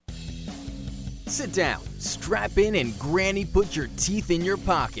Sit down, strap in, and Granny put your teeth in your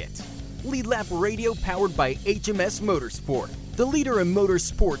pocket. Lead Lap Radio powered by HMS Motorsport, the leader in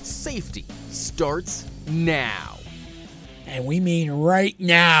motorsport safety, starts now. And we mean right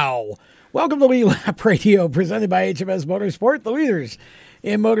now. Welcome to Lead Lap Radio, presented by HMS Motorsport, the leaders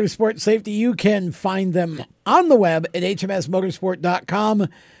in motorsport safety. You can find them on the web at hmsmotorsport.com.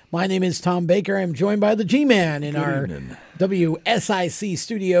 My name is Tom Baker. I'm joined by the G-Man in our WSIC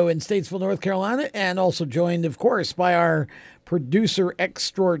studio in Statesville, North Carolina, and also joined, of course, by our producer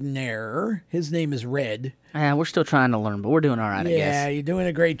extraordinaire. His name is Red. We're still trying to learn, but we're doing all right, I guess. Yeah, you're doing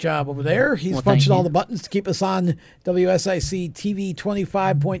a great job over there. He's punching all the buttons to keep us on WSIC TV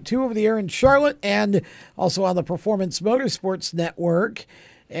 25.2 over the air in Charlotte and also on the Performance Motorsports Network.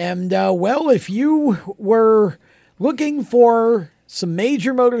 And, well, if you were looking for some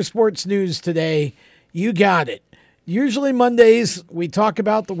major motorsports news today, you got it. Usually Mondays, we talk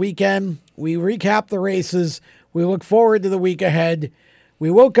about the weekend. We recap the races. We look forward to the week ahead. We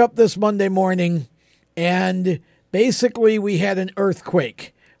woke up this Monday morning, and basically we had an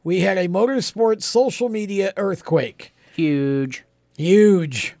earthquake. We had a motorsports social media earthquake. Huge.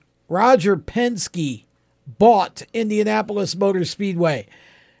 Roger Penske bought Indianapolis Motor Speedway.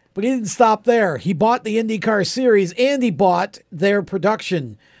 But he didn't stop there. He bought the IndyCar Series, and he bought their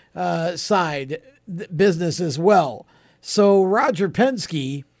production side business as well. So Roger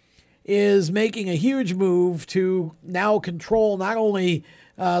Penske is making a huge move to now control not only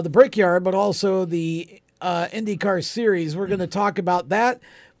the Brickyard, but also the IndyCar Series. We're going to talk about that.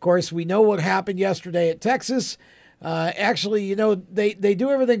 Of course, we know what happened yesterday at Texas. Actually, you know, they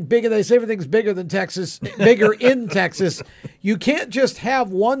do everything bigger. They say everything's bigger than Texas, bigger in Texas. You can't just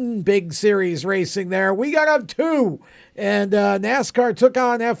have one big series racing there. We got to have two. And NASCAR took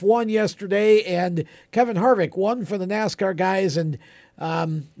on F1 yesterday, and Kevin Harvick won for the NASCAR guys. And,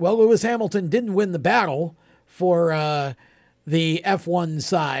 well, Lewis Hamilton didn't win the battle for the F1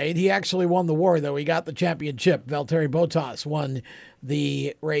 side. He actually won the war, though. He got the championship. Valtteri Bottas won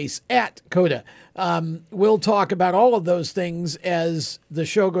the race at COTA. We'll talk about all of those things as the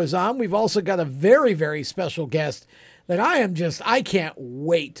show goes on. We've also got a very, very special guest that I can't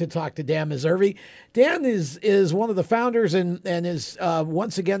wait to talk to Dan Meservey. Dan is one of the founders and is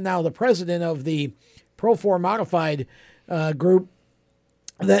once again now the president of the Pro 4 Modified group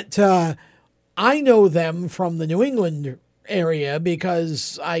that I know them from the New England area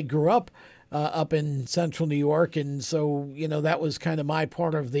because I grew up in central New York, and so, you know, that was kind of my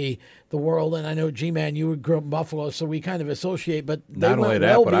part of the world. And I know, G-Man, you grew up in Buffalo, so we kind of associate, but they not only went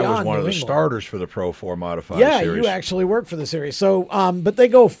that, well but I was one of the New England. starters for the Pro 4 Modified Yeah, series. you actually worked for the series. So, but they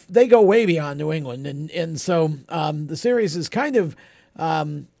go way beyond New England, and so the series is kind of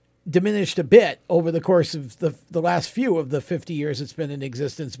diminished a bit over the course of the last few of the 50 years it's been in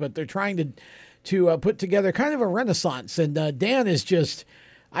existence. But they're trying to put together kind of a renaissance. And Dan is just,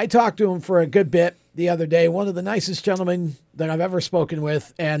 I talked to him for a good bit the other day, one of the nicest gentlemen that I've ever spoken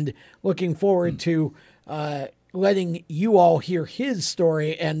with, and looking forward to letting you all hear his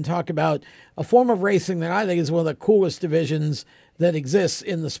story and talk about a form of racing that I think is one of the coolest divisions that exists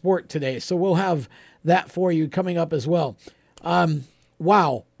in the sport today. So we'll have that for you coming up as well.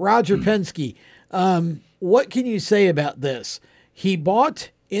 Wow, Roger Penske. What can you say about this? He bought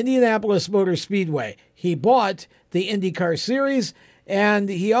Indianapolis Motor Speedway. He bought the IndyCar Series, and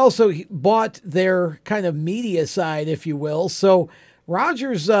he also bought their kind of media side, if you will. So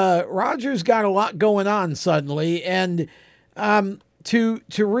Roger's got a lot going on suddenly, and to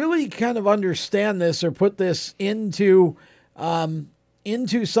really kind of understand this or put this into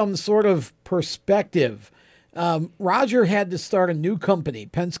some sort of perspective, Roger had to start a new company,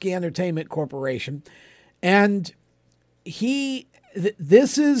 Penske Entertainment Corporation, and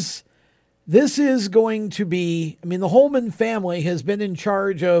this is going to be, I mean, the Holman family has been in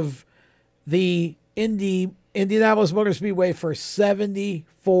charge of the Indianapolis Motor Speedway for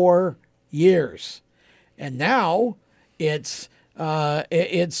 74 years. And now it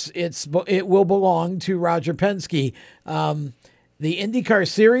will belong to Roger Penske. The IndyCar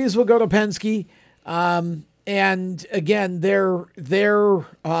Series will go to Penske. And again, their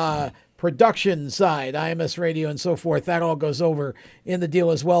production side, IMS Radio and so forth, that all goes over in the deal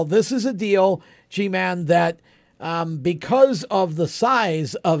as well. This is a deal, G-Man, that because of the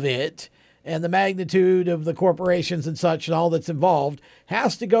size of it and the magnitude of the corporations and such and all that's involved,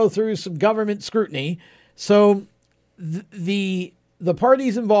 has to go through some government scrutiny. So the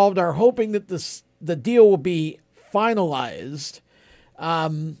parties involved are hoping that the deal will be finalized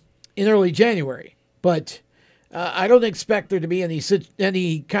in early January. But I don't expect there to be any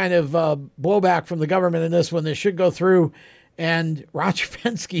kind of blowback from the government in this one. This should go through, And Roger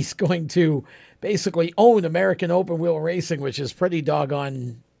Penske's going to basically own American open wheel racing, which is pretty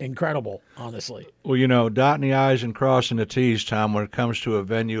doggone incredible, honestly. Well, dotting the I's and crossing the T's, Tom, when it comes to a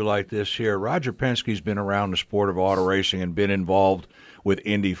venue like this here, Roger Penske's been around the sport of auto racing and been involved with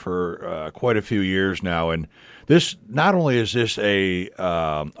Indy for quite a few years now. And this, not only is this a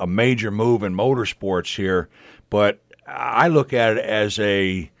major move in motorsports here, but I look at it as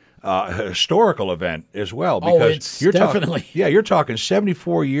a historical event as well, because it's definitely. You're talking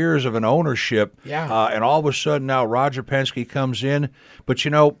 74 years of an ownership, and all of a sudden now Roger Penske comes in. But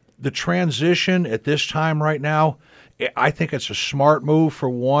the transition at this time right now, I think it's a smart move for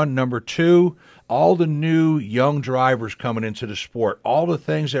one. Number two, all the new young drivers coming into the sport, all the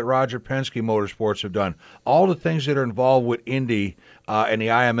things that Roger Penske Motorsports have done, all the things that are involved with Indy and the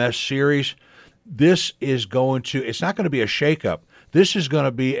IMS series. This is it's not going to be a shakeup. This is going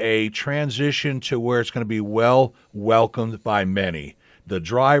to be a transition to where it's going to be well welcomed by many. The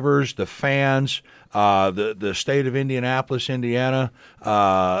drivers, the fans, the state of Indianapolis, Indiana,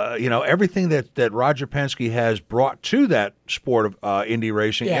 everything that Roger Penske has brought to that sport of Indy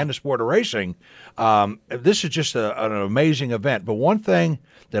racing and the sport of racing. This is just an amazing event. But one thing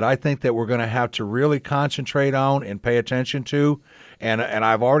that I think that we're going to have to really concentrate on and pay attention to, and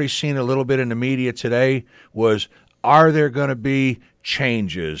I've already seen a little bit in the media today, was, are there going to be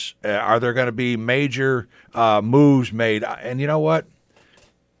changes? Are there going to be major moves made? And you know what?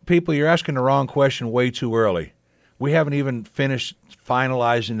 People, you're asking the wrong question way too early. We haven't even finished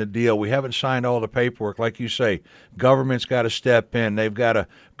finalizing the deal. We haven't signed all the paperwork. Like you say, government's got to step in. They've got to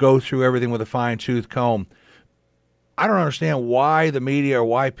go through everything with a fine-tooth comb. I don't understand why the media or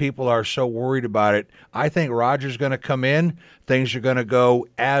why people are so worried about it. I think Roger's going to come in. Things are going to go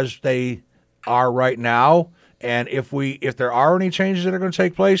as they are right now. And if there are any changes that are going to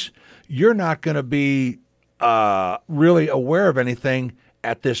take place, you're not going to be really aware of anything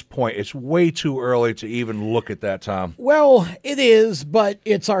at this point. It's way too early to even look at that, Tom. Well, it is, but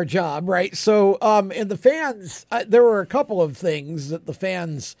it's our job, right? So, and the fans, there were a couple of things that the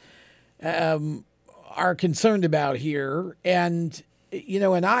fans are concerned about here. And,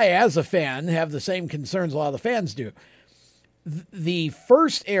 and I, as a fan, have the same concerns a lot of the fans do. The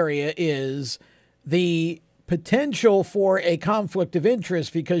first area is the potential for a conflict of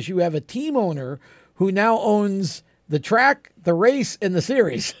interest, because you have a team owner who now owns the track, the race, and the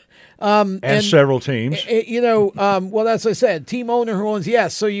series. And several teams. Well, as I said, team owner who owns,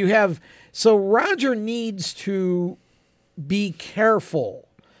 yes. So Roger needs to be careful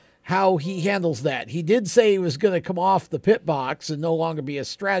how he handles that. He did say he was going to come off the pit box and no longer be a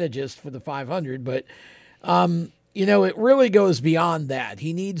strategist for the 500, but it really goes beyond that.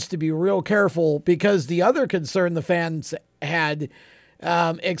 He needs to be real careful, because the other concern the fans had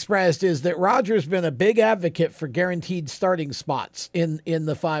expressed is that Roger's been a big advocate for guaranteed starting spots in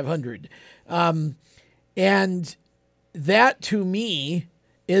the 500. And that, to me,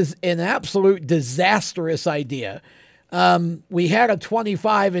 is an absolute disastrous idea. We had a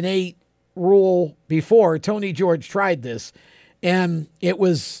 25-8 rule before. Tony George tried this, and it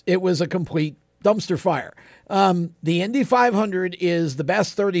was a complete dumpster fire. The Indy 500 is the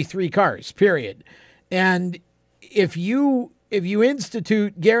best 33 cars, period. And if you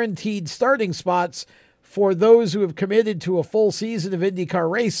institute guaranteed starting spots for those who have committed to a full season of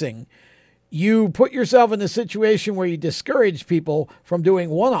IndyCar racing, you put yourself in a situation where you discourage people from doing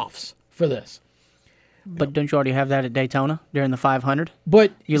one-offs for this. But don't you already have that at Daytona during the 500?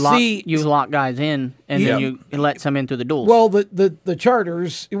 But you lock guys in, and then you let some in through the duels. Well, the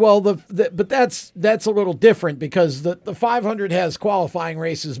charters. Well, but that's a little different, because the 500 has qualifying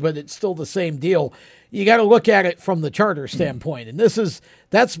races, but it's still the same deal. You got to look at it from the charter standpoint, and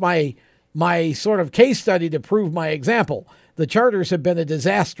that's my sort of case study to prove my example. The charters have been a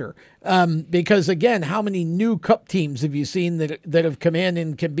disaster because, again, how many new Cup teams have you seen that have come in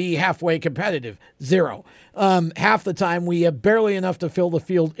and can be halfway competitive? Zero. Half the time we have barely enough to fill the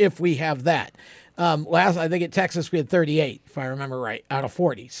field, if we have that. I think at Texas we had 38, if I remember right, out of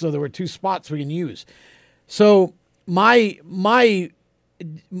 40. So there were 2 spots we can use. So my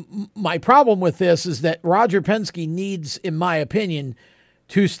problem with this is that Roger Penske needs, in my opinion,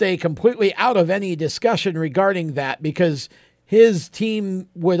 to stay completely out of any discussion regarding that, because his team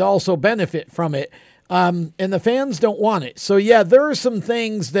would also benefit from it. And the fans don't want it. So yeah, there are some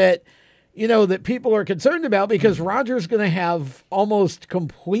things that, that people are concerned about, because Roger's going to have almost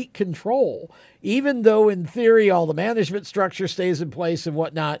complete control, even though in theory, all the management structure stays in place and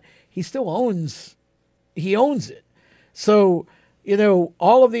whatnot. He still owns it. So,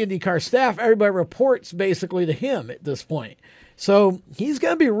 all of the IndyCar staff, everybody reports basically to him at this point. So he's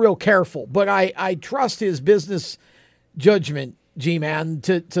going to be real careful, but I trust his business judgment, G-Man,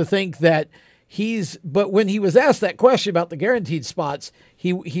 to think that but when he was asked that question about the guaranteed spots,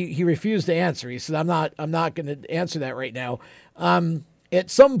 he refused to answer. He said, I'm not going to answer that right now. At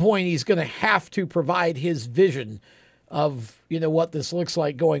some point, he's going to have to provide his vision of, what this looks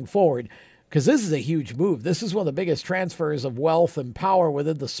like going forward, because this is a huge move. This is one of the biggest transfers of wealth and power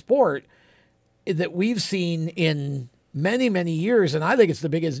within the sport that we've seen in many, many years. And I think it's the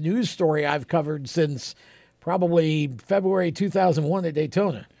biggest news story I've covered since probably February 2001 at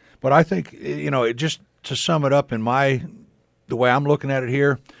Daytona. But I think, just to sum it up in the way I'm looking at it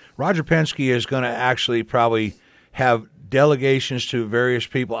here, Roger Penske is going to actually probably have delegations to various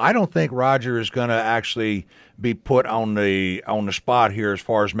people. I don't think Roger is going to actually be put on the spot here as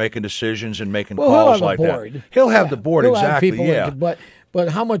far as making decisions and making calls like that. He'll have the board, he'll exactly. Have people but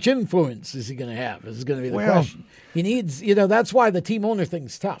how much influence is he going to have? Is going to be the question. He needs, that's why the team owner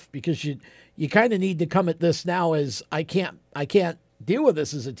thing's tough, because you kind of need to come at this now as I can't deal with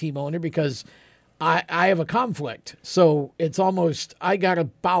this as a team owner because I have a conflict. So it's almost I got to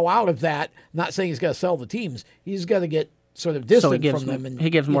bow out of that. Not saying he's got to sell the teams. He's got to get sort of distant from them. And he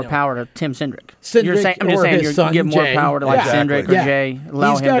gives more power to Tim Cindric. I'm just saying you give more power to Cindric or Jay.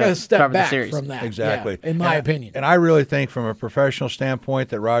 Allow he's him got to step cover back the series. from that. Exactly. In my opinion. And I really think from a professional standpoint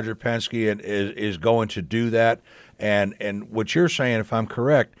that Roger Penske is going to do that. And what you're saying, if I'm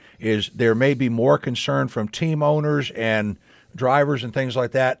correct, is there may be more concern from team owners and drivers and things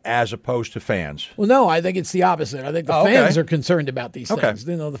like that as opposed to fans. Well, no, I think it's the opposite. I think the fans are concerned about these things.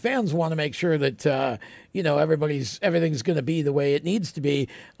 Okay. The fans want to make sure that everything's going to be the way it needs to be.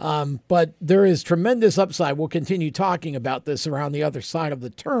 But there is tremendous upside. We'll continue talking about this around the other side of the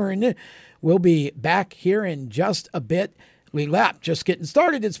turn. We'll be back here in just a bit. Lead Lap just getting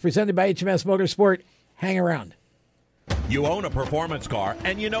started. It's presented by HMS Motorsport. Hang around. You own a performance car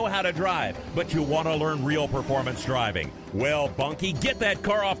and you know how to drive, but you want to learn real performance driving. Well, Bunky, get that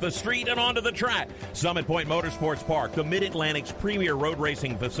car off the street and onto the track. Summit Point Motorsports Park, the Mid-Atlantic's premier road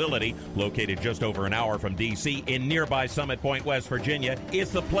racing facility, located just over an hour from D.C. in nearby Summit Point, West Virginia,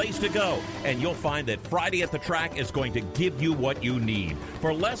 is the place to go. And you'll find that Friday at the track is going to give you what you need.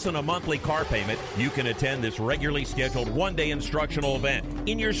 For less than a monthly car payment, you can attend this regularly scheduled one-day instructional event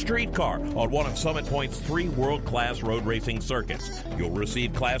in your street car on one of Summit Point's 3 world-class road racing circuits. You'll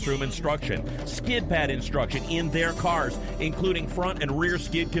receive classroom instruction, skid pad instruction in their cars, including front and rear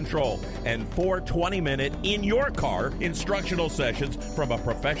skid control, and 4 20-minute in-your-car instructional sessions from a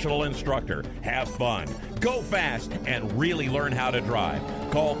professional instructor. Have fun, go fast, and really learn how to drive.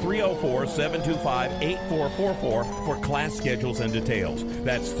 Call 304-725-8444 for class schedules and details.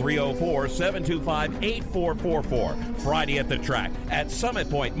 That's 304-725-8444. Friday at the track at Summit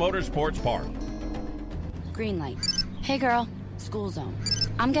Point Motorsports Park. Green light. Hey girl, school zone.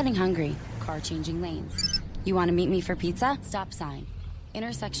 I'm getting hungry. Car changing lanes. You want to meet me for pizza? Stop sign.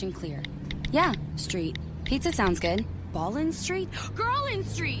 Intersection clear. Yeah, street. Pizza sounds good. Ball in street? Girl in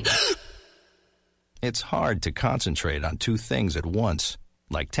street! It's hard to concentrate on 2 things at once,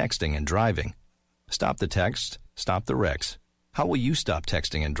 like texting and driving. Stop the text, stop the wrecks. How will you stop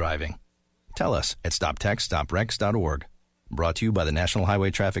texting and driving? Tell us at stoptextstopwrecks.org. Brought to you by the National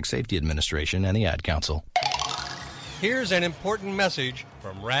Highway Traffic Safety Administration and the Ad Council. Here's an important message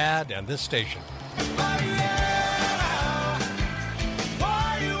from RAD and this station.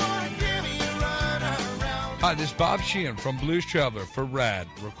 Hi, this is Bob Sheehan from Blues Traveler for RAD,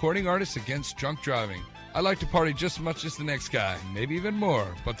 Recording Artists Against Drunk Driving. I like to party just as much as the next guy, maybe even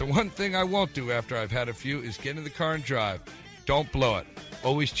more. But the one thing I won't do after I've had a few is get in the car and drive. Don't blow it.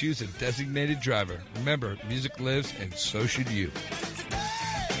 Always choose a designated driver. Remember, music lives, and so should you.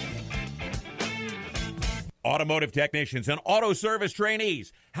 Automotive technicians and auto service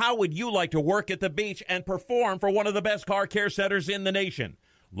trainees, how would you like to work at the beach and perform for one of the best car care centers in the nation?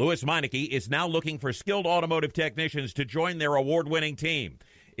 Louis Meineke is now looking for skilled automotive technicians to join their award-winning team.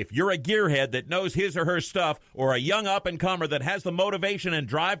 If you're a gearhead that knows his or her stuff, or a young up-and-comer that has the motivation and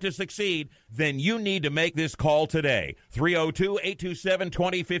drive to succeed, then you need to make this call today.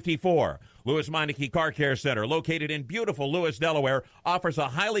 302-827-2054. Louis Meineke Car Care Center, located in beautiful Lewis, Delaware, offers a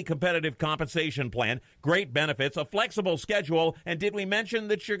highly competitive compensation plan, great benefits, a flexible schedule, and did we mention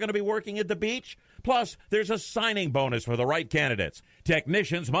that you're going to be working at the beach? Plus, there's a signing bonus for the right candidates.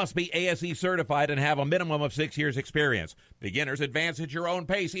 Technicians must be ASE certified and have a minimum of 6 years experience. Beginners advance at your own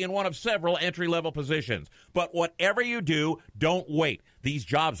pace in one of several entry-level positions. But whatever you do, don't wait. These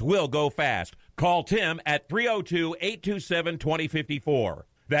jobs will go fast. Call Tim at 302-827-2054.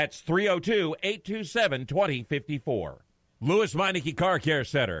 That's 302-827-2054. Louis Meineke Car Care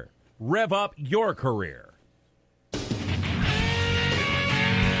Center. Rev up your career.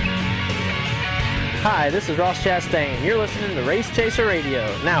 Hi, this is Ross Chastain. You're listening to Race Chaser Radio.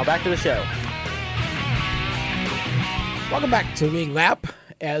 Now, back to the show. Welcome back to League Lap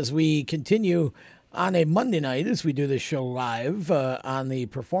as we continue on a Monday night as we do this show live on the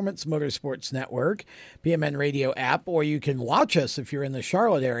Performance Motorsports Network, PMN Radio app, or you can watch us if you're in the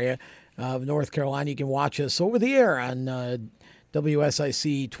Charlotte area of North Carolina. You can watch us over the air on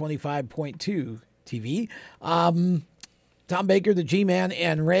WSIC 25.2 TV. Tom Baker, the G-Man,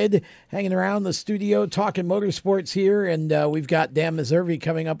 and Red hanging around the studio talking motorsports here, and we've got Dan Meservey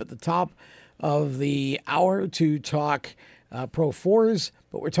coming up at the top of the hour to talk Pro 4s,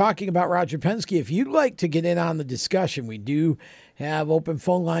 but we're talking about Roger Penske. If you'd like to get in on the discussion, we do have open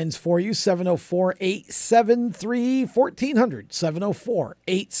phone lines for you, 704-873-1400.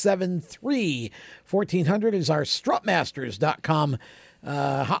 704-873-1400 is our strutmasters.com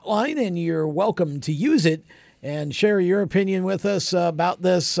hotline, and you're welcome to use it and share your opinion with us about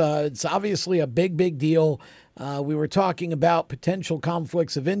this. It's obviously a big deal. We were talking about potential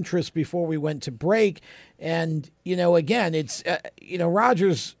conflicts of interest before we went to break. And, again, it's,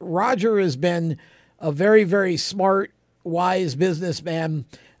 Roger has been a very smart, wise businessman.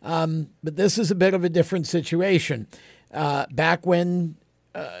 But this is a bit of a different situation. Back when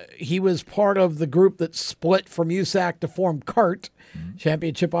he was part of the group that split from USAC to form CART,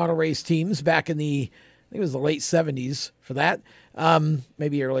 Championship Auto Race Teams, back in I think it was the late 70s for that,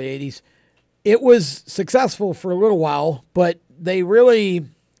 maybe early 80s. It was successful for a little while, but they really,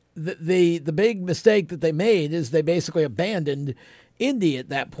 the big mistake that they made is they basically abandoned Indy at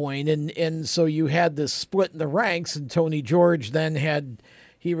that point. And so you had this split in the ranks, and Tony George then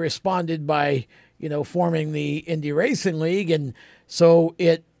he responded by, forming the Indy Racing League. And so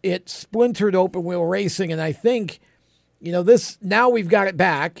it splintered open wheel racing. And I think, now we've got it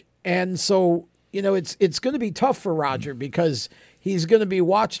back. And so, it's going to be tough for Roger because he's going to be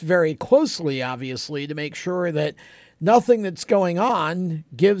watched very closely, obviously, to make sure that nothing that's going on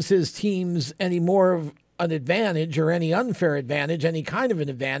gives his teams any more of an advantage or any unfair advantage, any kind of an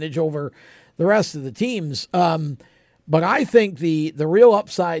advantage over the rest of the teams. But I think the real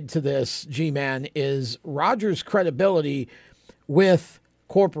upside to this, G-Man, is Roger's credibility with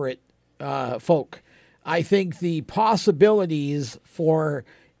corporate folk. I think the possibilities for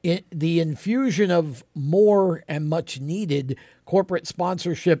the infusion of more and much needed corporate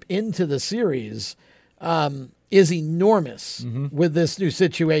sponsorship into the series is enormous with this new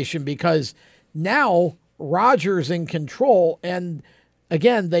situation, because now Roger's in control, and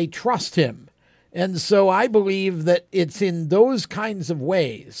again, they trust him. And so I believe that it's in those kinds of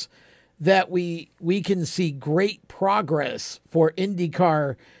ways that we can see great progress for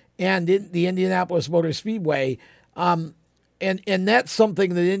IndyCar and in the Indianapolis Motor Speedway. And that's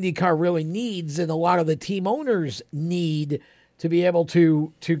something that IndyCar really needs, and a lot of the team owners need to be able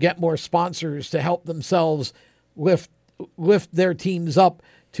to get more sponsors to help themselves lift their teams up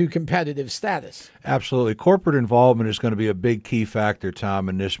to competitive status. Absolutely. Corporate involvement is going to be a big key factor, Tom,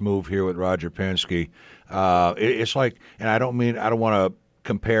 in this move here with Roger Penske. It's like, and I don't want to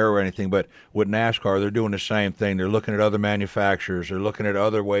compare or anything, but with NASCAR, they're doing the same thing. They're looking at other manufacturers. They're looking at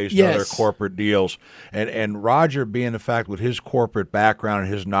other ways to other corporate deals. And Roger, being the fact with his corporate background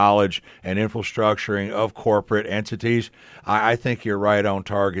and his knowledge and infrastructuring of corporate entities, I think you're right on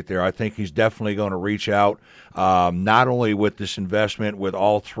target there. I think he's definitely going to reach out, not only with this investment with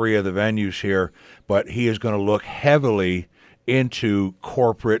all three of the venues here, but he is going to look heavily into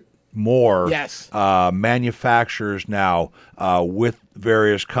corporate manufacturers now with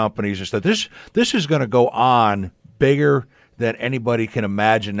various companies and stuff. This is going to go on bigger than anybody can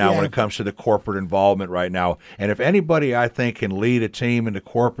imagine now when it comes to the corporate involvement right now. And if anybody, I think, can lead a team into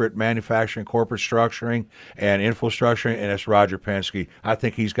corporate manufacturing, corporate structuring, and infrastructuring, and it's Roger Penske. I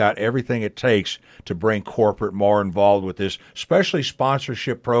think he's got everything it takes to bring corporate more involved with this, especially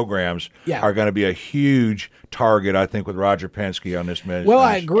sponsorship programs are going to be a huge target, I think, with Roger Penske on this message. Well,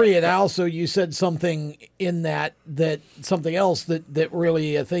 I agree. And also you said something in that something else that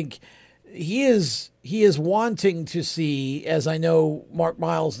really, I think, he is wanting to see, as I know Mark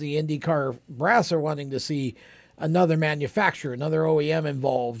Miles, the IndyCar brass, are wanting to see another manufacturer, another OEM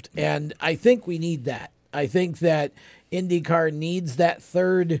involved. And I think we need that. I think that IndyCar needs that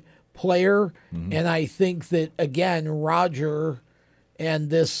third player. And I think that, again, Roger and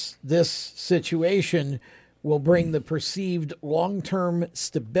this situation will bring the perceived long-term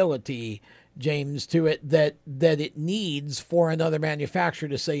stability, James, to it that it needs for another manufacturer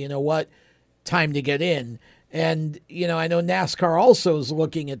to say, you know what, time to get in. And, I know NASCAR also is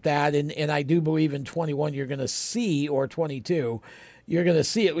looking at that, and I do believe in 21 you're going to see, or 22, you're going to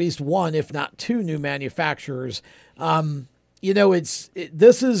see at least one, if not two, new manufacturers.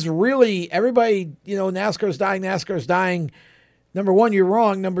 this is really everybody. NASCAR's dying. Number one, you're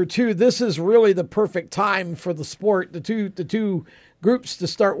wrong. Number two, this is really the perfect time for the sport, the two groups to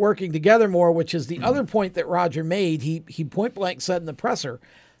start working together more, which is the other point that Roger made. He point blank said in the presser,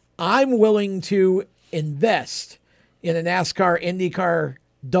 I'm willing to invest in a NASCAR IndyCar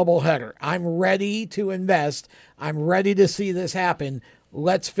doubleheader. I'm ready to invest. I'm ready to see this happen.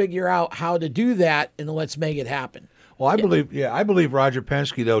 Let's figure out how to do that, and let's make it happen. Well, I believe Roger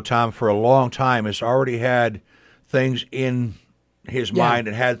Penske, though, Tom, for a long time has already had things in his mind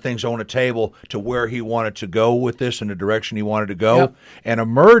and had things on the table to where he wanted to go with this and the direction he wanted to go. Yep. And a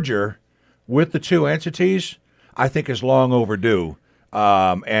merger with the two entities, I think, is long overdue.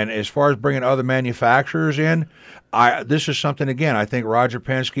 And as far as bringing other manufacturers in, this is something, again, I think Roger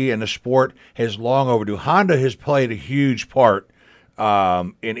Penske and the sport has long overdue. Honda has played a huge part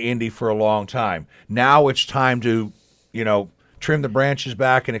in Indy for a long time. Now it's time to, trim the branches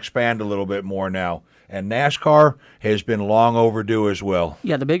back and expand a little bit more now. And NASCAR has been long overdue as well.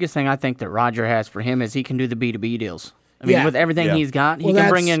 Yeah, the biggest thing I think that Roger has for him is he can do the B2B deals. I mean, with everything he's got, he can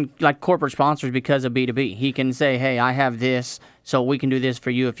bring in like corporate sponsors because of B2B. He can say, hey, I have this, so we can do this for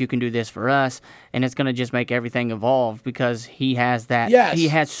you if you can do this for us. And it's going to just make everything evolve because he has that. Yes. He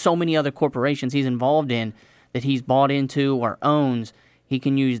has so many other corporations he's involved in that he's bought into or owns. He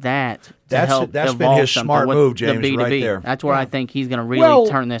can use that to help That's evolve been his smart move, James, the B2B. right there. That's where I think he's going to really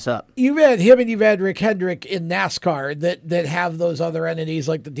turn this up. You've had him and you've had Rick Hendrick in NASCAR that have those other entities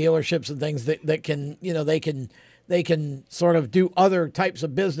like the dealerships and things that can, they can sort of do other types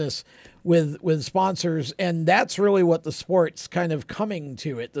of business with sponsors, and that's really what the sport's kind of coming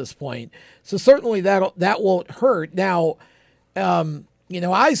to at this point. So certainly that won't hurt. Now,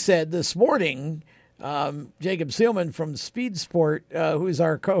 I said this morning, Jacob Seelman from Speed Sport, who's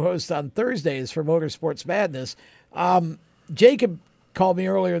our co-host on Thursdays for Motorsports Madness, Jacob called me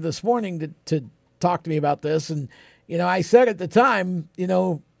earlier this morning to talk to me about this, and I said at the time,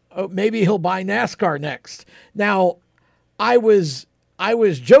 maybe he'll buy NASCAR next. Now, I was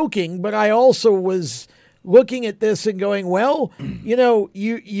joking, but I also was looking at this and going, well,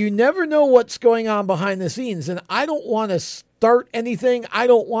 you never know what's going on behind the scenes, and I don't want to start anything. I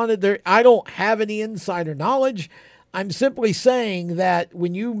don't have any insider knowledge. I'm simply saying that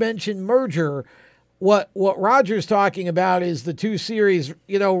when you mention merger, what Roger's talking about is the two series,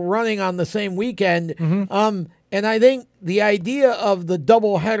 running on the same weekend. Mm-hmm. And I think the idea of the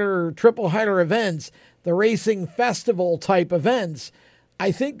double header, triple header events, the racing festival type events,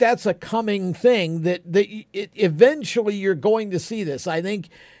 I think that's a coming thing that eventually you're going to see this. I think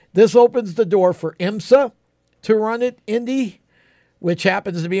this opens the door for IMSA to run it, Indy, which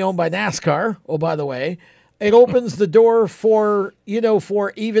happens to be owned by NASCAR. Oh, by the way, it opens the door for even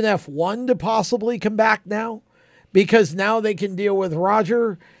F1 to possibly come back now, because now they can deal with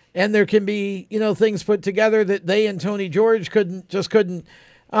Roger, and there can be things put together that they and Tony George couldn't.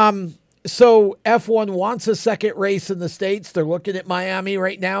 So F1 wants a second race in the States. They're looking at Miami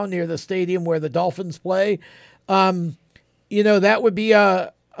right now near the stadium where the Dolphins play. That would be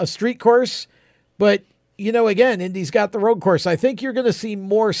a street course, but again, Indy's got the road course. I think you're going to see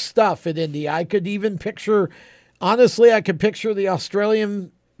more stuff at Indy. I could even picture the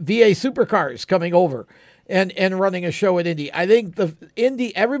Australian VA supercars coming over and running a show at Indy. I think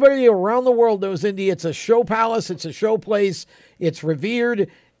everybody around the world knows Indy. It's a show palace. It's a show place. It's revered.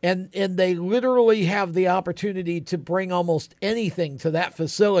 And they literally have the opportunity to bring almost anything to that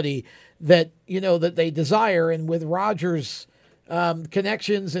facility that they desire. And with Rogers'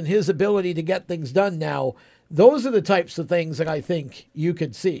 connections and his ability to get things done now, those are the types of things that I think you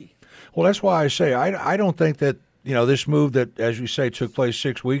could see. Well, that's why I say I don't think that this move that, as you say, took place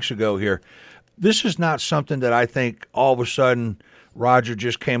 6 weeks ago here, this is not something that I think all of a sudden Roger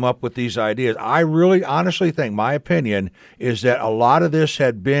just came up with these ideas. I really honestly think, my opinion is that a lot of this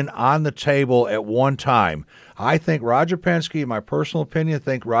had been on the table at one time. I think Roger Penske, in my personal opinion,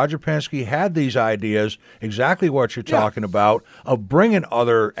 Roger Penske had these ideas, exactly what you're talking about, of bringing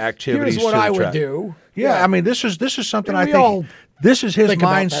other activities to the track. Here's what I would do. Yeah, I mean, this is something I think, this is his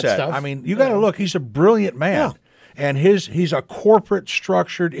mindset. I mean, you got to look, he's a brilliant man. Yeah. And he's a corporate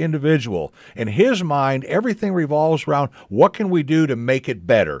structured individual. In his mind, everything revolves around what can we do to make it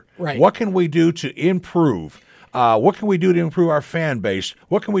better? Right. What can we do to improve? What can we do to improve our fan base?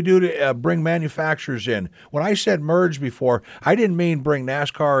 What can we do to bring manufacturers in? When I said merge before, I didn't mean bring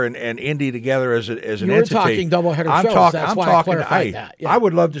NASCAR and Indy together as an entity. You were talking doubleheader shows. That's why I clarified that. Yeah. I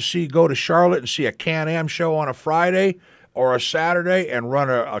would love to go to Charlotte and see a Can-Am show on a Friday. or a Saturday and run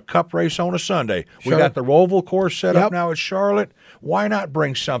a cup race on a Sunday. Sure. We got the Roval course set up now at Charlotte. Why not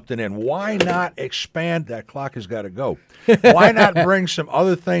bring something in? Why not expand? That clock has got to go. Why not bring some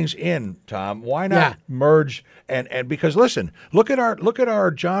other things in, Tom? Why not merge and because listen, look at our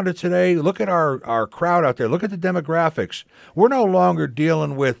Jonda today. Look at our crowd out there. Look at the demographics. We're no longer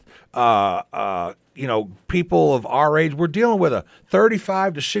dealing with people of our age. We're dealing with a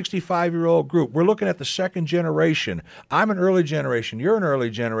 35 to 65-year-old group. We're looking at the second generation. I'm an early generation. You're an early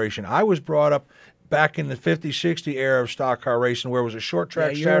generation. I was brought up back in the 50, 60 era of stock car racing where it was a short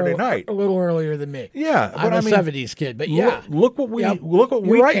track Saturday night. A little earlier than me. Yeah. I'm a 70s kid, but Look what we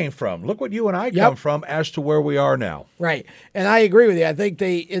came from. Look what you and I come from as to where we are now. Right. And I agree with you. I think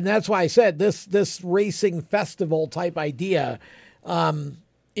and that's why I said this racing festival type idea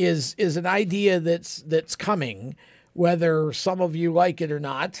is an idea that's coming, whether some of you like it or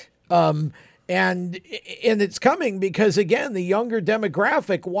not. And it's coming because, again, the younger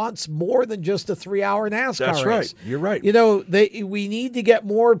demographic wants more than just a 3-hour NASCAR That's race. Right. You're right. We need to get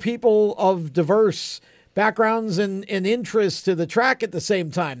more people of diverse backgrounds and interests to the track at the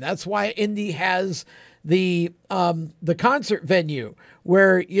same time. That's why Indy has the concert venue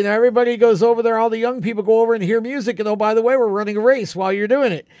where, everybody goes over there. All the young people go over and hear music. And, oh, by the way, we're running a race while you're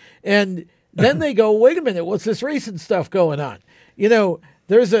doing it. And then they go, wait a minute, what's this racing stuff going on?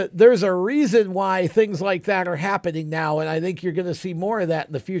 There's a reason why things like that are happening now, and I think you're going to see more of that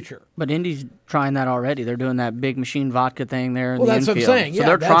in the future. But Indy's trying that already. They're doing that big machine vodka thing there in the infield. What I'm saying. So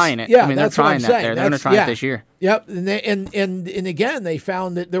they're trying it. Yeah, they're trying that there. They're going to try it this year. Yep. And again, they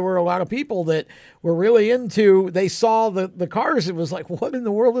found that there were a lot of people that were really into. They saw the cars. It was like, what in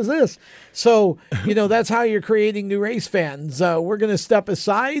the world is this? So that's how you're creating new race fans. We're going to step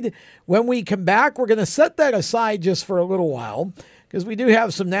aside. When we come back, we're going to set that aside just for a little while, because we do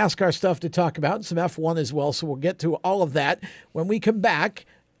have some NASCAR stuff to talk about and some F1 as well. So we'll get to all of that when we come back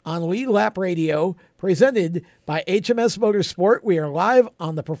on Lead Lap Radio, presented by HMS Motorsport. We are live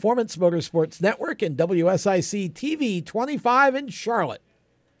on the Performance Motorsports Network and WSIC TV 25 in Charlotte.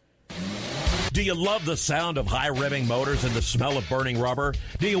 Do you love the sound of high-revving motors and the smell of burning rubber?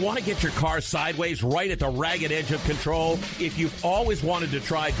 Do you want to get your car sideways right at the ragged edge of control? If you've always wanted to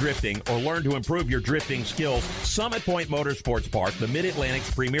try drifting or learn to improve your drifting skills, Summit Point Motorsports Park, the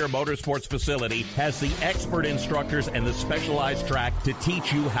Mid-Atlantic's premier motorsports facility, has the expert instructors and the specialized track to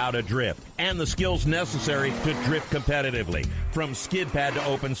teach you how to drift and the skills necessary to drift competitively. From skid pad to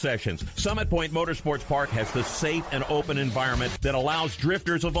open sessions, Summit Point Motorsports Park has the safe and open environment that allows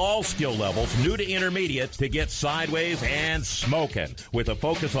drifters of all skill levels, new to intermediate, to get sideways and smoking. With a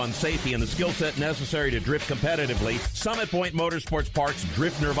focus on safety and the skill set necessary to drift competitively, Summit Point Motorsports Park's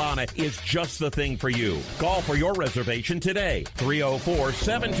Drift Nirvana is just the thing for you. Call for your reservation today,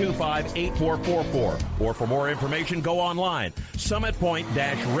 304-725-8444. Or for more information, go online,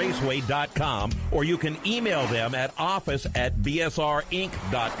 summitpoint-raceway.com, or you can email them at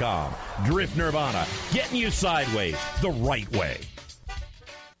office@bsrinc.com. Drift Nirvana, getting you sideways the right way.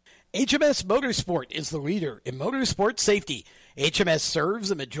 HMS Motorsport is the leader in motorsport safety. HMS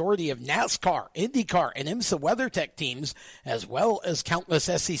serves a majority of NASCAR, IndyCar, and IMSA WeatherTech teams, as well as countless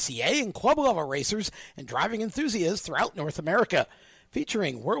SCCA and club-level racers and driving enthusiasts throughout North America.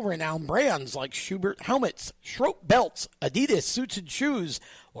 Featuring world-renowned brands like Schubert helmets, Schroep belts, Adidas suits and shoes,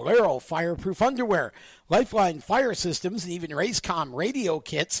 Olero fireproof underwear, Lifeline fire systems, and even Racecom radio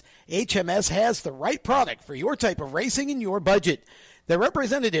kits, HMS has the right product for your type of racing and your budget. Their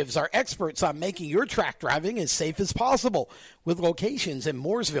representatives are experts on making your track driving as safe as possible. With locations in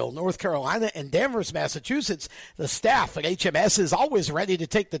Mooresville, North Carolina, and Danvers, Massachusetts, the staff at HMS is always ready to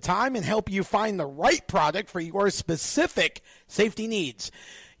take the time and help you find the right product for your specific safety needs.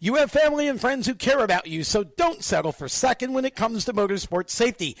 You have family and friends who care about you, so don't settle for second when it comes to motorsport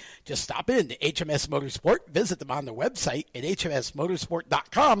safety. Just stop in to HMS Motorsport, visit them on the website at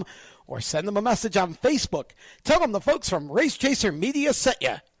hmsmotorsport.com, or send them a message on Facebook. Tell them the folks from Race Chaser Media sent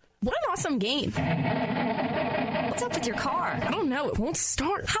you. What an awesome game. What's up with your car? I don't know. It won't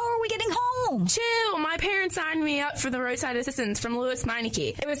start. How are we getting home? Chill. My parents signed me up for the roadside assistance from Lewis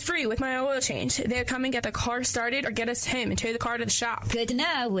Meineke. It was free with my oil change. They'd come and get the car started or get us home and tow the car to the shop. Good to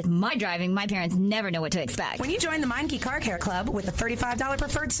know. With my driving, my parents never know what to expect. When you join the Meineke Car Care Club with a $35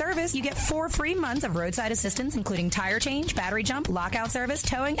 preferred service, you get 4 free months of roadside assistance, including tire change, battery jump, lockout service,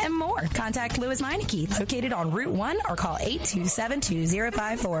 towing, and more. Contact Lewis Meineke, located on Route 1, or call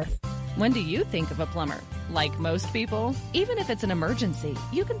 827-2054. When do you think of a plumber? Like most people, even if it's an emergency,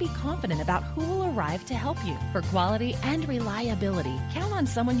 you can be confident about who will arrive to help you. For quality and reliability, count on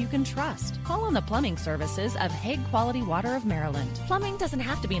someone you can trust. Call on the plumbing services of Hague Quality Water of Maryland. Plumbing doesn't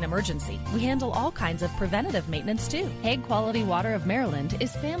have to be an emergency. We handle all kinds of preventative maintenance too. Hague Quality Water of Maryland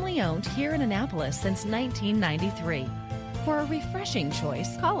is family-owned here in Annapolis since 1993. For a refreshing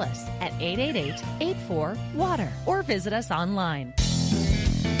choice, call us at 888-84-WATER or visit us online.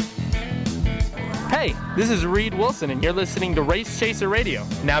 Hey, this is Reed Wilson, and you're listening to Race Chaser Radio.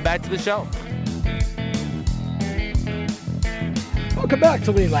 Now back to the show. Welcome back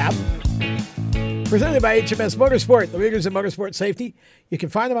to Lead Lap. Presented by HMS Motorsport, the leaders in motorsport safety. You can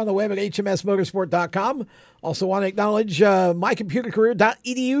find them on the web at hmsmotorsport.com. Also want to acknowledge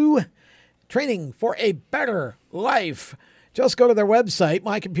mycomputercareer.edu, training for a better life. Just go to their website,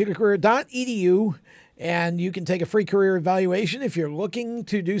 mycomputercareer.edu, and you can take a free career evaluation if you're looking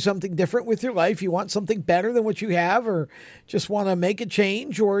to do something different with your life. You want something better than what you have, or just want to make a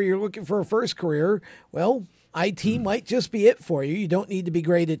change, or you're looking for a first career. Well, IT might just be it for you. You don't need to be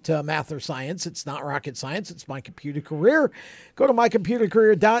great at math or science. It's not rocket science. It's My Computer Career. Go to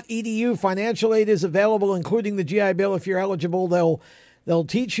mycomputercareer.edu. Financial aid is available, including the GI Bill if you're eligible. They'll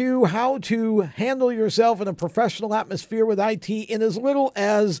teach you how to handle yourself in a professional atmosphere with IT in as little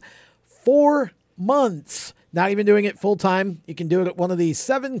as 4 months. Not even doing it full time. You can do it at one of the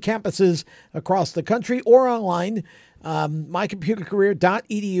 7 campuses across the country or online.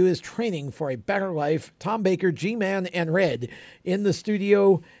 mycomputercareer.edu is training for a better life. Tom Baker, G-Man, and Red in the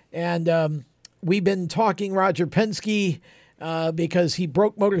studio. And we've been talking Roger Penske because he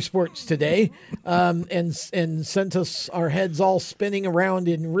broke motorsports today and sent us our heads all spinning around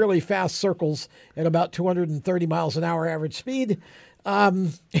in really fast circles at about 230 miles an hour average speed.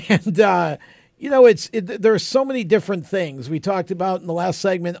 There's so many different things we talked about in the last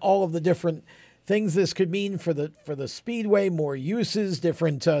segment, all of the different things this could mean for the speedway, more uses,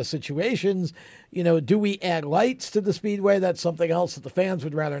 different situations. Do we add lights to the speedway? That's something else that the fans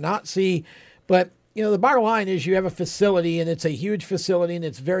would rather not see. But, the bottom line is you have a facility, and it's a huge facility, and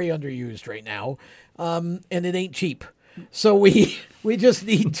it's very underused right now, and it ain't cheap. So we just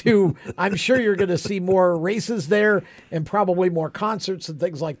need to, I'm sure you're going to see more races there and probably more concerts and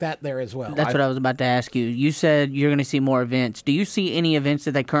things like that there as well. That's what I was about to ask you. You said you're going to see more events. Do you see any events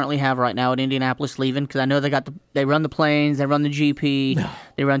that they currently have right now at Indianapolis leaving? Because I know they run the planes, they run the GP, no.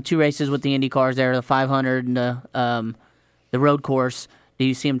 They run 2 races with the Indy cars there, the 500 and the road course. Do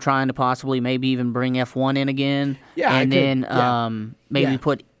you see them trying to possibly maybe even bring F1 in again? Yeah, and maybe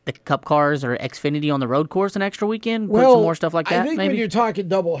put the Cup cars or Xfinity on the road course an extra weekend? Put some more stuff like that, I think maybe? When you're talking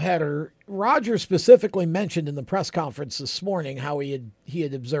doubleheader, Roger specifically mentioned in the press conference this morning how he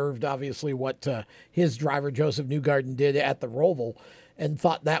had observed, obviously, what his driver, Joseph Newgarden, did at the Roval and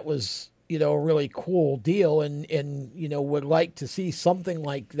thought that was, a really cool deal and would like to see something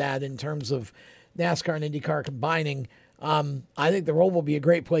like that in terms of NASCAR and IndyCar combining. I think the Roval will be a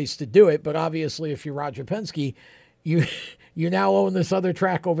great place to do it, but obviously if you're Roger Penske, you now own this other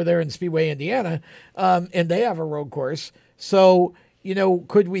track over there in Speedway, Indiana, and they have a road course. So,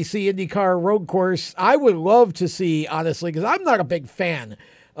 could we see IndyCar road course? I would love to see, honestly, because I'm not a big fan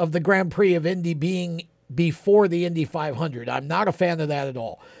of the Grand Prix of Indy being before the Indy 500. I'm not a fan of that at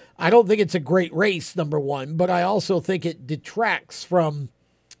all. I don't think it's a great race, number one, but I also think it detracts from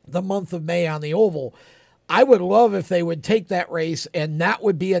the month of May on the oval. I would love if they would take that race, and that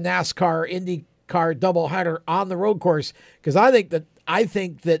would be a NASCAR IndyCar doubleheader on the road course, because I think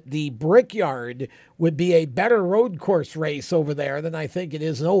that the Brickyard would be a better road course race over there than I think it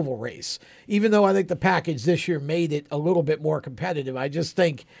is an oval race. Even though I think the package this year made it a little bit more competitive, I just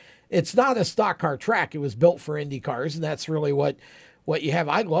think it's not a stock car track. It was built for Indy cars, and that's really what you have.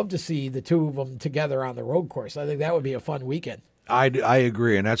 I'd love to see the two of them together on the road course. I think that would be a fun weekend. I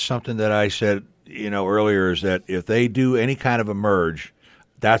agree, and that's something that I said earlier, is that if they do any kind of a merge,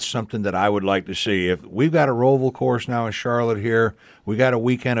 that's something that I would like to see. If we've got a Roval course now in Charlotte here, we got a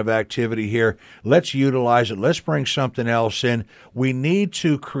weekend of activity here, let's utilize it. Let's bring something else in. We need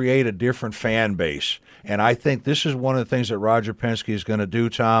to create a different fan base. And I think this is one of the things that Roger Penske is going to do,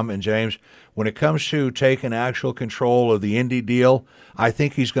 Tom and James. When it comes to taking actual control of the Indy deal, I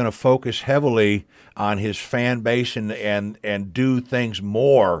think he's going to focus heavily on his fan base and do things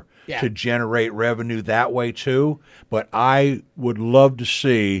more to generate revenue that way too. But I would love to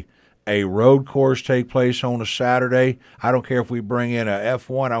see a road course take place on a Saturday. I don't care if we bring in a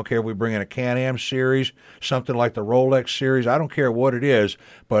F1. I don't care if we bring in a Can-Am series, something like the Rolex series. I don't care what it is,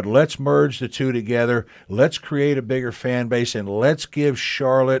 but let's merge the two together. Let's create a bigger fan base, and let's give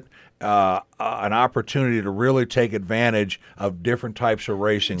Charlotte an opportunity to really take advantage of different types of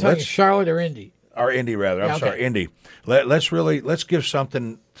racing. Charlotte or Indy? Or Indy, rather. I'm sorry, Indy. Let's give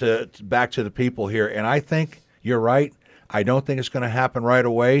something back to the people here. And I think you're right. I don't think it's going to happen right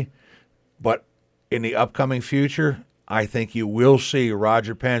away. But in the upcoming future, I think you will see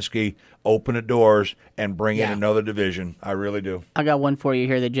Roger Penske open the doors and bring in another division. I really do. I got one for you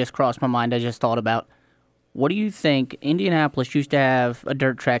here that just crossed my mind. I just thought about. What do you think? Indianapolis used to have a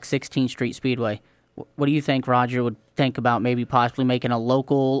dirt track, 16th Street Speedway. What do you think Roger would think about maybe possibly making a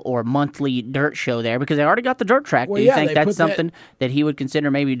local or monthly dirt show there? Because they already got the dirt track. Do you think that's something that he would consider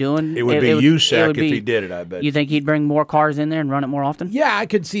maybe doing? It would be USAC if he did it, I bet. You think he'd bring more cars in there and run it more often? Yeah, I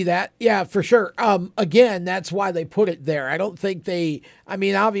could see that. Yeah, for sure. Again, that's why they put it there. I don't think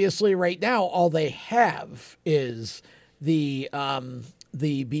obviously right now all they have is the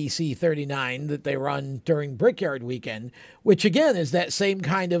BC 39 that they run during Brickyard weekend, which again is that same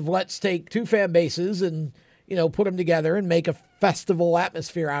kind of let's take two fan bases and put them together and make a festival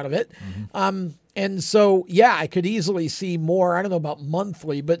atmosphere out of it. Mm-hmm. And so I could easily see more. I don't know about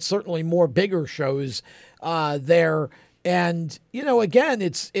monthly, but certainly more bigger shows there. And again,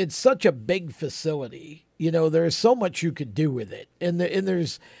 it's such a big facility. There's so much you could do with it, and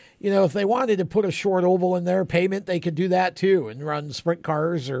there's. If they wanted to put a short oval in their payment, they could do that too and run sprint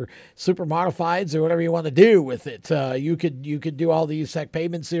cars or super modifieds or whatever you want to do with it. You could do all the USAC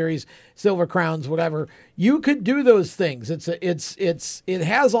payment series, Silver Crowns, whatever. You could do those things. It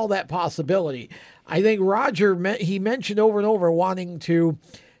has all that possibility. I think Roger, he mentioned over and over wanting to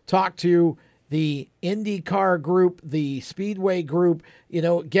talk to the IndyCar group, the Speedway group,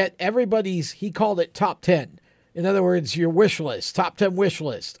 get everybody's, he called it top 10. In other words, your wish list, top 10 wish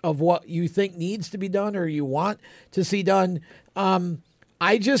list of what you think needs to be done or you want to see done.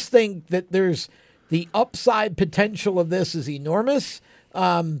 I just think that there's the upside potential of this is enormous.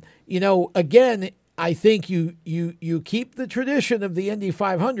 Again, I think you keep the tradition of the Indy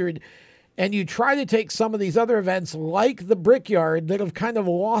 500 and you try to take some of these other events like the Brickyard that have kind of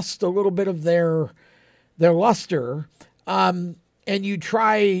lost a little bit of their luster, and you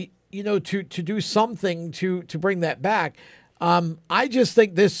try to do something to bring that back. I just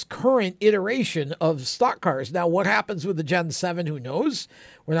think this current iteration of stock cars. Now, what happens with the Gen 7, who knows?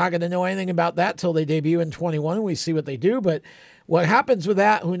 We're not going to know anything about that till they debut in 21 and we see what they do. But what happens with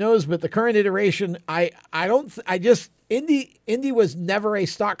that, who knows? But the current iteration, Indy was never a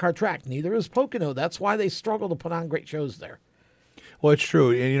stock car track. Neither is Pocono. That's why they struggle to put on great shows there. Well, it's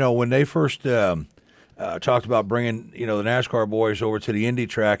true. And, when they first talked about bringing, the NASCAR boys over to the Indy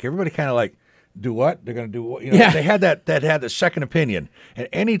track, everybody kind of like, do what? They're going to do what? They had that had the second opinion. And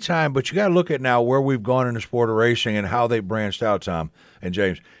any time, but you got to look at now where we've gone in the sport of racing and how they branched out, Tom and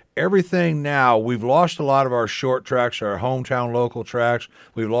James. Everything now, we've lost a lot of our short tracks, our hometown local tracks.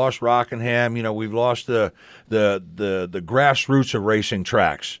 We've lost Rockingham. We've lost the grassroots of racing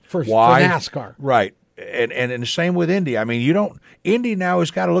tracks. For NASCAR. Right. And the same with Indy. Indy now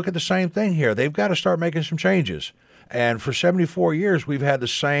has got to look at the same thing here. They've got to start making some changes. And for 74 years, we've had the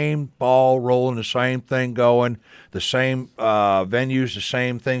same ball rolling, the same thing going, the same venues, the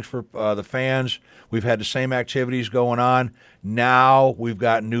same things for the fans. We've had the same activities going on. Now we've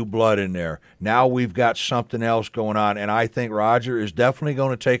got new blood in there. Now we've got something else going on. And I think Roger is definitely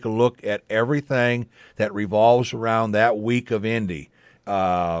going to take a look at everything that revolves around that week of Indy.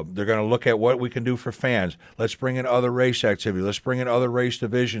 They're going to look at what we can do for fans. Let's bring in other race activity. Let's bring in other race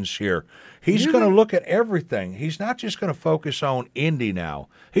divisions here. He's going to look at everything. He's not just going to focus on Indy now.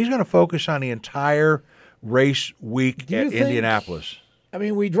 He's going to focus on the entire race week at Indianapolis.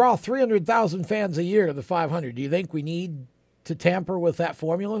 We draw 300,000 fans a year to the 500. Do you think we need to tamper with that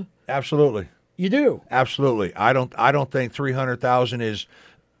formula? Absolutely. You do? Absolutely. I don't think 300,000 is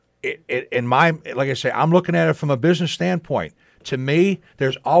in my, like I say, I'm looking at it from a business standpoint. To me,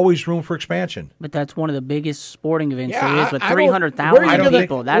 there's always room for expansion. But that's one of the biggest sporting events there is with 300,000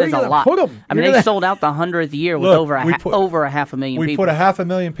 people. That is a lot. They sold out the 100th year with over a 500,000 people. We put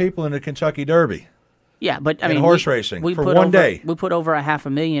 500,000 people in the Kentucky Derby. Yeah, but horse racing for one day. We put over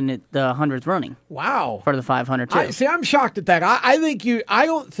 500,000 at the 100th running. Wow, for the 500 too. I'm shocked at that. I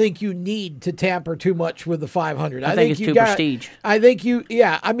don't think you need to tamper too much with the 500. I think it's too prestige. I think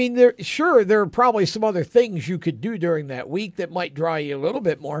there are probably some other things you could do during that week that might draw you a little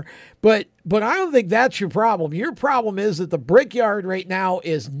bit more, but I don't think that's your problem. Your problem is that the Brickyard right now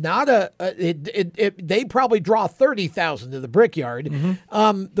is not they probably draw 30,000 to the Brickyard.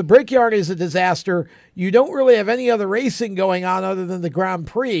 Mm-hmm. The Brickyard is a disaster. You don't really have any other racing going on other than the Grand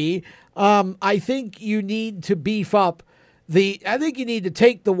Prix. I think you need to beef up I think you need to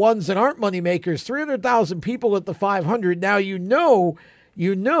take the ones that aren't money makers. 300,000 people at the 500. Now you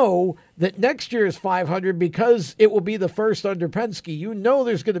you know that next year's 500, because it will be the first under Penske, you know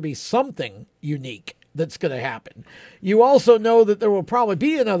there's going to be something unique that's going to happen. You also know that there will probably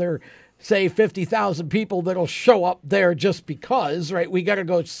be another, say, 50,000 people that'll show up there just because, right? We got to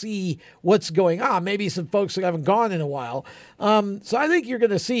go see what's going on. Maybe some folks that haven't gone in a while. So I think you're going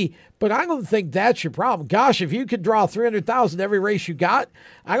to see, but I don't think that's your problem. Gosh, if you could draw 300,000 every race you got,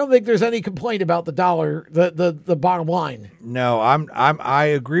 I don't think there's any complaint about the dollar, the bottom line. No, I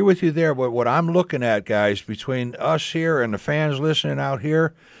agree with you there. But what I'm looking at, guys, between us here and the fans listening out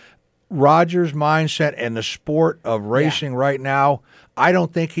here, Roger's mindset and the sport of racing right now, I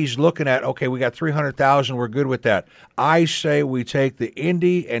don't think he's looking at, okay, we got 300,000, we're good with that. I say we take the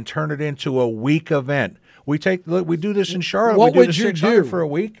Indy and turn it into a week event. We do this in Charlotte. What we do would the you 600 do for a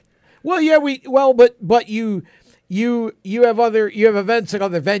week. Well, yeah, but you have events at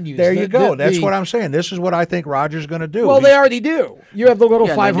other venues. There you go. That's what I'm saying. This is what I think Roger's going to do. Well, they already do. You have the little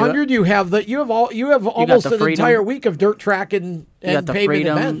 500. You have almost an entire week of dirt track and the pavement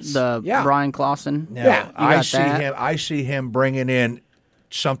Freedom, events. The Brian Clausen. Yeah, I see him bringing in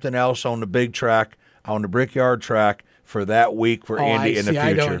something else on the big track, on the Brickyard track, for that week for Indy in the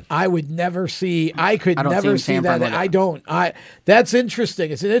future. I would never see. I could never see that. I don't. That's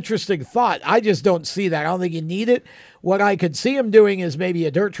interesting. It's an interesting thought. I just don't see that. I don't think you need it. What I could see him doing is maybe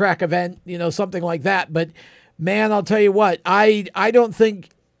a dirt track event, something like that. But man, I'll tell you what. I don't think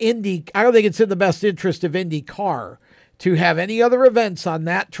it's in the best interest of IndyCar to have any other events on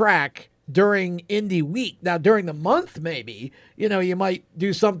that track during Indy week. Now, during the month, maybe, you might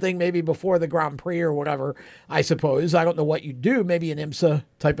do something maybe before the Grand Prix or whatever, I suppose. I don't know what you do, maybe an IMSA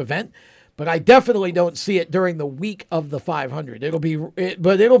type event, but I definitely don't see it during the week of the 500. It'll be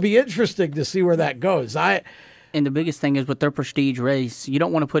interesting to see where that goes. And the biggest thing is with their prestige race, you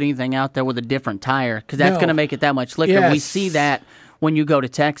don't want to put anything out there with a different tire because that's going to make it that much slicker. Yes. We see that when you go to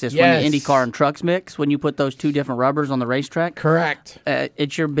Texas, when the IndyCar and trucks mix, when you put those two different rubbers on the racetrack. Correct.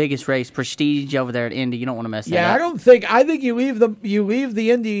 It's your biggest race, prestige over there at Indy. You don't want to mess that up. I think you leave the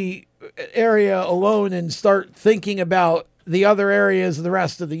Indy area alone and start thinking about the other areas the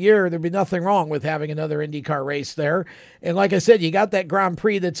rest of the year. There'd be nothing wrong with having another IndyCar race there. And like I said, you got that Grand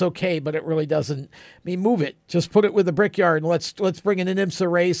Prix that's okay, but it really doesn't. Move it. Just put it with the Brickyard and let's bring in an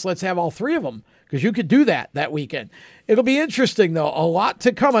IMSA race. Let's have all three of them because you could do that weekend. It'll be interesting, though. A lot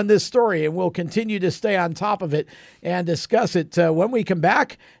to come on this story, and we'll continue to stay on top of it and discuss it when we come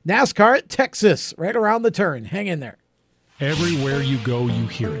back. NASCAR at Texas, right around the turn. Hang in there. Everywhere you go, you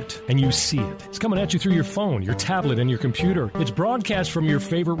hear it, and you see it. It's coming at you through your phone, your tablet, and your computer. It's broadcast from your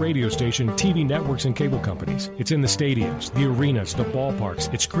favorite radio station, TV networks, and cable companies. It's in the stadiums, the arenas, the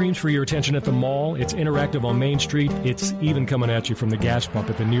ballparks. It screams for your attention at the mall. It's interactive on Main Street. It's even coming at you from the gas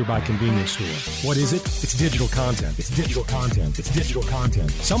pump at the nearby convenience store. What is it? It's digital content. It's digital content. It's digital content.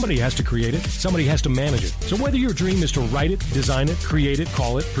 Somebody has to create it. Somebody has to manage it. So whether your dream is to write it, design it, create it,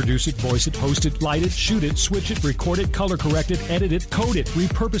 call it, produce it, voice it, host it, light it, shoot it, switch it, record it, color correct it, edit it, code it,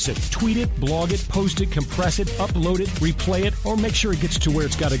 repurpose it, tweet it, blog it, post it, compress it, upload it, replay it, or make sure it gets to where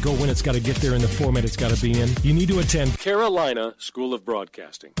it's got to go when it's got to get there in the format it's got to be in, you need to attend Carolina School of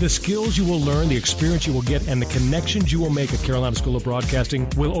Broadcasting. The skills you will learn, the experience you will get, and the connections you will make at Carolina School of Broadcasting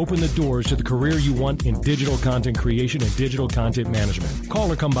will open the doors to the career you want in digital content creation and digital content management. Call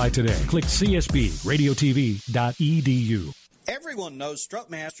or come by today. Click csbradiotv.edu. Everyone knows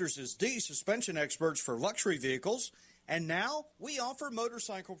Strutmasters is the suspension experts for luxury vehicles, and now we offer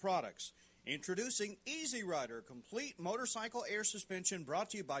motorcycle products. Introducing Easy Rider Complete Motorcycle Air Suspension,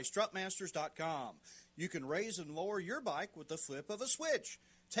 brought to you by Strutmasters.com. You can raise and lower your bike with the flip of a switch.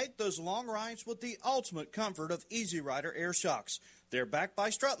 Take those long rides with the ultimate comfort of Easy Rider Air Shocks. They're backed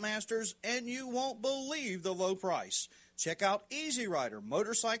by Strutmasters, and you won't believe the low price. Check out Easy Rider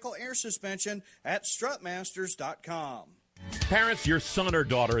Motorcycle Air Suspension at Strutmasters.com. Parents, your son or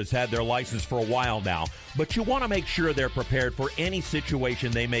daughter has had their license for a while now, but you want to make sure they're prepared for any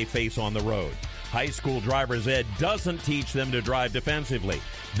situation they may face on the road. High school driver's ed doesn't teach them to drive defensively.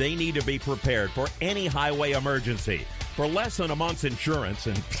 They need to be prepared for any highway emergency. For less than a month's insurance,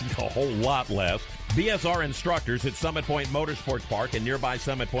 and a whole lot less, BSR instructors at Summit Point Motorsports Park in nearby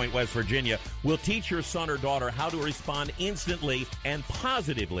Summit Point, West Virginia, will teach your son or daughter how to respond instantly and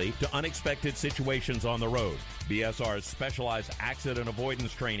positively to unexpected situations on the road. BSR's specialized accident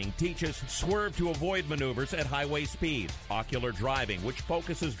avoidance training teaches swerve to avoid maneuvers at highway speed, ocular driving, which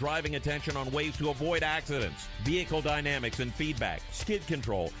focuses driving attention on ways to avoid accidents, vehicle dynamics and feedback, skid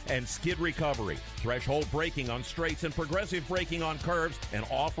control and skid recovery, threshold braking on straights and progressive braking on curves, and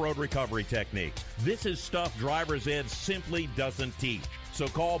off-road recovery techniques. This is stuff driver's ed simply doesn't teach. So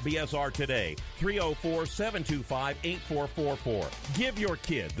call BSR today, 304-725-8444. Give your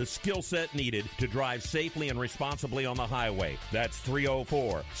kid the skill set needed to drive safely and responsibly on the highway. That's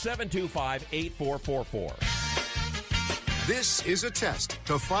 304-725-8444. This is a test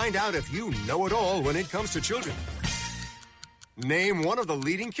to find out if you know it all when it comes to children. Name one of the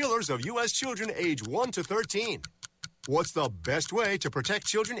leading killers of U.S. children age 1 to 13. What's the best way to protect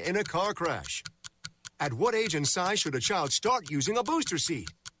children in a car crash? At what age and size should a child start using a booster seat?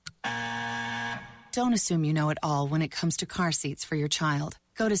 Don't assume you know it all when it comes to car seats for your child.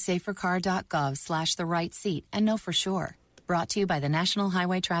 Go to safercar.gov/the-right-seat and know for sure. Brought to you by the National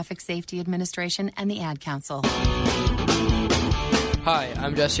Highway Traffic Safety Administration and the Ad Council. Hi,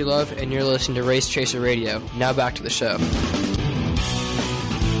 I'm Jesse Love, and you're listening to Race Chaser Radio. Now back to the show.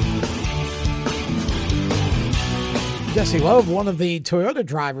 Jesse Love, one of the Toyota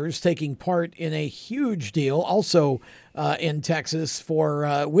drivers, taking part in a huge deal, also in Texas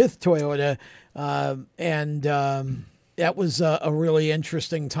for with Toyota, and that was a really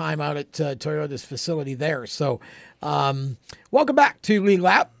interesting time out at Toyota's facility there. So, welcome back to Lead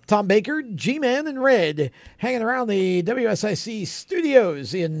Lap. Tom Baker, G-Man, and Red hanging around the WSIC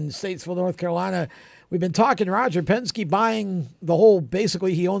studios in Statesville, North Carolina. We've been talking Roger Penske buying the whole,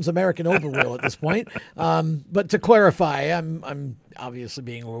 basically he owns American Oval wheel at this point. But to clarify, I'm obviously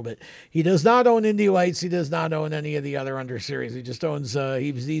being a little bit, he does not own Indy Lights. He does not own any of the other under series. He just owns,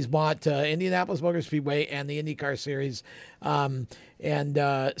 he's bought Indianapolis Motor Speedway and the IndyCar series.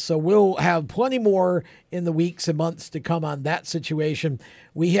 So we'll have plenty more in the weeks and months to come on that situation.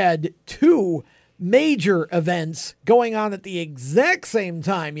 We had two major events going on at the exact same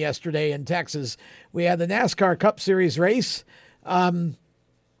time yesterday in Texas. We had the NASCAR Cup Series race, and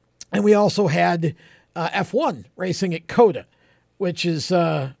we also had F1 racing at COTA, which is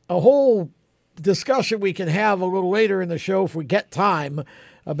a whole discussion we can have a little later in the show if we get time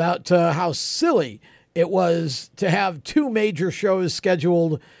about how silly it was to have two major shows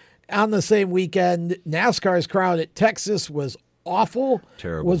scheduled on the same weekend. NASCAR's crowd at Texas was awful.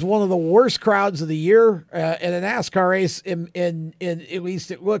 Terrible. Was one of the worst crowds of the year in a NASCAR race. In at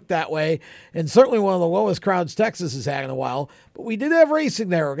least it looked that way, and certainly one of the lowest crowds Texas has had in a while. But we did have racing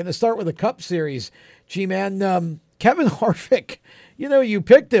there. We're going to start with the Cup Series. G-Man, Kevin Harvick. You know, you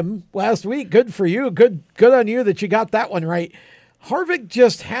picked him last week. Good for you. Good on you that you got that one right. Harvick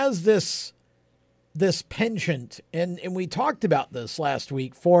just has this penchant, and we talked about this last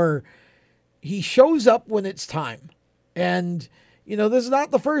week. He shows up when it's time. And, you know, this is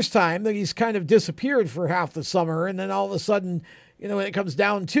not the first time that he's kind of disappeared for half the summer. And then all of a sudden, you know, when it comes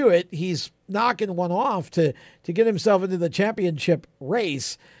down to it, he's knocking one off to get himself into the championship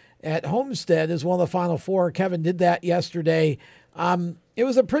race at Homestead as one of the Final Four. Kevin did that yesterday. It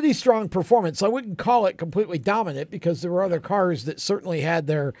was a pretty strong performance. I wouldn't call it completely dominant because there were other cars that certainly had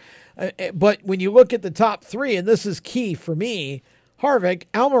their, but when you look at the top three, and this is key for me, Harvick,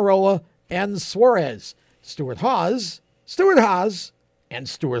 Almirola, and Suarez. Stewart Haas, and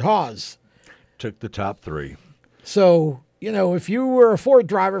Stewart Haas took the top three. So, you know, if you were a Ford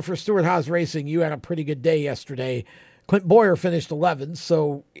driver for Stewart Haas Racing, you had a pretty good day yesterday. Clint Boyer finished 11th,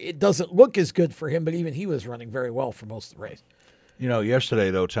 so it doesn't look as good for him, but even he was running very well for most of the race. You know, yesterday,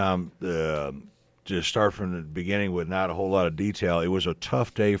 though, Tom, to start from the beginning with not a whole lot of detail, it was a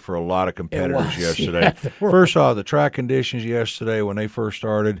tough day for a lot of competitors yesterday. Yeah, first off, the track conditions yesterday when they first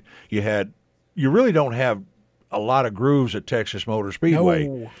started, you really don't have a lot of grooves at Texas Motor Speedway.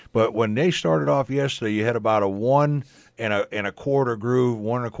 No. But when they started off yesterday, you had about a 1 1/4 groove,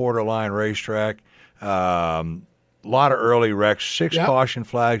 1 1/4 line racetrack. A lot of early wrecks, 6 caution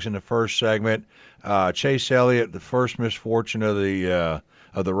flags in the first segment. Chase Elliott, the first misfortune of the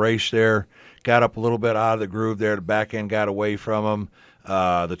race there, got up a little bit out of the groove there. The back end got away from him.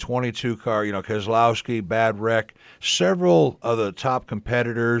 The 22 car, you know, Keselowski, bad wreck. Several of the top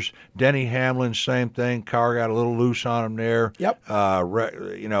competitors, Denny Hamlin, same thing. Car got a little loose on him there. Yep.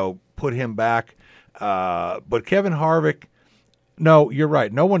 Put him back. But Kevin Harvick, no, you're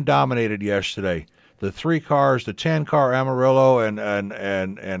right. No one dominated yesterday. The 3 cars, the 10 car Amarillo and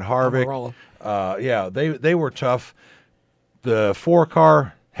Harvick. They were tough. The 4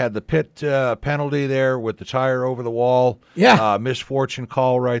 car had the pit penalty there with the tire over the wall. Yeah. Misfortune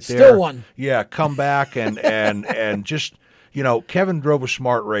call right there. Still one. Yeah, come back and just, you know, Kevin drove a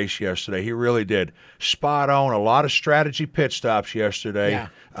smart race yesterday. He really did. Spot on. A lot of strategy pit stops yesterday.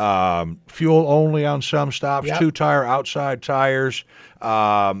 Yeah. Fuel only on some stops. Yep. 2-tire outside tires.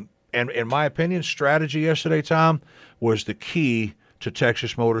 And in my opinion, strategy yesterday, Tom, was the key to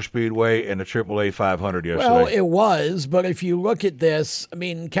Texas Motor Speedway and the AAA 500 yesterday. Well, it was, but if you look at this, I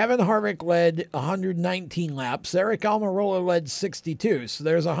mean, Kevin Harvick led 119 laps. Eric Almirola led 62, so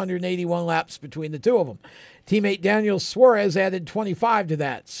there's 181 laps between the two of them. Teammate Daniel Suarez added 25 to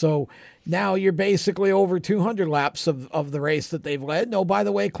that, so now you're basically over 200 laps of the race that they've led. No, by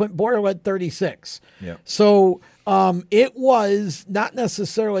the way, Clint Boyer led 36. Yeah. So it was not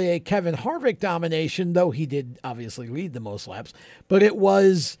necessarily a Kevin Harvick domination, though he did obviously lead the most laps, but it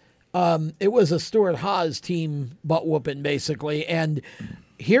was a Stuart Haas team butt whooping basically. And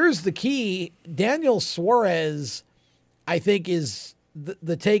here's the key: Daniel Suarez, I think, is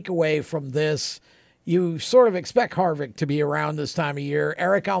the takeaway from this. You sort of expect Harvick to be around this time of year.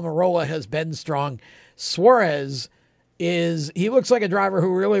 Eric Almirola has been strong. Suarez he looks like a driver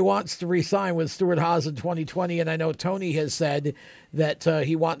who really wants to re-sign with Stuart Haas in 2020, and I know Tony has said that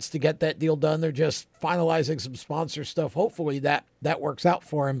he wants to get that deal done. They're just finalizing some sponsor stuff. Hopefully that works out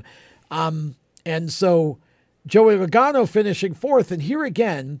for him. And so Joey Logano finishing fourth, and here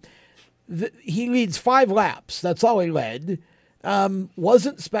again, he leads 5 laps. That's all he led.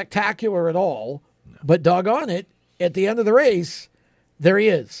 Wasn't spectacular at all, but doggone it, at the end of the race, there he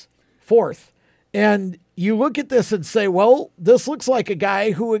is, fourth. And you look at this and say, well, this looks like a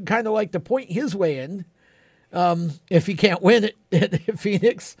guy who would kind of like to point his way in if he can't win at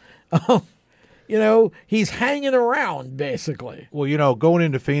Phoenix. He's hanging around, basically. Well, going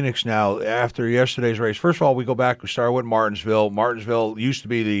into Phoenix now, after yesterday's race, first of all, we start with Martinsville. Martinsville used to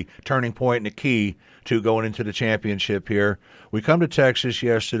be the turning point and the key to going into the championship here. We come to Texas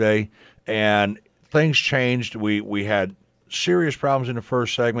yesterday, and things changed. We had serious problems in the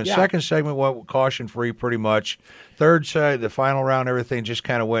first segment. Yeah. Second segment went caution-free pretty much. Third side, the final round, everything just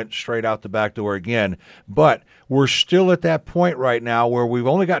kind of went straight out the back door again. But we're still at that point right now where we've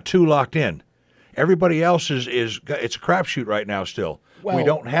only got 2 locked in. Everybody else it's a crapshoot right now still. Well, we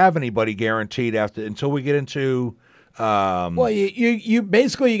don't have anybody guaranteed until we get into you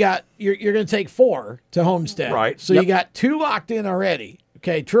basically you're going to take 4 to Homestead. Right. So you got 2 locked in already.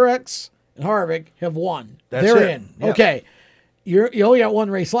 Okay, Truex and Harvick have won. They're in. Yep. Okay. You only got 1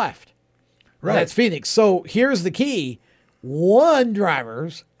 race left. Right. That's Phoenix. So here's the key. 1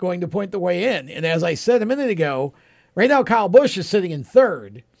 driver's going to point the way in. And as I said a minute ago, right now Kyle Busch is sitting in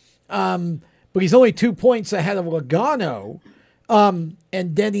third. But he's only 2 points ahead of Logano. And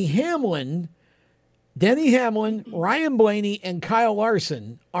Denny Hamlin, Ryan Blaney, and Kyle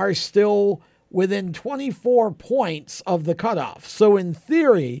Larson are still within 24 points of the cutoff. So in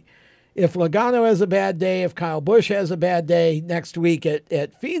theory, if Logano has a bad day, if Kyle Busch has a bad day next week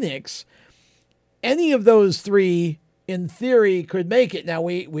at Phoenix, any of those 3, in theory, could make it. Now,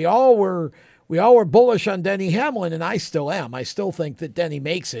 we all were bullish on Denny Hamlin, and I still am. I still think that Denny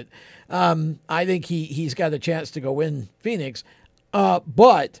makes it. I think he's got a chance to go win Phoenix.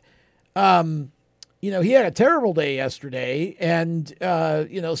 But he had a terrible day yesterday and,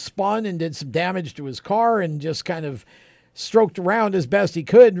 spun and did some damage to his car and just kind of stroked around as best he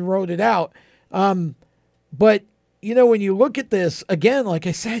could and rode it out. But, when you look at this, again, like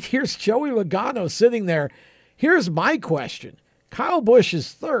I said, here's Joey Logano sitting there. Here's my question. Kyle Busch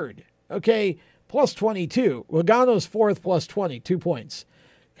is third, okay, plus 22. Logano's fourth, plus 20, 2 points.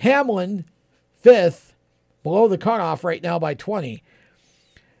 Hamlin, fifth, below the cutoff right now by 20.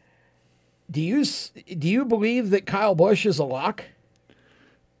 Do you believe that Kyle Busch is a lock?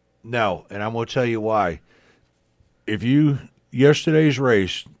 No, and I'm going to tell you why. Yesterday's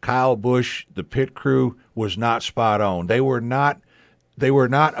race, Kyle Busch, the pit crew was not spot on. They were not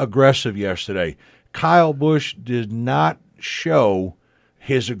aggressive yesterday. Kyle Busch did not show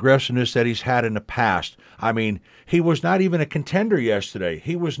his aggressiveness that he's had in the past. I mean, he was not even a contender yesterday.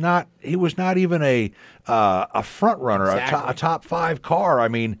 He was not even a front runner, exactly. a top 5 car. I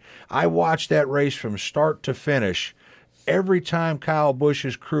mean, I watched that race from start to finish. Every time Kyle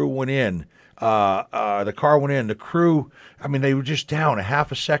Busch's crew went in, the car went in, the crew, I mean, they were just down a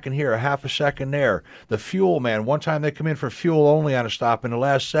half a second here, a half a second there. The fuel, man, one time they come in for fuel only on a stop in the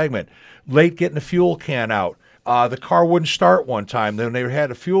last segment. Late getting the fuel can out. The car wouldn't start one time. Then they had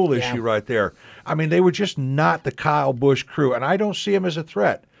a fuel issue right there. I mean, they were just not the Kyle Busch crew, and I don't see him as a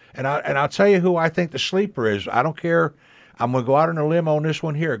threat. And I'll tell you who I think the sleeper is. I don't care. I'm going to go out on a limb on this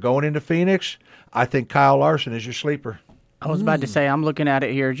one here. Going into Phoenix, I think Kyle Larson is your sleeper. I was about to say, I'm looking at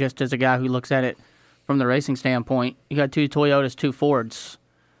it here just as a guy who looks at it from the racing standpoint. You got 2 Toyotas, 2 Fords.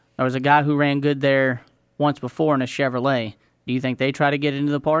 There was a guy who ran good there once before in a Chevrolet. Do you think they try to get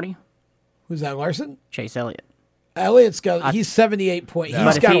into the party? Who's that, Larson? Chase Elliott. Elliott's got. He's 78 points.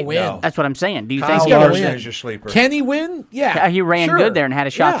 He's got to win. No. That's what I'm saying. Do you Kyle think Larson is your sleeper? Can he win? Yeah, he ran good there and had a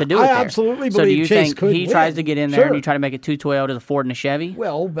shot to do it. I there. absolutely believe So do you Chase think could he win. tries to get in there and you try to make it 212 to the Ford and the Chevy?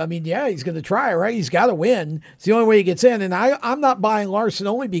 Well, I mean, yeah, he's going to try, right? He's got to win. It's the only way he gets in. And I'm not buying Larson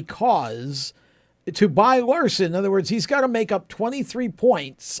only because to buy Larson, in other words, he's got to make up 23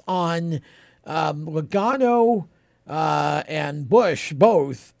 points on Logano and Busch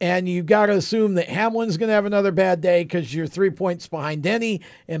both, and you've got to assume that Hamlin's going to have another bad day because you're 3 points behind Denny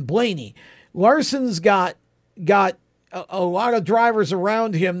and Blaney. Larson's got a lot of drivers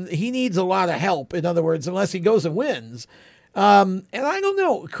around him. He needs a lot of help, in other words, unless he goes and wins. And I don't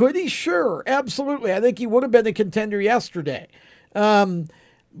know. Could he? Sure. Absolutely. I think he would have been a contender yesterday.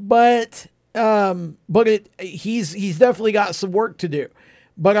 But he's definitely got some work to do.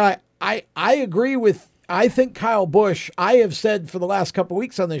 But I agree with, I think Kyle Busch, I have said for the last couple of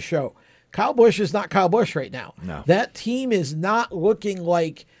weeks on this show, Kyle Busch is not Kyle Busch right now. No. That team is not looking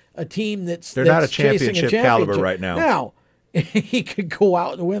like a team that's not a championship caliber right now. Now, he could go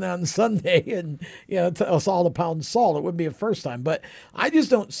out and win on Sunday and, tell us all the pound salt. It wouldn't be a first time. But I just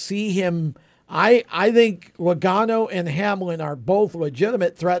don't see him. I think Logano and Hamlin are both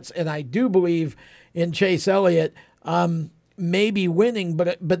legitimate threats, and I do believe in Chase Elliott maybe winning,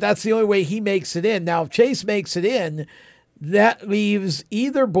 but that's the only way he makes it in. Now, if Chase makes it in, that leaves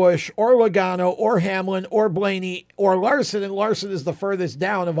either Busch or Logano or Hamlin or Blaney or Larson, and Larson is the furthest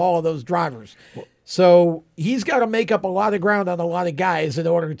down of all of those drivers. So he's got to make up a lot of ground on a lot of guys in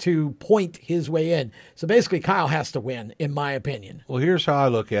order to point his way in. So basically, Kyle has to win, in my opinion. Well, here's how I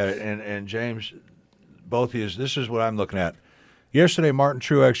look at it, and James, both of you, this is what I'm looking at. Yesterday, Martin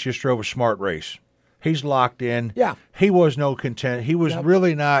Truex just drove a smart race. He's locked in. Yeah. He was no content. He was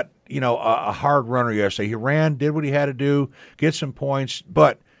really not, a hard runner yesterday. He ran, did what he had to do, get some points,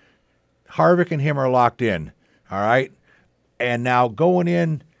 but Harvick and him are locked in, all right? And now going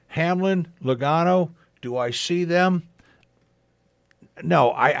in, Hamlin, Logano, do I see them?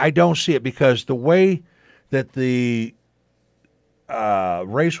 No, I don't see it because the way that the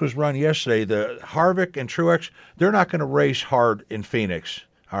race was run yesterday, the Harvick and Truex, they're not going to race hard in Phoenix.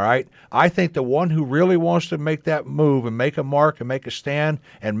 All right. I think the one who really wants to make that move and make a mark and make a stand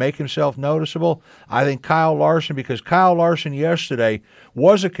and make himself noticeable, I think Kyle Larson, because Kyle Larson yesterday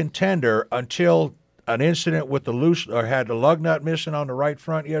was a contender until an incident with the loose or had the lug nut missing on the right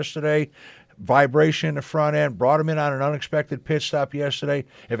front yesterday, vibration in the front end, brought him in on an unexpected pit stop yesterday.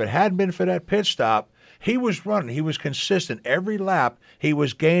 If it hadn't been for that pit stop, he was running. He was consistent. Every lap, he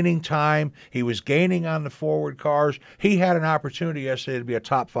was gaining time. He was gaining on the forward cars. He had an opportunity yesterday to be a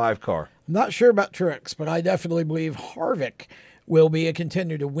top 5 car. I'm not sure about Truex, but I definitely believe Harvick will be a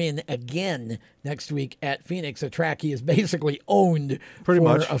contender to win again next week at Phoenix, a track he has basically owned for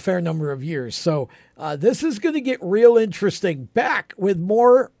a fair number of years. So this is going to get real interesting. Back with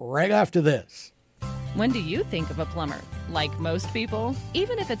more right after this. When do you think of a plumber? Like most people,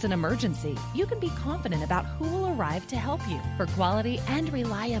 even if it's an emergency, you can be confident about who will arrive to help you. For quality and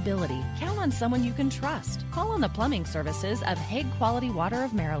reliability, count on someone you can trust. Call on the plumbing services of Hague Quality Water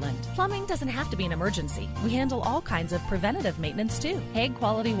of Maryland. Plumbing doesn't have to be an emergency. We handle all kinds of preventative maintenance too. Hague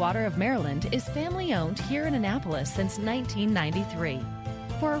Quality Water of Maryland is family-owned here in Annapolis since 1993.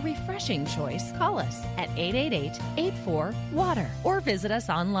 For a refreshing choice, call us at 888-84-WATER or visit us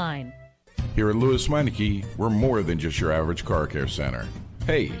online. Here at Lewis Meineke, we're more than just your average car care center.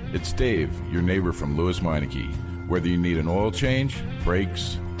 Hey, it's Dave, your neighbor from Lewis Meineke. Whether you need an oil change,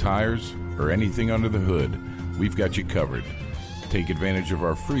 brakes, tires, or anything under the hood, we've got you covered. Take advantage of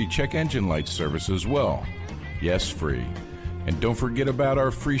our free check engine light service as well. Yes, free. And don't forget about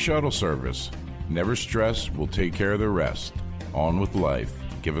our free shuttle service. Never stress, we'll take care of the rest. On with life.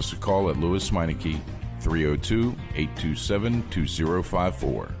 Give us a call at Lewis Meineke,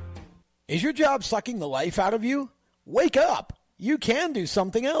 302-827-2054. Is your job sucking the life out of you? Wake up. You can do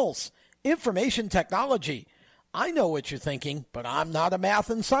something else. Information technology. I know what you're thinking, but I'm not a math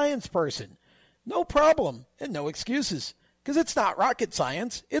and science person. No problem and no excuses, because it's not rocket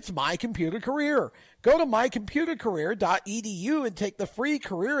science. It's My Computer Career. Go to mycomputercareer.edu and take the free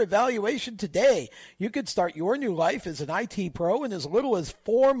career evaluation today. You could start your new life as an IT pro in as little as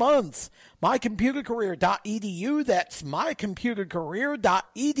 4 months. mycomputercareer.edu. That's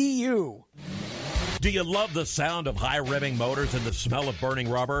mycomputercareer.edu. Do you love the sound of high-revving motors and the smell of burning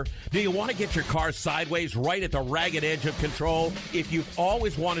rubber? Do you want to get your car sideways right at the ragged edge of control? If you've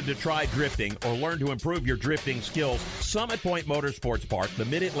always wanted to try drifting or learn to improve your drifting skills, Summit Point Motorsports Park, the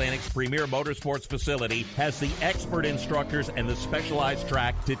Mid-Atlantic's premier motorsports facility, has the expert instructors and the specialized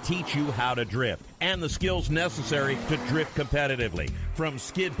track to teach you how to drift. and the skills necessary to drift competitively. From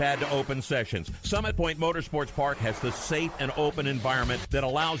skid pad to open sessions, Summit Point Motorsports Park has the safe and open environment that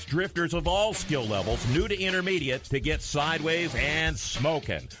allows drifters of all skill levels, new to intermediate, to get sideways and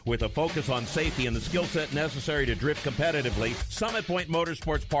smoking. With a focus on safety and the skill set necessary to drift competitively, Summit Point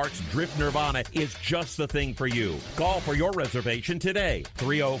Motorsports Park's Drift Nirvana is just the thing for you. Call for your reservation today,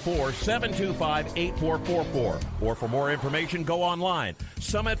 304-725-8444. Or for more information, go online,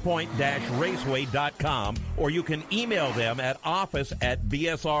 summitpoint-raceway.com, or you can email them at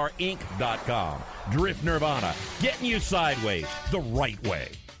office@bsrinc.com. Drift Nirvana, getting you sideways the right way.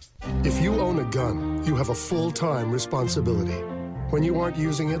 If you own a gun, you have a full-time responsibility. When you aren't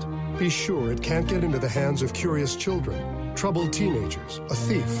using it, be sure it can't get into the hands of curious children, troubled teenagers, a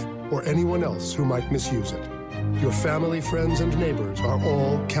thief, or anyone else who might misuse it. Your family, friends, and neighbors are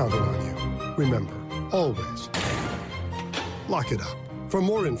all counting on you. Remember, always, lock it up. For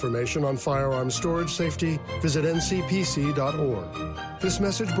more information on firearm storage safety, visit ncpc.org. This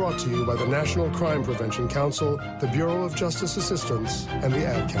message brought to you by the National Crime Prevention Council, the Bureau of Justice Assistance, and the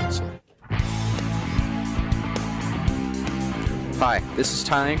Ad Council. Hi, this is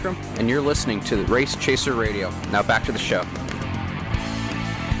Ty Ankrum, and you're listening to the Race Chaser Radio. Now back to the show.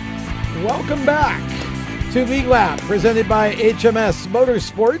 Welcome back to Lead Lap, presented by HMS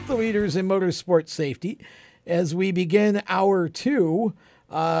Motorsport, the leaders in motorsport safety. As we begin hour 2,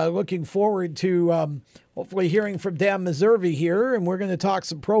 looking forward to hopefully hearing from Dan Meservey here, and we're going to talk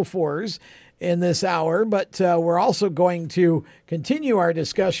some Pro 4s in this hour, but we're also going to continue our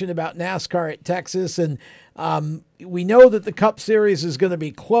discussion about NASCAR at Texas, and we know that the Cup Series is going to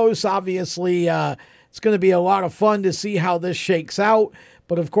be close. Obviously, it's going to be a lot of fun to see how this shakes out,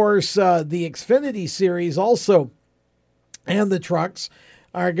 but of course, the Xfinity Series also and the trucks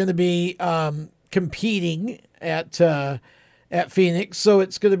are going to be competing at Phoenix, so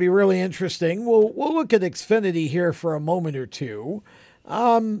it's going to be really interesting. We'll look at Xfinity here for a moment or two.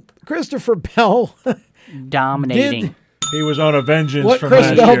 Christopher Bell dominating. He was on a vengeance what from Chris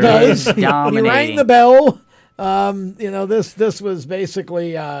last Bell year. does. Dominating. He rang the bell. This was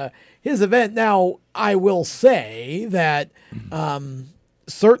basically his event. Now, I will say that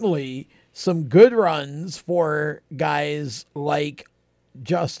certainly some good runs for guys like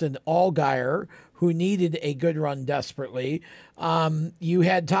Justin Allgaier, who needed a good run desperately. You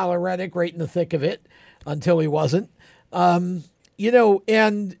had Tyler Reddick right in the thick of it until he wasn't. And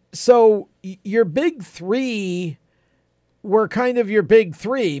so your big three were kind of your big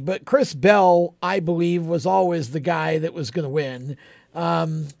three, but Chris Bell, I believe, was always the guy that was going to win.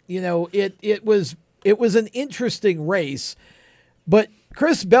 It was an interesting race, but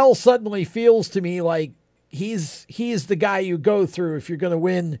Chris Bell suddenly feels to me like he's the guy you go through if you're going to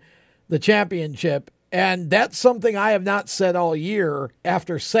win the championship. And that's something I have not said all year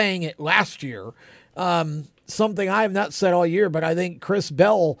after saying it last year. Something I have not said all year, but I think Chris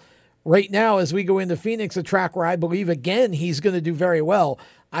Bell right now, as we go into Phoenix, a track where I believe, again, he's going to do very well.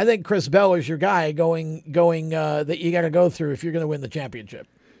 I think Chris Bell is your guy going that you got to go through if you're going to win the championship.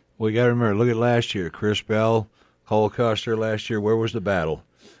 Well, you got to remember, look at last year. Chris Bell, Cole Custer last year. Where was the battle?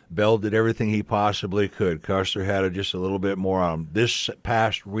 Bell did everything he possibly could. Custer had just a little bit more on him. This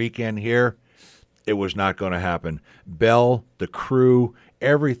past weekend here, it was not going to happen. Bell, the crew,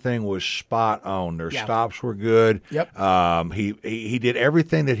 everything was spot on. Their stops were good. Yep. He did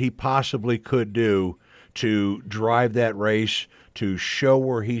everything that he possibly could do to drive that race, to show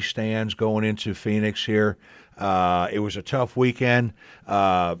where he stands going into Phoenix here. It was a tough weekend.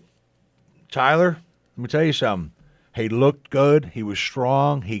 Tyler, let me tell you something. He looked good. He was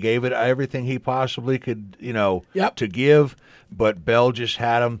strong. He gave it everything he possibly could, to give. But Bell just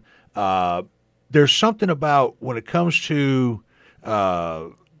had him. There's something about when it comes to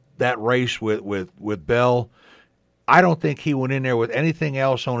that race with Bell. I don't think he went in there with anything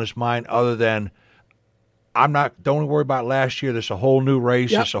else on his mind other than don't worry about last year. There's a whole new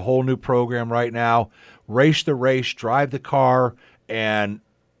race. There's a whole new program right now. Race the race, drive the car, and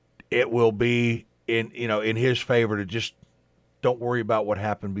it will be in his favor to just don't worry about what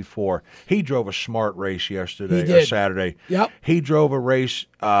happened before. He drove a smart race yesterday or Saturday. Yep. He drove a race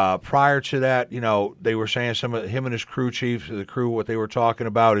prior to that. They were saying him and his crew chief, the crew, what they were talking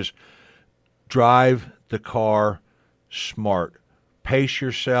about is drive the car smart. Pace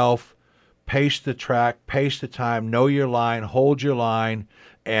yourself, pace the track, pace the time, know your line, hold your line.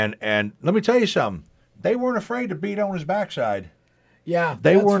 And let me tell you something. They weren't afraid to beat on his backside. Yeah,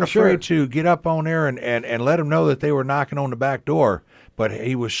 they weren't afraid to get up on there and let him know that they were knocking on the back door. But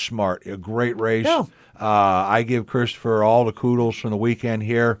he was smart. A great race. Yeah. I give Christopher all the kudos from the weekend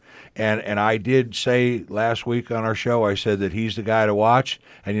here. And I did say last week on our show, I said that he's the guy to watch.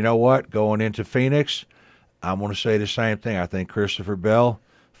 And you know what? Going into Phoenix, I'm going to say the same thing. I think Christopher Bell,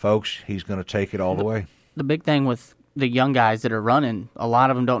 folks, he's going to take it all the way. The big thing with the young guys that are running, a lot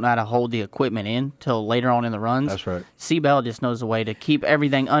of them don't know how to hold the equipment in till later on in the runs. That's right. C-Bell just knows a way to keep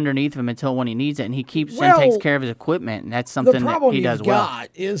everything underneath him until when he needs it, and he keeps and takes care of his equipment, and that's something that he does well. The problem you've got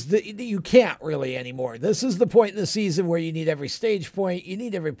is that you can't really anymore. This is the point in the season where you need every stage point, you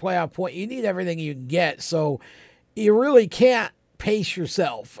need every playoff point, you need everything you can get, so you really can't pace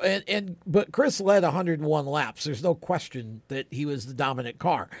yourself. But Chris led 101 laps. There's no question that he was the dominant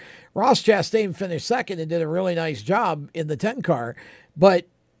car. Ross Chastain finished second and did a really nice job in the 10 car. But,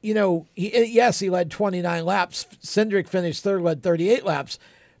 he led 29 laps. Cindric finished third, led 38 laps.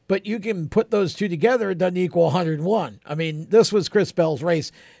 But you can put those two together, it doesn't equal 101. I mean, this was Chris Bell's race.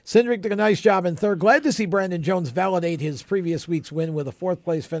 Cindric did a nice job in third. Glad to see Brandon Jones validate his previous week's win with a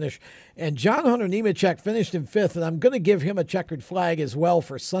fourth-place finish. And John Hunter Nemechek finished in fifth, and I'm going to give him a checkered flag as well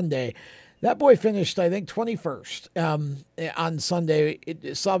for Sunday. That boy finished, I think, 21st on Sunday,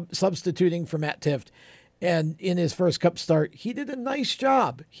 substituting for Matt Tifft. And in his first Cup start, he did a nice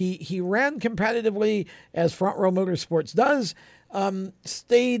job. He ran competitively, as Front Row Motorsports does,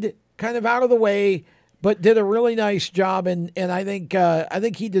 stayed kind of out of the way, but did a really nice job. And I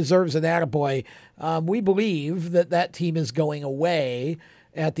think he deserves an attaboy. We believe that team is going away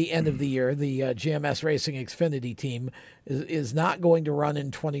at the end of the year. The GMS Racing Xfinity team is not going to run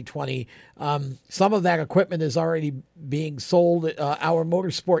in 2020. Some of that equipment is already being sold. Our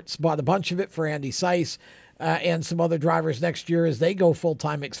Motorsports bought a bunch of it for Andy Seiss and some other drivers next year as they go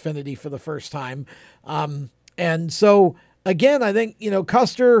full-time Xfinity for the first time. And so, again, I think,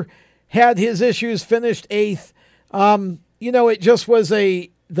 Custer had his issues, finished eighth. It just was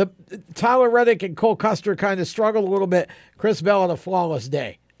Tyler Reddick and Cole Custer kind of struggled a little bit. Chris Bell had a flawless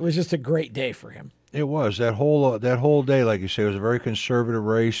day. It was just a great day for him. It was. That whole day, like you say, was a very conservative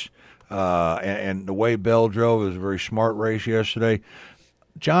race. And the way Bell drove, it was a very smart race yesterday.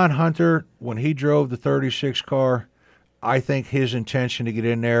 John Hunter, when he drove the 36 car, I think his intention to get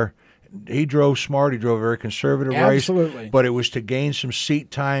in there, he drove smart. He drove a very conservative race. Absolutely. But it was to gain some seat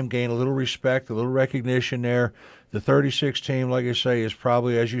time, gain a little respect, a little recognition there. The 36 team, like I say, is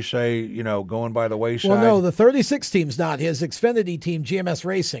probably, as you say, going by the wayside. Well, no, the 36 team's not. His Xfinity team, GMS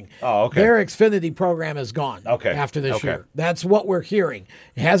Racing. Oh, okay. Their Xfinity program is gone after this year. That's what we're hearing.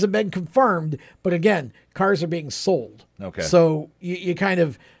 It hasn't been confirmed, but again, cars are being sold. Okay. So you kind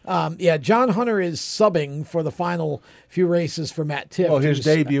of, John Hunter is subbing for the final few races for Matt Tifft. Well, his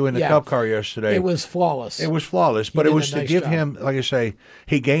debut in the Cup car yesterday. It was flawless. But it was to give him, like I say,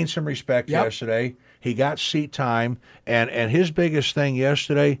 he gained some respect yesterday. He got seat time, and his biggest thing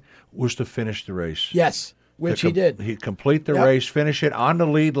yesterday was to finish the race. Yes, which he did. He complete the race, finish it on the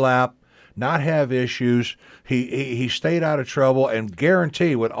lead lap, not have issues. He stayed out of trouble, and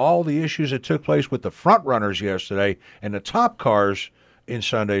guarantee with all the issues that took place with the front runners yesterday and the top cars in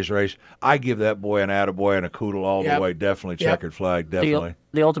Sunday's race, I give that boy an attaboy and a kudos all the way. Definitely checkered flag, definitely.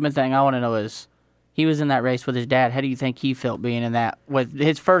 The ultimate thing I want to know is, he was in that race with his dad. How do you think he felt being in that with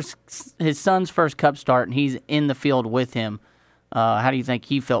his son's first Cup start, and he's in the field with him? How do you think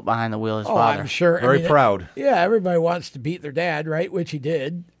he felt behind the wheel of his father? I'm sure. Very proud. Everybody wants to beat their dad, right? Which he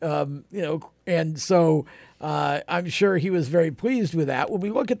did. And so I'm sure he was very pleased with that. When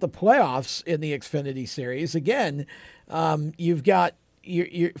we look at the playoffs in the Xfinity Series, again, you've got.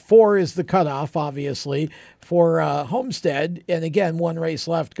 4 is the cutoff, obviously, for Homestead. And again, one race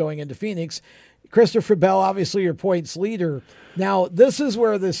left going into Phoenix. Christopher Bell, obviously your points leader. Now, this is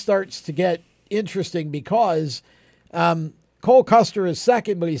where this starts to get interesting because Cole Custer is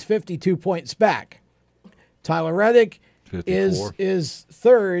second, but he's 52 points back. Tyler Reddick is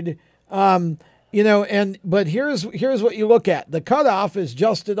third. But here's what you look at. The cutoff is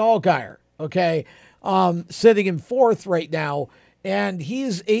Justin Allgaier, okay, sitting in fourth right now. And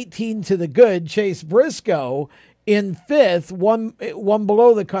he's 18 to the good. Chase Briscoe in fifth, one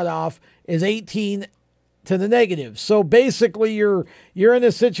below the cutoff, is 18 to the negative. So basically, you're in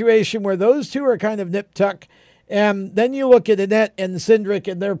a situation where those two are kind of nip-tuck. And then you look at Annette and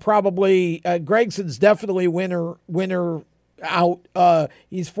Cindric, and they're probably Gregson's definitely winner out.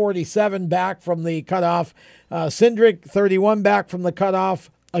 He's 47 back from the cutoff. Cindric 31 back from the cutoff.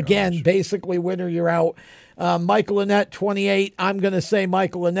 Again, basically winner, you're out. Michael Annette, 28. I'm going to say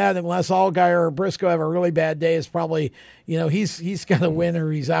Michael Annette, unless Allgaier or Briscoe have a really bad day, is probably, he's got a win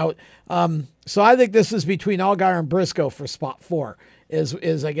or he's out. So I think this is between Allgaier and Briscoe for spot 4.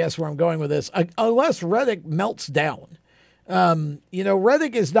 is I guess where I'm going with this. Unless Reddick melts down.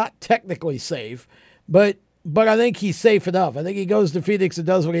 Reddick is not technically safe, but I think he's safe enough. I think he goes to Phoenix and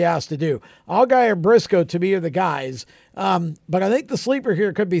does what he has to do. Allgaier and Briscoe, to me, are the guys. But I think the sleeper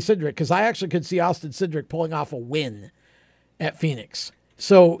here could be Cindric, because I actually could see Austin Cindric pulling off a win at Phoenix.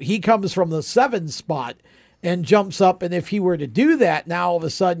 So he comes from the 7 spot and jumps up. And if he were to do that, now all of a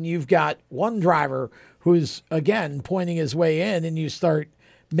sudden you've got one driver who's, again, pointing his way in, and you start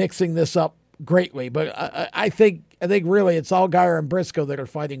mixing this up greatly. But I think really it's Allgaier and Briscoe that are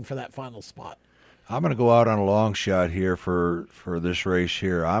fighting for that final spot. I'm going to go out on a long shot here for this race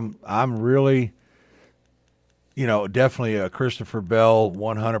here. I'm really, definitely a Christopher Bell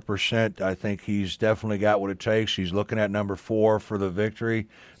 100%. I think he's definitely got what it takes. He's looking at number 4 for the victory,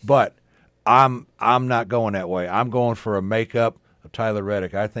 but I'm not going that way. I'm going for a makeup of Tyler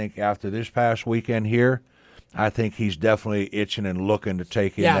Reddick. I think after this past weekend here, I think he's definitely itching and looking to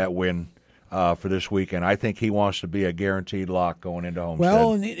take in that win for this weekend. I think he wants to be a guaranteed lock going into Homestead.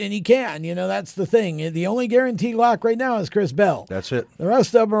 Well, and he can. That's the thing. The only guaranteed lock right now is Chris Bell. That's it. The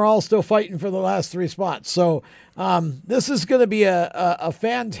rest of them are all still fighting for the last 3 spots. So this is going to be a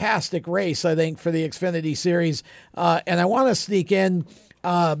fantastic race, I think, for the Xfinity Series. And I want to sneak in,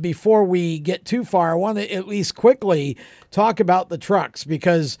 before we get too far, I want to at least quickly talk about the trucks,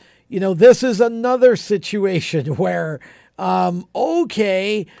 because, this is another situation where we've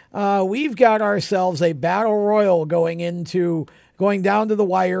got ourselves a battle royal going down to the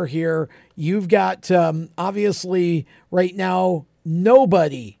wire here. You've got, obviously, right now,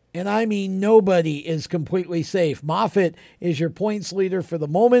 nobody, and I mean nobody, is completely safe. Moffitt is your points leader for the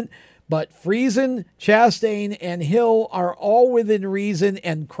moment, but Friesen, Chastain, and Hill are all within reason,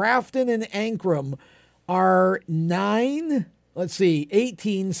 and Crafton and Ankrum are 18,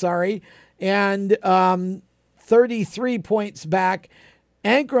 and 33 points back.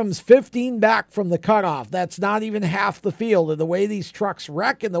 Ankrum's 15 back from the cutoff. That's not even half the field. And the way these trucks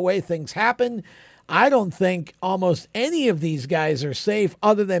wreck and the way things happen, I don't think almost any of these guys are safe,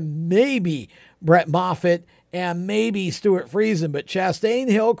 other than maybe Brett Moffitt and maybe Stuart Friesen. But Chastain,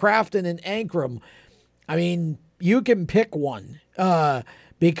 Hill, Crafton, and Ankrum, I mean, you can pick one,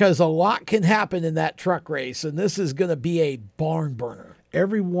 because a lot can happen in that truck race, and this is going to be a barn burner.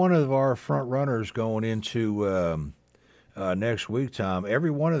 Every one of our front runners going into next week, Tom,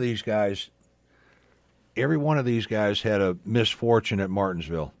 every one of these guys had a misfortune at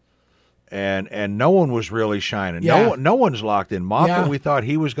Martinsville, and no one was really shining. Yeah. No one's locked in. Moffitt, we thought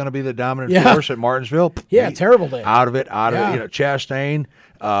he was going to be the dominant force at Martinsville. Terrible day. Out of it. Chastain,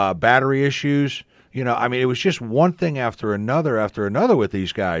 battery issues. It was just one thing after another with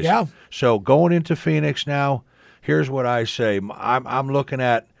these guys. Yeah. So going into Phoenix now, here's what I say. I'm looking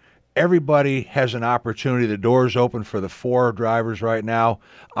at everybody has an opportunity. The door's open for the 4 drivers right now.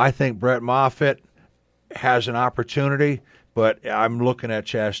 I think Brett Moffitt has an opportunity, but I'm looking at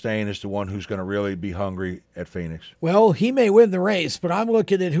Chastain as the one who's going to really be hungry at Phoenix. Well, he may win the race, but I'm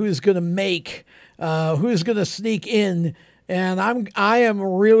looking at who's going to sneak in. And I'm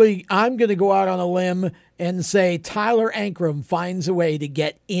going to go out on a limb and say Tyler Ankrum finds a way to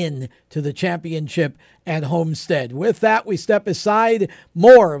get in to the championship at Homestead. With that, we step aside.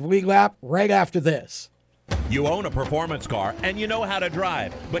 More of Lead Lap right after this. You own a performance car and you know how to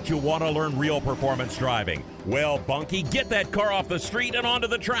drive, but you want to learn real performance driving. Well, Bunky, get that car off the street and onto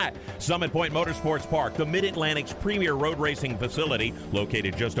the track. Summit Point Motorsports Park, the Mid-Atlantic's premier road racing facility,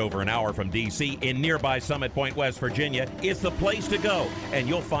 located just over an hour from D.C. in nearby Summit Point, West Virginia, is the place to go. And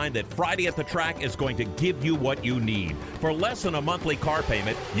you'll find that Friday at the Track is going to give you what you need. For less than a monthly car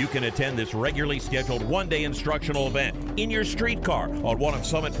payment, you can attend this regularly scheduled one-day instructional event in your street car on one of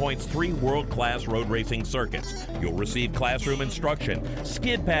Summit Point's 3 world-class road racing circuits. You'll receive classroom instruction,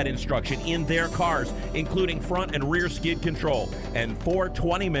 skid pad instruction in their cars, including front and rear skid control, and 4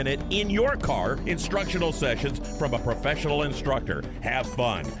 20-minute in-your-car instructional sessions from a professional instructor. Have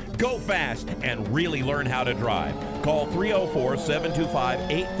fun, go fast, and really learn how to drive. Call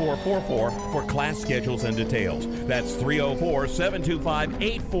 304-725-8444 for class schedules and details. That's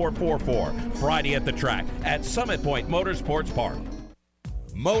 304-725-8444. Friday at the Track at Summit Point Motorsports Park.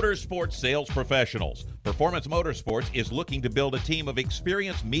 Motorsports Sales Professionals. Performance Motorsports is looking to build a team of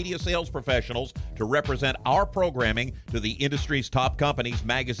experienced media sales professionals to represent our programming to the industry's top companies,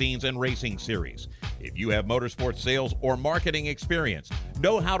 magazines, and racing series. If you have motorsports sales or marketing experience,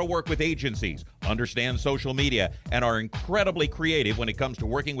 know how to work with agencies, understand social media, and are incredibly creative when it comes to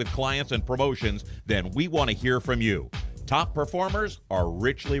working with clients and promotions, then we want to hear from you. Top performers are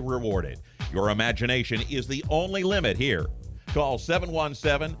richly rewarded. Your imagination is the only limit here. Call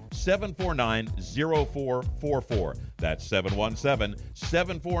 717-749-0444. That's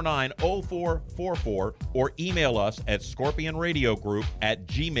 717-749-0444, or email us at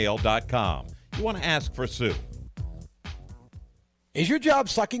scorpionradiogroup@gmail.com. You want to ask for Sue. Is your job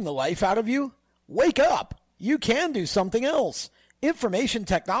sucking the life out of you? Wake up. You can do something else. Information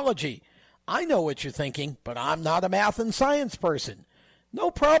technology. I know what you're thinking, but I'm not a math and science person.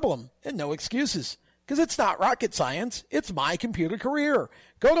 No problem, and no excuses, because it's not rocket science. It's My Computer Career.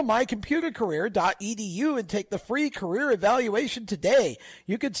 Go to mycomputercareer.edu and take the free career evaluation today.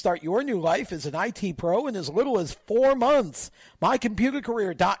 You can start your new life as an IT pro in as little as 4 months.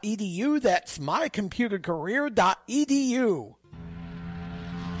 mycomputercareer.edu. That's mycomputercareer.edu.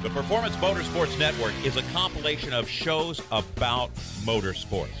 The Performance Motorsports Network is a compilation of shows about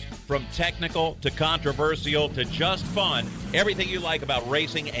motorsports. From technical to controversial to just fun, everything you like about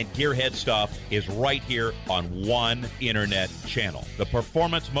racing and gearhead stuff is right here on one internet channel. The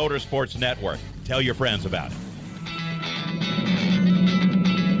Performance Motorsports Network. Tell your friends about it.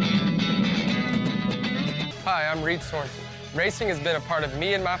 Hi, I'm Reed Sorensen. Racing has been a part of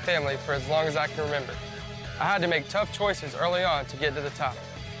me and my family for as long as I can remember. I had to make tough choices early on to get to the top.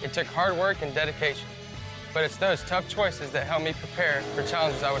 It took hard work and dedication, but it's those tough choices that help me prepare for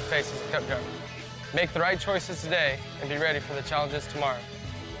challenges I would face as a cup driver. Make the right choices today and be ready for the challenges tomorrow.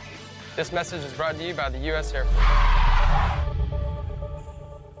 This message is brought to you by the U.S. Air Force.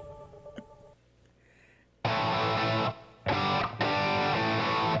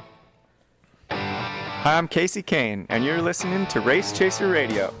 Hi, I'm Casey Kane, and you're listening to Race Chaser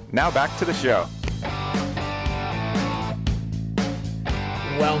Radio. Now back to the show.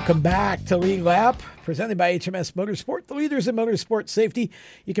 Welcome back to Lead Lap, presented by HMS Motorsport, the leaders in motorsport safety.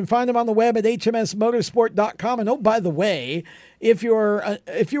 You can find them on the web at hmsmotorsport.com. And oh, by the way, if you're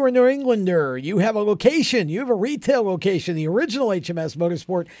a New Englander, you have a location, you have a retail location, the original HMS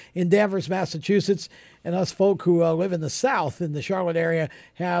Motorsport in Danvers, Massachusetts. And us folk who live in the South, in the Charlotte area,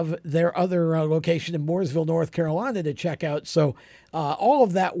 have their other location in Mooresville, North Carolina to check out. So all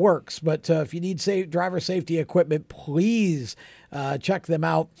of that works. But if you need driver safety equipment, please check them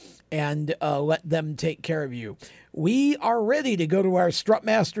out and let them take care of you. We are ready to go to our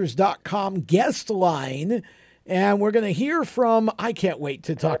strutmasters.com guest line, and we're going to hear from, I can't wait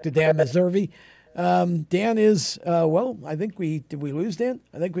to talk to Dan Meservey. Dan is, I think did we lose Dan?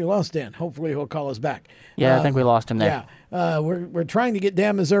 I think we lost Dan. Hopefully he'll call us back. Yeah, I think we lost him there. Yeah, we're trying to get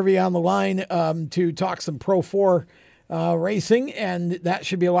Dan Meservey on the line to talk some Pro 4 racing, and that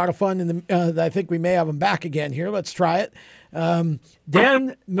should be a lot of fun. And I think we may have him back again here. Let's try it. Dan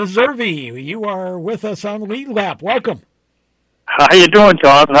Meservey, you are with us on Lead Lap. Welcome. How you doing,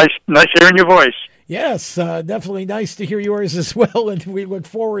 Tom? Nice hearing your voice. Yes, definitely nice to hear yours as well, and we look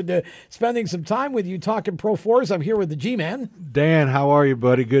forward to spending some time with you talking Pro 4s. I'm here with the G-Man. Dan, how are you,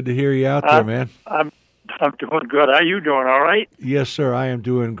 buddy? Good to hear you out there, man. I'm doing good. How you doing? All right? Yes, sir. I am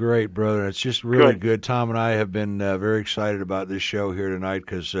doing great, brother. It's just really good. Tom and I have been very excited about this show here tonight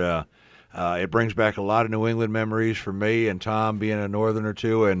because it brings back a lot of New England memories for me and Tom being a Northerner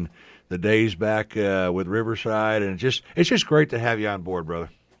too, and the days back with Riverside, and it's just great to have you on board, brother.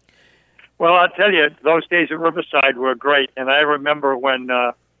 Well, I'll tell you, those days at Riverside were great, and I remember when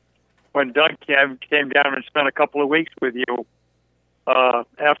Doug came down and spent a couple of weeks with you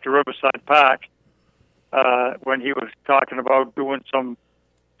after Riverside Park, when he was talking about doing some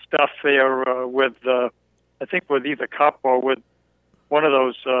stuff there with, I think with either Cup or with one of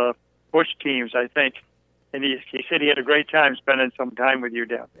those Bush teams, I think. And he said he had a great time spending some time with you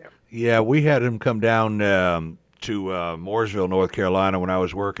down there. Yeah, we had him come down to Mooresville, North Carolina, when I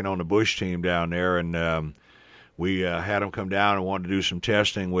was working on the Bush team down there, and we had him come down and wanted to do some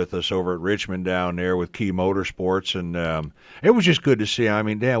testing with us over at Richmond down there with Key Motorsports, and it was just good to see. I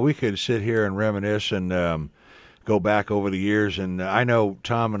mean, Dan, we could sit here and reminisce and go back over the years, and I know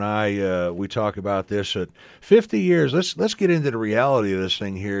Tom and I we talk about this at 50 years. Let's get into the reality of this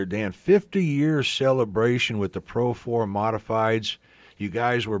thing here, Dan. 50 years celebration with the Pro 4 Modifieds. You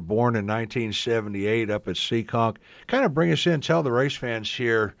guys were born in 1978 up at Seekonk. Kind of bring us in, tell the race fans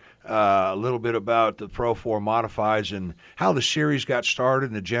here a little bit about the Pro 4 Modifieds and how the series got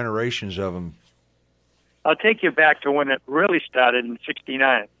started and the generations of them. I'll take you back to when it really started in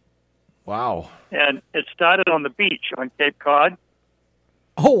 '69. Wow. And it started on the beach on Cape Cod.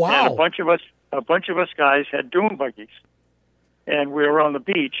 Oh, wow. And a bunch of us guys had dune buggies. And we were on the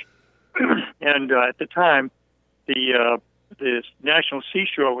beach. And at the time, the National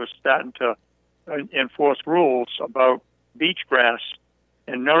Seashore was starting to enforce rules about beach grass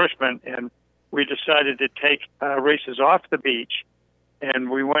and nourishment, and we decided to take races off the beach, and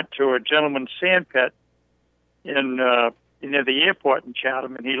we went to a gentleman's sand pit in near the airport in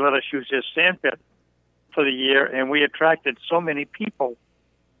Chatham, and he let us use his sand pit for the year, and we attracted so many people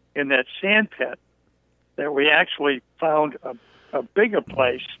in that sand pit that we actually found a bigger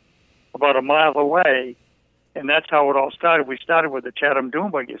place about a mile away, and that's how it all started. We started with the Chatham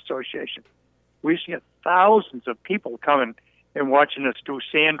Dune Buggy Association. We used to get thousands of people coming and watching us do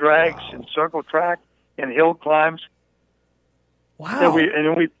sand drags and circle track and hill climbs. Wow!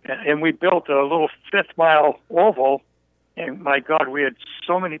 And we built a little 5th-mile oval, and my God, we had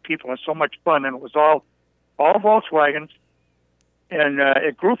so many people and so much fun, and it was all Volkswagens, and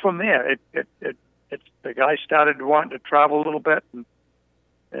it grew from there. The guy started wanting to travel a little bit,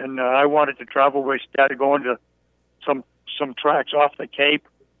 and I wanted to travel. We started going to some tracks off the Cape,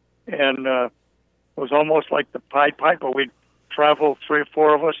 and it was almost like the Pied Piper. We'd travel 3 or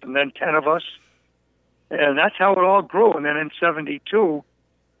 4 of us, and then 10 of us, and that's how it all grew. And then in '72,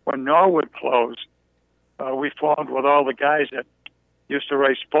 when Norwood closed, we formed with all the guys that used to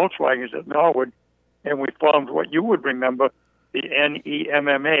race Volkswagens at Norwood, and we formed what you would remember, the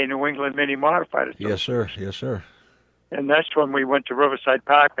NEMMA, New England Mini Modified Association. Yes, sir. Yes, sir. And that's when we went to Riverside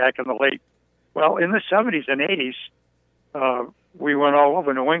Park back in the in the 70s and 80s. We went all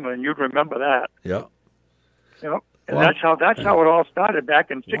over New England. You'd remember that. Yeah. Yep. And that's how it all started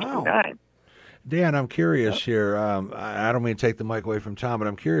back in '69. Wow. Dan, I'm curious here. I don't mean to take the mic away from Tom, but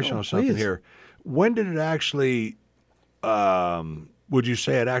I'm curious on something here. When did it actually, would you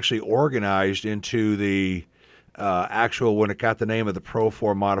say it actually organized into the actual, when it got the name of the Pro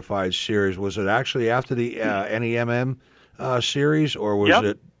 4 Modified Series? Was it actually after the NEMM series, or was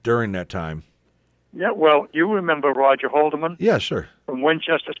it during that time? Yeah, well, you remember Roger Holdeman? Yes, sir. From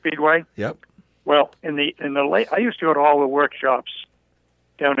Winchester Speedway? Yep. Well, in the late, I used to go to all the workshops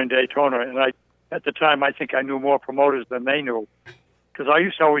down in Daytona, and at the time, I think I knew more promoters than they knew, because I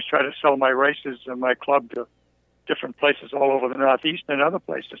used to always try to sell my races and my club to different places all over the Northeast and other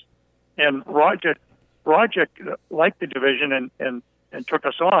places. And Roger liked the division and took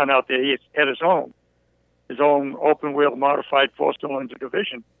us on out there. He had his own open-wheel modified 4-cylinder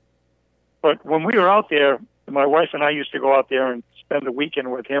division. But when we were out there, my wife and I used to go out there and spend the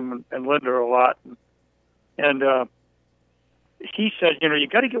weekend with him and Linda a lot. And he said, you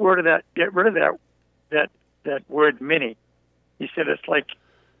got to get rid of that word mini. He said, it's like,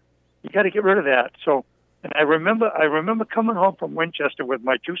 you got to get rid of that. So, and I remember coming home from Winchester with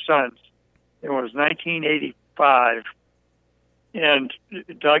my 2 sons. It was 1985, and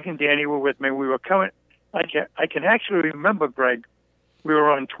Doug and Danny were with me. We were coming. I can actually remember, Greg. We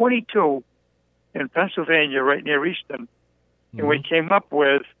were on 22 in Pennsylvania, right near Easton, and we came up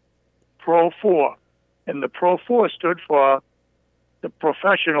with Pro 4, and the Pro 4 stood for the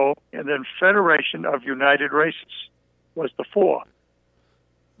Professional and then Federation of United Races was the 4.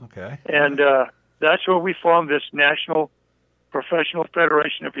 Okay. And that's where we formed this National Professional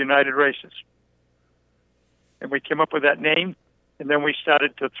Federation of United Races. And we came up with that name, and then we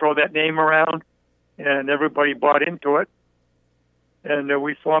started to throw that name around, and everybody bought into it. And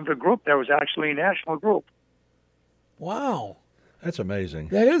we formed a group that was actually a national group. Wow. That's amazing.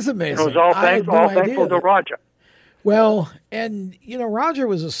 That is amazing. And it was all thankful to Roger. Well, and, Roger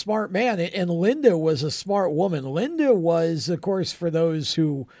was a smart man, and Linda was a smart woman. Linda was, of course, for those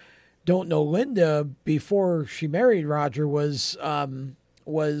who don't know Linda, before she married Roger, was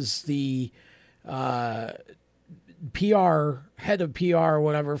the PR, head of PR or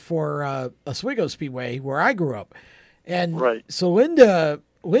whatever for Oswego Speedway, where I grew up. And so Linda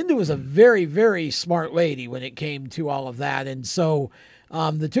was a very, very smart lady when it came to all of that. And so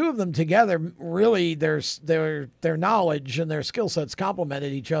the two of them together, really, their knowledge and their skill sets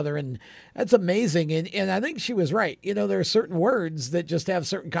complemented each other. And that's amazing. And I think she was right. There are certain words that just have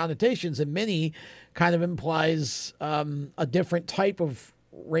certain connotations, and mini kind of implies a different type of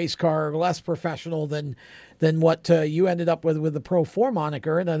race car, less professional than what you ended up with the Pro 4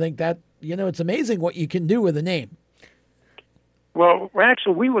 moniker. And I think that, it's amazing what you can do with a name. Well,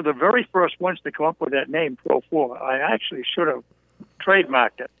 actually, we were the very first ones to come up with that name, Pro 4. I actually should have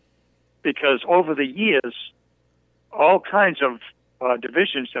trademarked it, because over the years, all kinds of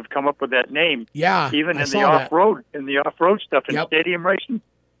divisions have come up with that name. Yeah, even in the off-road, stuff, in stadium racing,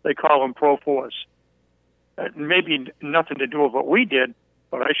 they call them Pro 4s. Maybe nothing to do with what we did,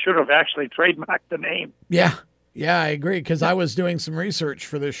 but I should have actually trademarked the name. Yeah, I agree, because I was doing some research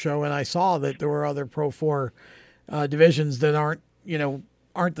for this show, and I saw that there were other Pro 4 divisions that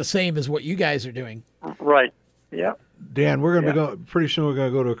aren't the same as what you guys are doing. Right. Yeah. Dan, we're going to go pretty soon. We're going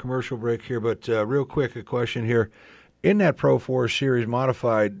to go to a commercial break here, but real quick, a question here. In that Pro 4 Series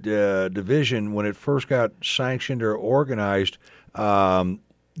modified division, when it first got sanctioned or organized,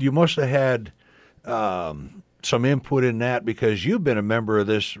 you must have had some input in that because you've been a member of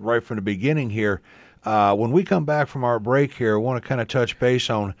this right from the beginning here. When we come back from our break here, I want to kind of touch base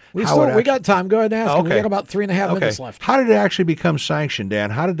on we got time. Go ahead and ask him. We got about 3.5 minutes left. How did it actually become sanctioned, Dan?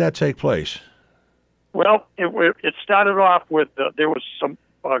 How did that take place? Well, it started off with there was some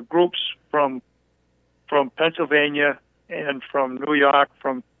groups from Pennsylvania and from New York.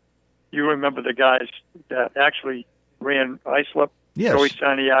 You remember the guys that actually ran Islip, yes. Joey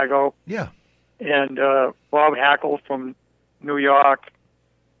Santiago, yeah, and Bob Hackle from New York.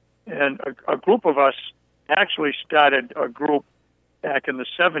 And a group of us actually started a group back in the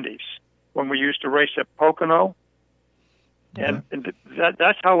 70s when we used to race at Pocono. And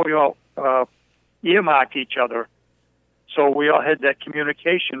that's how we all earmarked each other. So we all had that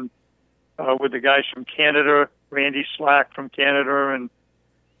communication with the guys from Canada, Randy Slack from Canada, and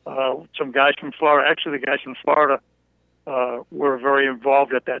some guys from Florida. Actually, the guys from Florida were very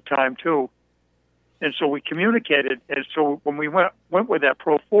involved at that time, too. And so we communicated. And so when we went with that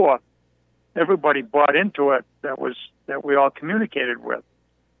Pro 4, everybody bought into it that we all communicated with.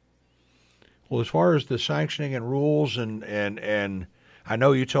 Well, as far as the sanctioning and rules, and I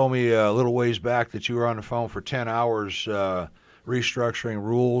know you told me a little ways back that you were on the phone for 10 hours restructuring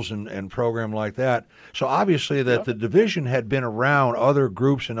rules and program like that. So obviously that the division had been around other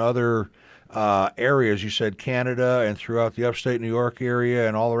groups in other areas. You said Canada and throughout the upstate New York area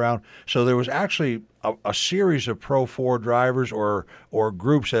and all around. So there was actually a series of Pro 4 drivers or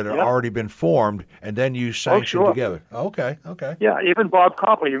groups that had already been formed, and then you sanctioned together. Okay. Yeah, even Bob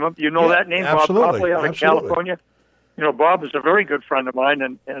Copley. You know that name, absolutely. Bob Copley out of California? You know, Bob is a very good friend of mine,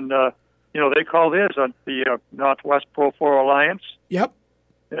 and they call theirs the Northwest Pro 4 Alliance. Yep.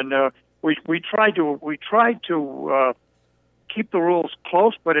 And we tried to keep the rules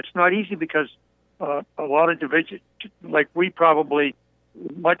close, but it's not easy because a lot of divisions, like we probably,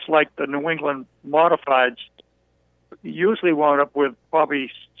 much like the New England Modifieds, usually wound up with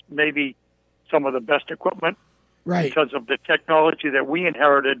probably maybe some of the best equipment, right? Because of the technology that we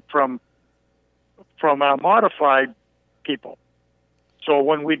inherited from our modified people. So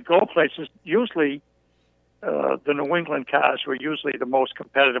when we'd go places, usually the New England cars were usually the most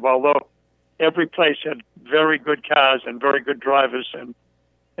competitive, although every place had very good cars and very good drivers, and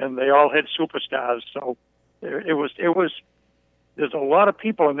they all had superstars. So it was. There's a lot of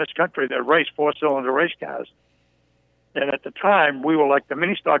people in this country that race four-cylinder race cars, and at the time we were like the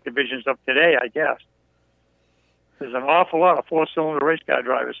mini stock divisions of today, I guess. There's an awful lot of four-cylinder race car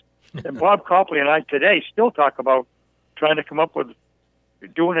drivers, and Bob Copley and I today still talk about trying to come up with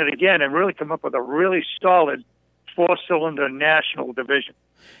doing it again and really come up with a really solid four-cylinder national division.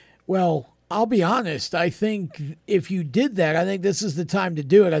 Well, I'll be honest. I think if you did that, I think this is the time to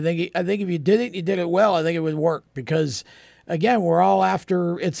do it. I think if you did it, you did it well. I think it would work because, again, we're all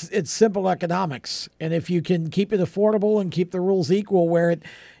after it's simple economics, and if you can keep it affordable and keep the rules equal, where it,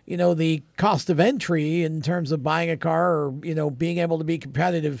 the cost of entry in terms of buying a car or being able to be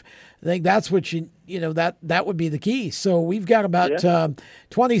competitive, I think that's what that would be the key. So we've got about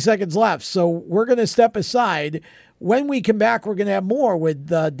 20 seconds left. So we're going to step aside. When we come back, we're going to have more with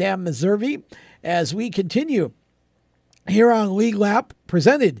Dan Meservey as we continue here on League Lap,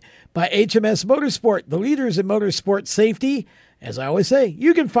 presented by HMS Motorsport, the leaders in motorsport safety. As I always say,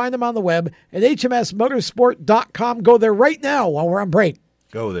 you can find them on the web at hmsmotorsport.com. Go there right now while we're on break.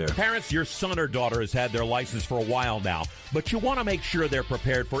 Go there. Parents, your son or daughter has had their license for a while now, but you want to make sure they're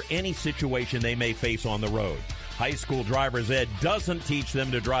prepared for any situation they may face on the road. High school driver's ed doesn't teach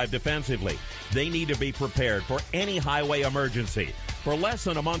them to drive defensively. They need to be prepared for any highway emergency. For less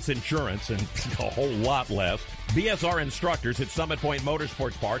than a month's insurance, and a whole lot less, BSR instructors at Summit Point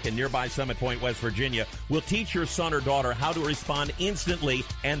Motorsports Park in nearby Summit Point, West Virginia, will teach your son or daughter how to respond instantly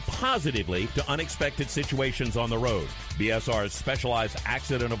and positively to unexpected situations on the road. BSR's specialized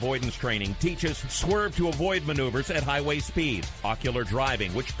accident avoidance training teaches swerve to avoid maneuvers at highway speeds, ocular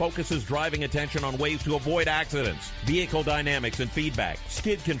driving, which focuses driving attention on ways to avoid accidents, vehicle dynamics and feedback,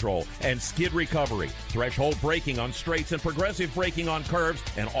 skid control and skid recovery, threshold braking on straights and progressive braking on curves,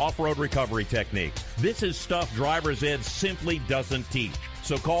 and off-road recovery techniques. This is stuff driver's ed simply doesn't teach.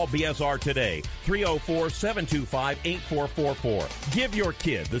 So call BSR today, 304-725-8444. Give your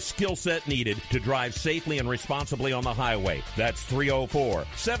kid the skill set needed to drive safely and responsibly on the highway. That's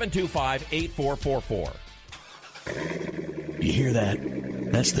 304-725-8444. You hear that?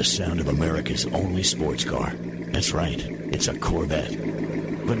 That's the sound of America's only sports car. That's right, it's a Corvette.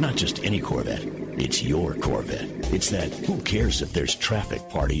 But not just any Corvette. It's your Corvette. It's that who cares if there's traffic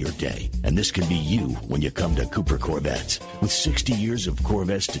part of your day. And this can be you when you come to Cooper Corvettes. With 60 years of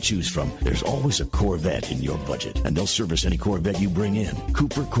Corvettes to choose from, there's always a Corvette in your budget. And they'll service any Corvette you bring in.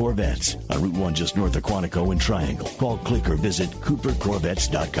 Cooper Corvettes on Route 1 just north of Quantico and Triangle. Call, click, or visit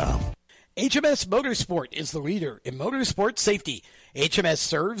CooperCorvettes.com. HMS Motorsport is the leader in motorsport safety. HMS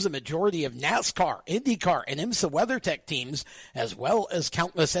serves a majority of NASCAR, IndyCar, and IMSA WeatherTech teams, as well as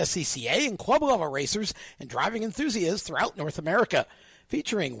countless SCCA and club-level racers and driving enthusiasts throughout North America.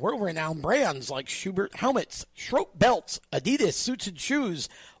 Featuring world-renowned brands like Schubert helmets, Schroep belts, Adidas suits and shoes,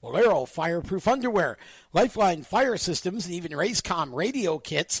 Olero fireproof underwear, Lifeline fire systems, and even Racecom radio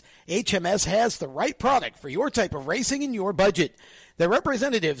kits, HMS has the right product for your type of racing and your budget. Their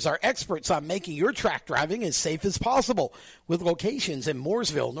representatives are experts on making your track driving as safe as possible. With locations in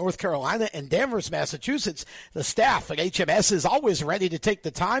Mooresville, North Carolina, and Danvers, Massachusetts, the staff at HMS is always ready to take the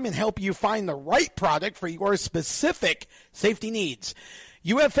time and help you find the right product for your specific safety needs.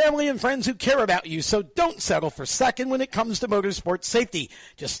 You have family and friends who care about you, so don't settle for second when it comes to motorsport safety.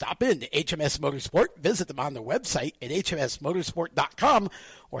 Just stop in to HMS Motorsport, visit them on their website at hmsmotorsport.com,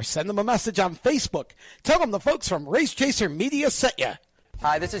 or send them a message on Facebook. Tell them the folks from Race Chaser Media sent you.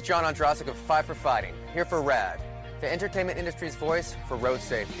 Hi, this is John Ondrasik of Five for Fighting, here for RAD, the entertainment industry's voice for road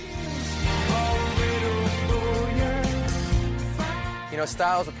safety. You know,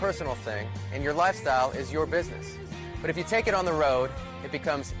 style is a personal thing, and your lifestyle is your business. But if you take it on the road, it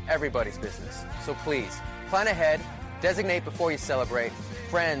becomes everybody's business. So please, plan ahead, designate before you celebrate.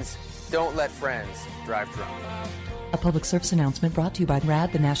 Friends, don't let friends drive drunk. A public service announcement brought to you by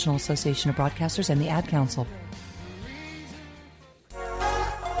RAD, the National Association of Broadcasters, and the Ad Council.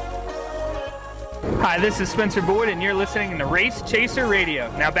 Hi, this is Spencer Boyd, and you're listening to Race Chaser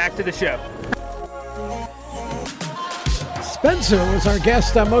Radio. Now back to the show. Spencer was our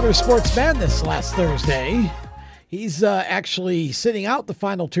guest on Motorsports Madness last Thursday. He's actually sitting out the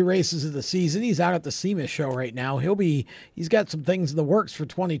final two races of the season. He's out at the SEMA show right now. He's got some things in the works for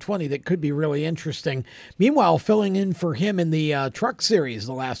 2020 that could be really interesting. Meanwhile, filling in for him in the truck series,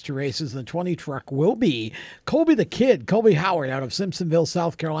 the last two races, the 20 truck will be Colby the Kid, Colby Howard out of Simpsonville,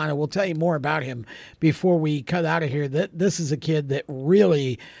 South Carolina. We'll tell you more about him before we cut out of here. This is a kid that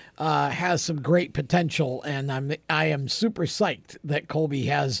really has some great potential, and I am super psyched that Colby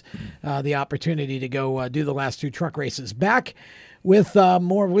has the opportunity to go do the last two truck races. Back with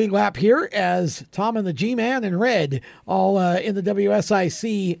more Lead Lap here as Tom and the G-Man and Red, all in the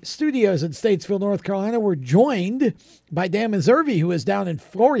WSIC studios in Statesville, North Carolina. We're joined by Dan Meservey, who is down in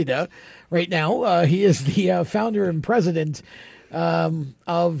Florida right now. He is the founder and president of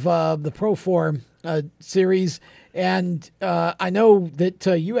the Pro 4 series. And I know that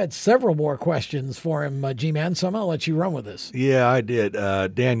you had several more questions for him, G-Man, so I'm going to let you run with this. Yeah, I did.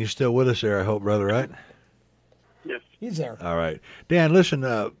 Dan, you still with us there, I hope, brother, right? Yes. He's there. All right. Dan, listen,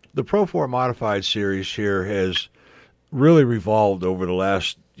 the Pro 4 Modified series here has really revolved over the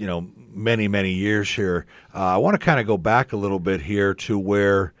last, many, many years here. I want to kind of go back a little bit here to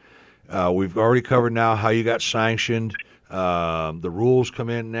where we've already covered now how you got sanctioned. The rules come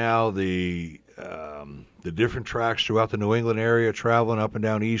in now, the different tracks throughout the New England area, traveling up and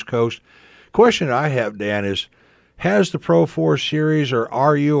down the East Coast. Question I have, Dan, is has the Pro 4 series, or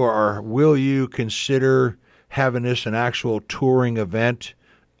are you or will you consider having this an actual touring event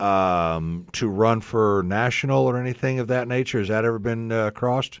to run for national or anything of that nature? Has that ever been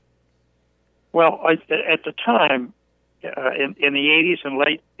crossed? Well, at the time, in the 80s and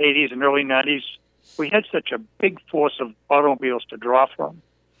late 80s and early 90s, we had such a big force of automobiles to draw from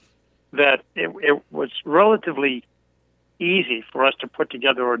that it was relatively easy for us to put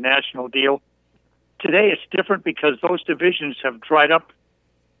together a national deal. Today it's different because those divisions have dried up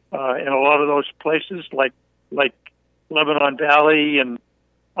in a lot of those places, like Lebanon Valley and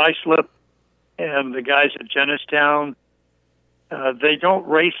Islip and the guys at Jennerstown. They don't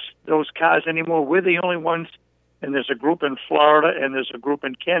race those cars anymore. We're the only ones, and there's a group in Florida and there's a group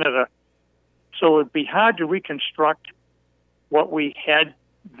in Canada. So it'd be hard to reconstruct what we had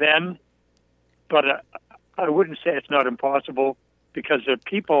then, but I wouldn't say it's not impossible, because there are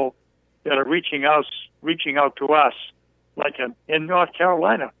people that are reaching out to us, like in North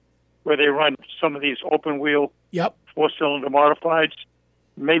Carolina, where they run some of these open-wheel four-cylinder modifieds.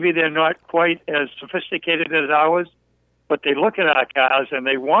 Maybe they're not quite as sophisticated as ours, but they look at our cars and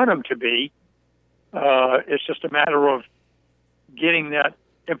they want them to be. It's just a matter of getting that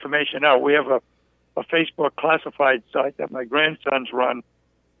information out. We have a Facebook classified site that my grandsons run,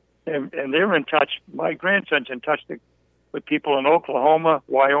 and they're in touch. My grandson's in touch with people in Oklahoma,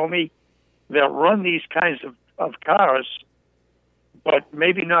 Wyoming, that run these kinds of cars, but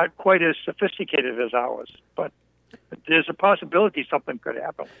maybe not quite as sophisticated as ours. But there's a possibility something could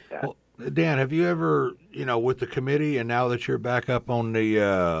happen like that. Well, Dan, have you ever, with the committee, and now that you're back up on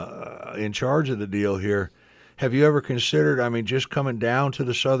the in charge of the deal here, have you ever considered, just coming down to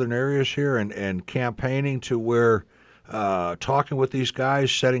the southern areas here and campaigning to where talking with these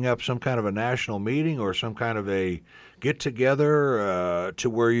guys, setting up some kind of a national meeting or some kind of a get-together to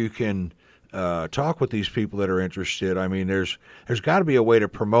where you can talk with these people that are interested? There's got to be a way to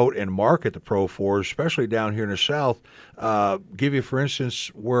promote and market the Pro 4s, especially down here in the South. Give you, for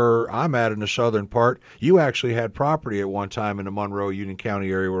instance, where I'm at in the southern part, you actually had property at one time in the Monroe, Union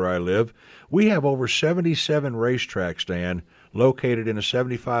County area where I live. We have over 77 racetracks, Dan, located in a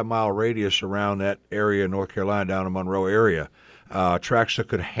 75-mile radius around that area in North Carolina, down in Monroe area. Tracks that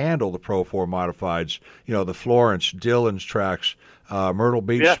could handle the Pro 4 modifieds, the Florence, Dillon's tracks, Myrtle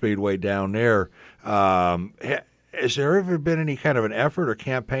Beach Speedway down there. Has there ever been any kind of an effort or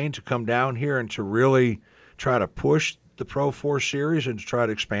campaign to come down here and to really try to push the Pro 4 series and to try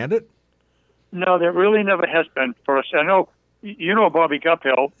to expand it? No, there really never has been for us. I know, Bobby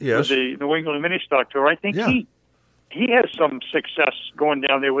Guphill, yes, with the New England Mini Stock Tour. I think he has some success going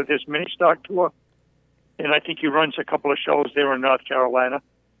down there with his Mini Stock Tour. And I think he runs a couple of shows there in North Carolina.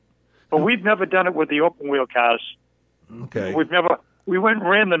 But we've never done it with the open wheel cars. Okay. We went and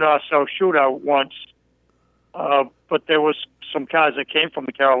ran the North-South Shootout once, but there was some cars that came from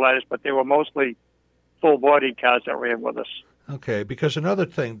the Carolinas, but they were mostly full-bodied cars that ran with us. Okay, because another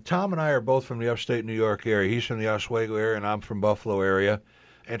thing, Tom and I are both from the upstate New York area. He's from the Oswego area, and I'm from Buffalo area.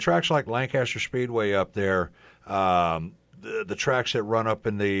 And tracks like Lancaster Speedway up there, the tracks that run up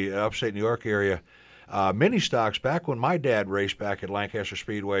in the upstate New York area, mini stocks, back when my dad raced back at Lancaster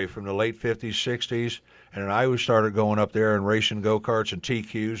Speedway from the late 50s, 60s, and I started going up there and racing go-karts and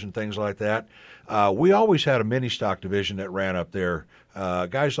TQs and things like that. We always had a mini stock division that ran up there.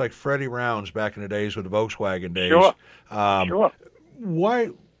 Guys like Freddie Rounds back in the days with the Volkswagen days. Sure. Why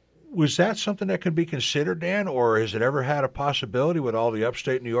was that something that could be considered, Dan, or has it ever had a possibility with all the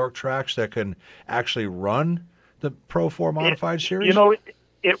upstate New York tracks that can actually run the Pro 4 Modified Series?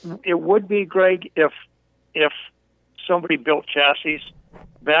 It would be, Greg, if somebody built chassis.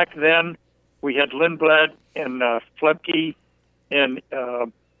 Back then, we had Lindblad and Flemke, and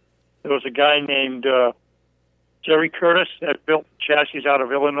there was a guy named Jerry Curtis that built chassis out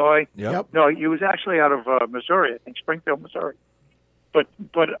of Illinois. Yep. No, he was actually out of Missouri, I think, Springfield, Missouri. But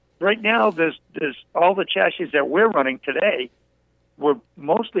right now, there's all the chassis that we're running today were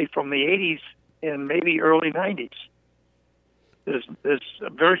mostly from the 80s and maybe early 90s. There's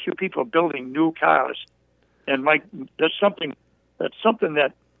very few people building new cars, and that's something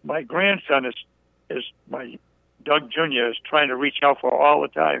that my grandson is my Doug Jr. is trying to reach out for all the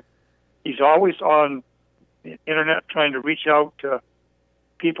time. He's always on the internet trying to reach out to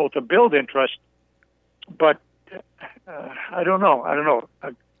people to build interest, but I don't know.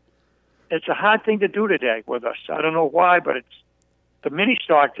 It's a hard thing to do today with us. I don't know why, but it's the mini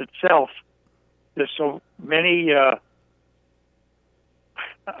stocks itself. There's so many.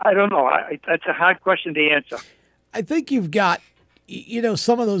 I don't know. That's a hard question to answer. I think you've got,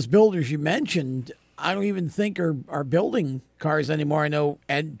 some of those builders you mentioned, I don't even think are building cars anymore. I know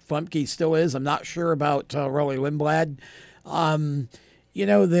Ed Flemke still is. I'm not sure about Rolly Lindblad. I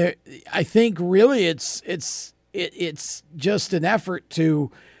think really it's just an effort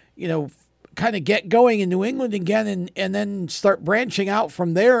to, kind of get going in New England again and then start branching out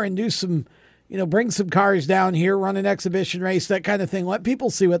from there and do some, bring some cars down here, run an exhibition race, that kind of thing. Let people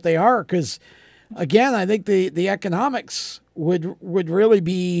see what they are. Because, again, I think the economics would really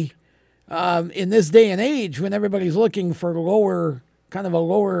be, in this day and age when everybody's looking for a lower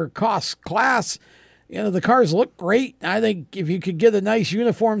cost class, the cars look great. I think if you could get a nice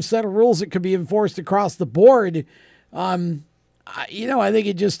uniform set of rules that could be enforced across the board, I think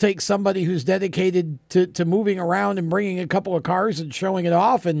it just takes somebody who's dedicated to moving around and bringing a couple of cars and showing it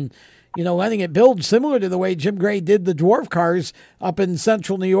off and, letting it build similar to the way Jim Gray did the dwarf cars up in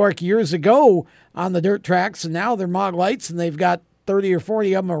central New York years ago on the dirt tracks. And now they're Mod Lights and they've got 30 or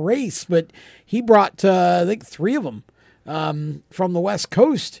 40 of them a race. But he brought, I think, 3 of them from the West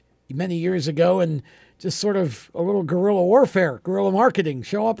Coast many years ago, and just sort of a little guerrilla warfare, guerrilla marketing.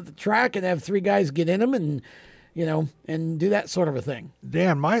 Show up at the track and have 3 guys get in them and, and do that sort of a thing.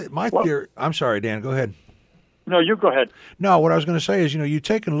 Dan, my theory, I'm sorry, Dan, go ahead. No, you go ahead. No, what I was going to say is, you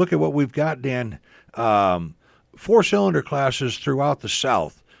take a look at what we've got, Dan, 4-cylinder classes throughout the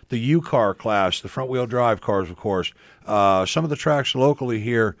South the U-Car class, the front-wheel drive cars, of course. Some of the tracks locally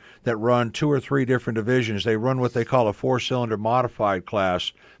here that run 2 or 3 different divisions, they run what they call a 4-cylinder modified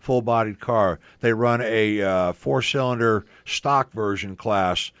class, full-bodied car. They run a 4-cylinder stock version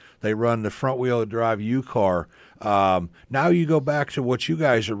class. They run the front-wheel drive U-Car. Now you go back to what you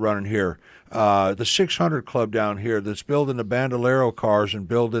guys are running here. The 600 Club down here that's building the Bandolero cars and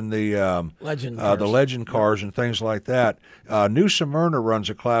building the Legend cars and things like that. New Smyrna runs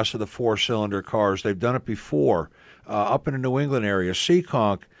a class of the 4-cylinder cars. They've done it before. Up in the New England area,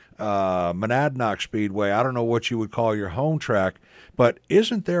 Seekonk, Monadnock Speedway, I don't know what you would call your home track, but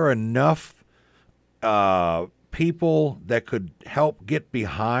isn't there enough people that could help get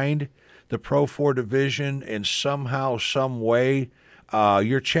behind the Pro 4 division in somehow, some way?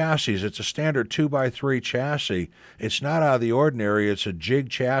 Your chassis, it's a standard 2x3 chassis. It's not out of the ordinary. It's a jig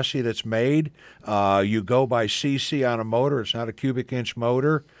chassis that's made. You go by cc on a motor. It's not a cubic inch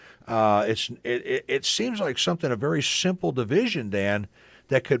motor. It seems like a very simple division, Dan,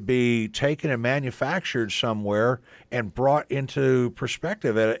 that could be taken and manufactured somewhere and brought into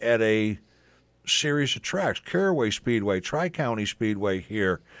perspective at a series of tracks. Caraway Speedway, Tri-County Speedway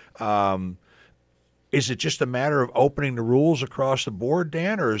here. Is it just a matter of opening the rules across the board,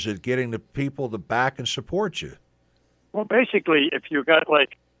 Dan, or is it getting the people to back and support you? Well, basically, if you got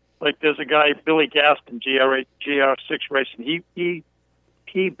like there's a guy, Billy Gaston, GR6 Racing.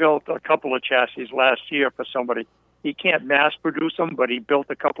 He built a couple of chassis last year for somebody. He can't mass produce them, but he built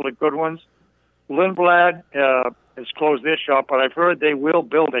a couple of good ones. Lindblad has closed their shop, but I've heard they will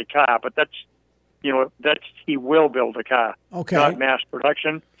build a car. But he will build a car, not mass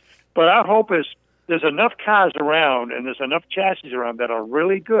production. But our hope is there's enough cars around and there's enough chassis around that are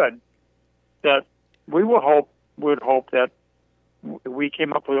really good that we would hope that we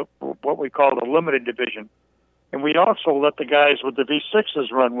came up with what we call the limited division. And we also let the guys with the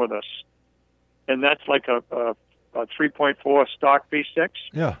V6s run with us. And that's like a 3.4 stock V6.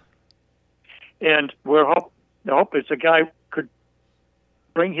 Yeah. And the hope is the guy could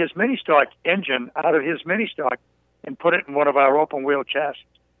bring his mini stock engine out of his mini stock and put it in one of our open wheel chassis.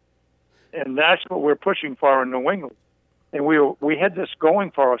 And that's what we're pushing for in New England. And we had this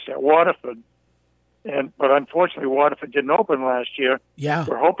going for us at Waterford, but unfortunately Waterford didn't open last year. Yeah.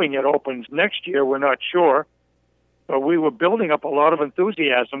 We're hoping it opens next year. We're not sure. But we were building up a lot of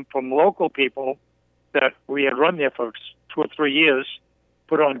enthusiasm from local people that we had run there for 2 or 3 years,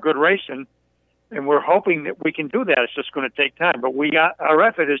 put on good racing, and we're hoping that we can do that. It's just going to take time. But our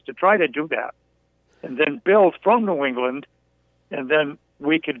effort is to try to do that and then build from New England, and then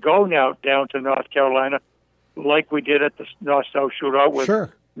we could go now down to North Carolina like we did at the North-South Shootout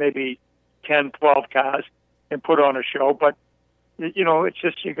with maybe 10, 12 cars and put on a show. But, it's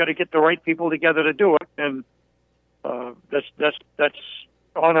just you got to get the right people together to do it. And that's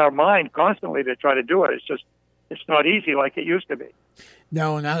on our mind constantly to try to do it. It's not easy like it used to be.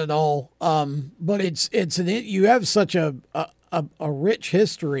 No, not at all. But you have such a rich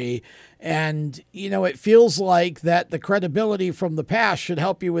history, and it feels like that the credibility from the past should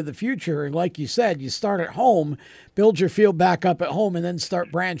help you with the future. And like you said, you start at home, build your field back up at home, and then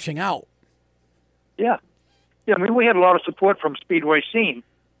start branching out. Yeah. I mean, we had a lot of support from Speedway Scene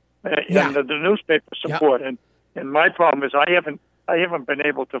and the newspaper support. And my problem is I haven't been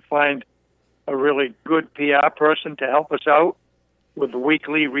able to find a really good PR person to help us out with the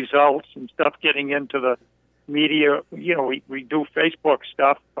weekly results and stuff getting into the media. We do Facebook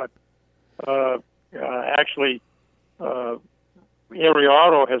stuff, but actually Area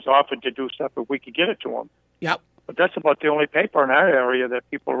Auto has offered to do stuff if we could get it to them. Yep. But that's about the only paper in our area that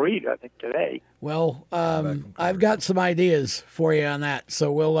people read, I think, today. Well, I've got some ideas for you on that,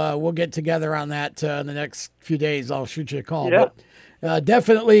 so we'll get together on that in the next few days. I'll shoot you a call. Yeah. But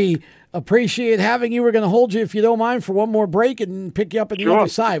definitely appreciate having you. We're going to hold you, if you don't mind, for one more break and pick you up on the other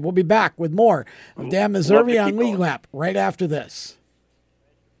side. We'll be back with more of Dan Meservey on Lead Lap right after this.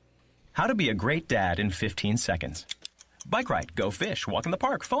 How to be a great dad in 15 seconds. Bike ride, go fish, walk in the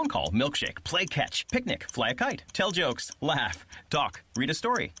park, phone call, milkshake, play catch, picnic, fly a kite, tell jokes, laugh, talk, read a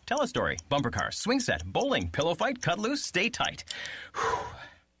story, tell a story, bumper cars, swing set, bowling, pillow fight, cut loose, stay tight. Whew.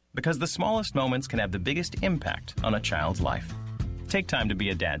 Because the smallest moments can have the biggest impact on a child's life. Take time to be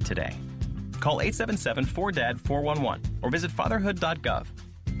a dad today. Call 877-4DAD-411 or visit fatherhood.gov.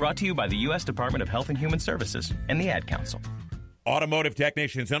 Brought to you by the U.S. Department of Health and Human Services and the Ad Council. Automotive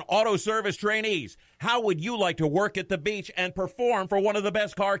technicians and auto service trainees, how would you like to work at the beach and perform for one of the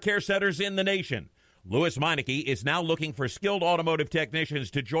best car care centers in the nation? Lewis Meineke is now looking for skilled automotive technicians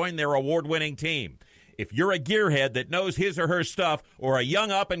to join their award-winning team. If you're a gearhead that knows his or her stuff, or a young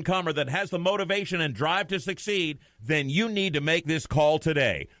up-and-comer that has the motivation and drive to succeed, then you need to make this call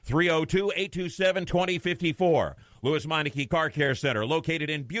today. 302-827-2054. Lewis Meineke Car Care Center, located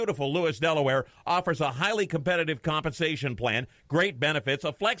in beautiful Lewis, Delaware, offers a highly competitive compensation plan, great benefits,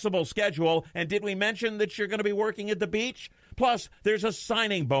 a flexible schedule, and did we mention that you're going to be working at the beach? Plus, there's a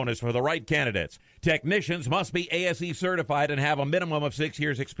signing bonus for the right candidates. Technicians must be ASE certified and have a minimum of 6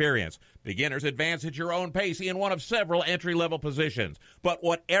 years experience. Beginners advance at your own pace in one of several entry-level positions. But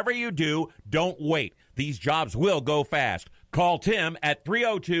whatever you do, don't wait. These jobs will go fast. Call Tim at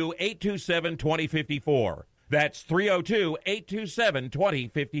 302-827-2054. That's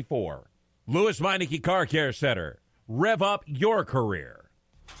 302-827-2054. Lewis Meineke Car Care Center. Rev up your career.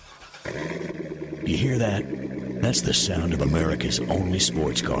 You hear that? That's the sound of America's only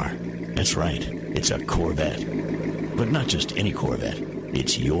sports car. That's right. It's a Corvette. But not just any Corvette.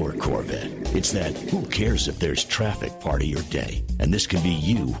 It's your Corvette. It's that who cares if there's traffic part of your day. And this can be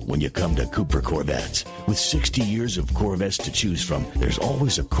you when you come to Cooper Corvettes. With 60 years of Corvettes to choose from, there's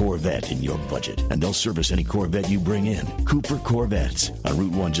always a Corvette in your budget. And they'll service any Corvette you bring in. Cooper Corvettes on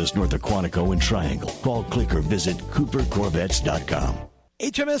Route 1 just north of Quantico and Triangle. Call, click, or visit CooperCorvettes.com.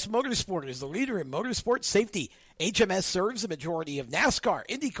 HMS Motorsport is the leader in motorsport safety. HMS serves a majority of NASCAR,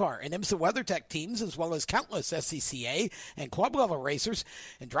 IndyCar, and IMSA WeatherTech teams, as well as countless SCCA and club-level racers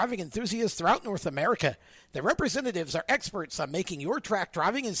and driving enthusiasts throughout North America. Their representatives are experts on making your track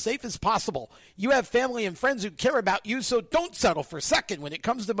driving as safe as possible. You have family and friends who care about you, so don't settle for second when it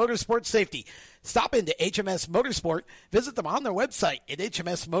comes to motorsport safety. Stop into HMS Motorsport, visit them on their website at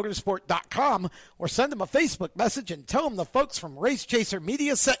hmsmotorsport.com, or send them a Facebook message and tell them the folks from Race Chaser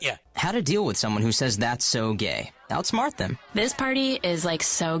Media sent you. How to deal with someone who says that's so gay. Outsmart them. This party is like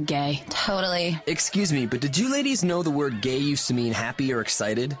so gay. Totally. Excuse me, but did you ladies know the word gay used to mean happy or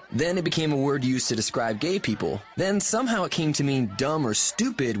excited? Then it became a word used to describe gay people. Then somehow it came to mean dumb or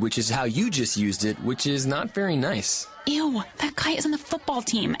stupid, which is how you just used it, which is not very nice. Ew, that guy is on the football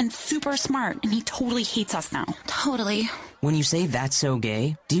team and super smart, and he totally hates us now. Totally. When you say that's so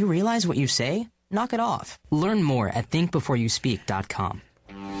gay, do you realize what you say? Knock it off. Learn more at thinkbeforeyouspeak.com.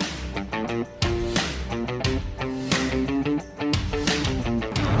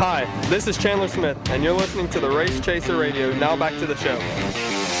 Hi, this is Chandler Smith, and you're listening to the Race Chaser Radio. Now back to the show.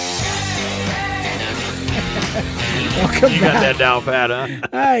 Welcome you back. Got that down pat, huh?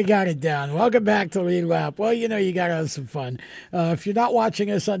 I got it down. Welcome back to Lead Lap. Well, you know, you got to have some fun. If you're not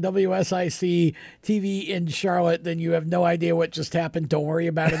watching us on WSIC TV in Charlotte, then you have no idea what just happened. Don't worry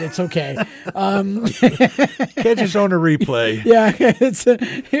about it. It's okay. Catch us on the replay. Yeah, it's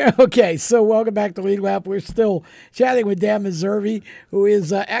okay. So welcome back to Lead Lap. We're still chatting with Dan Meservey, who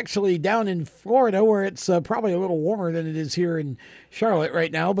is actually down in Florida, where it's probably a little warmer than it is here in Charlotte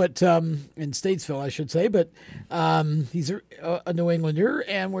right now, but in Statesville, I should say. But he's a New Englander,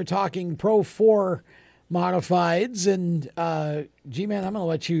 and we're talking Pro 4 modifieds. And G-Man, I'm going to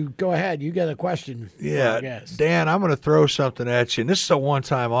let you go ahead. You got a question. Yeah, Dan, I'm going to throw something at you. And this is a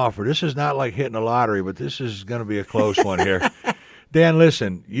one-time offer. This is not like hitting a lottery, but this is going to be a close one here. Dan,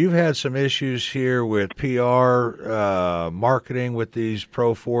 listen, you've had some issues here with PR, marketing with these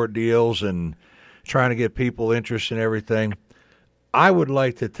Pro 4 deals and trying to get people interested in everything. I would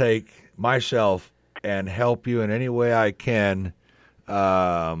like to take myself and help you in any way I can,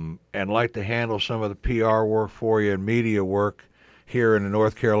 and like to handle some of the PR work for you and media work here in the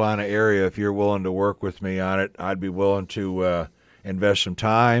North Carolina area. If you're willing to work with me on it, I'd be willing to invest some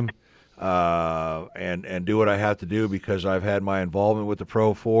time and do what I have to do, because I've had my involvement with the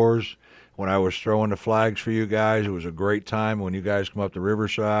Pro 4s. When I was throwing the flags for you guys, it was a great time when you guys come up to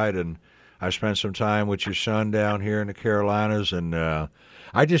Riverside, and I spent some time with your son down here in the Carolinas, and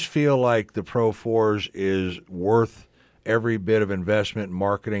I just feel like the Pro 4s is worth every bit of investment in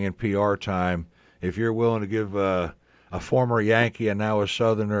marketing and PR time. If you're willing to give a former Yankee and now a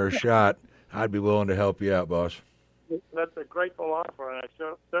Southerner a shot, I'd be willing to help you out, boss. That's a grateful offer, and I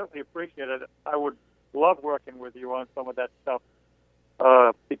certainly appreciate it. I would love working with you on some of that stuff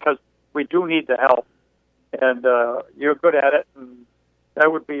because we do need the help, and you're good at it, and that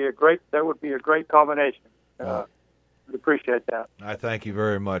would be a great combination. We appreciate that. I thank you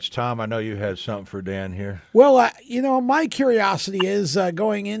very much. Tom, I know you had something for Dan here. Well, my curiosity is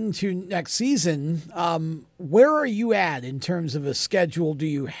going into next season, where are you at in terms of a schedule? Do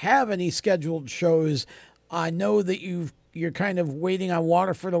you have any scheduled shows? I know that you're kind of waiting on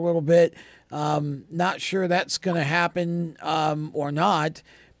Waterford a little bit. Not sure that's going to happen or not,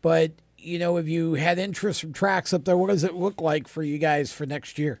 but have you had interest from tracks up there? What does it look like for you guys for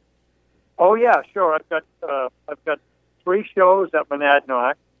next year? Oh yeah, sure. I've got 3 shows at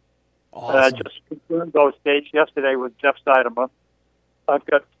Monadnock, Awesome. And I just confirmed those dates yesterday with Jeff Sidemer. I've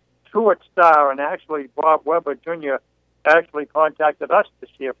got 2 at Star, and actually Bob Weber Jr. actually contacted us this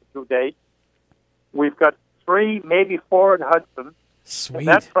year for 2 dates. We've got 3, maybe 4 at Hudson. Sweet. And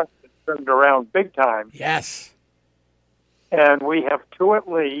that truck has turned around big time. Yes. And we have 2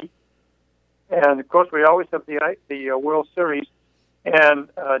 at Lee. And, of course, we always have the World Series. And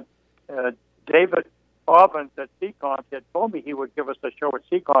David Robbins at Seacon had told me he would give us a show at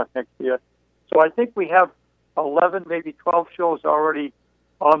Seacon next year. So I think we have 11, maybe 12 shows already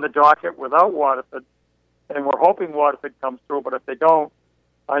on the docket without Waterford. And we're hoping Waterford comes through. But if they don't,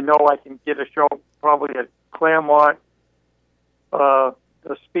 I know I can get a show probably at Claremont. The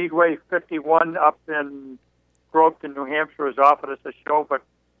Speedway 51 up in Groveton, New Hampshire has offered us a show, but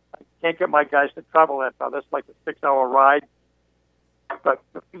I can't get my guys to travel that far. That's like a 6-hour ride. But,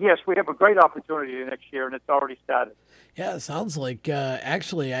 yes, we have a great opportunity next year, and it's already started. Yeah, it sounds like,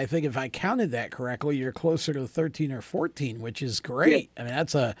 actually, I think if I counted that correctly, you're closer to 13 or 14, which is great. Yeah. I mean,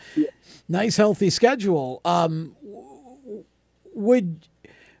 that's a nice, healthy schedule.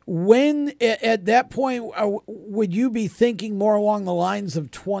 When at that point, would you be thinking more along the lines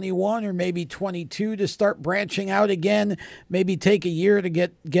of 21 or maybe 22 to start branching out again? Maybe take a year to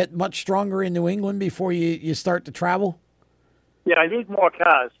get much stronger in New England before you start to travel? Yeah, I need more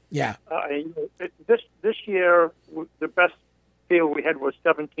cars. Yeah. This year, the best field we had was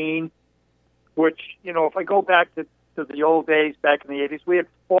 17, which, if I go back to the old days back in the 80s, we had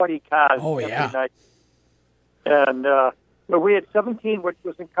 40 cars every night. And we had 17, which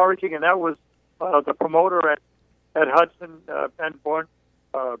was encouraging, and that was the promoter at Hudson, Ben Bourne.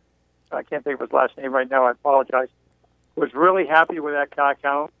 I can't think of his last name right now. I apologize. Was really happy with that car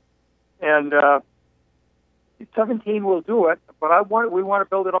count. And 17 will do it, but we want to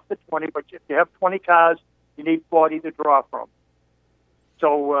build it up to 20. But if you have 20 cars, you need 40 to draw from.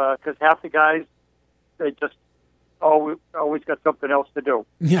 So, because half the guys, they just always got something else to do.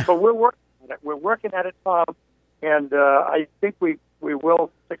 Yeah. So we're working at it. We're working at it, Tom, and I think we will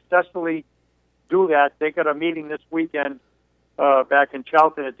successfully do that. They got a meeting this weekend back in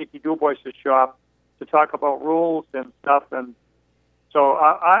Charlton at Dickie Dubois' shop to talk about rules and stuff, and so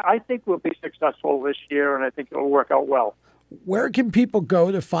I think we'll be successful this year, and I think it'll work out well. Where can people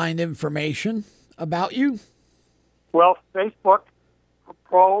go to find information about you? Well, Facebook,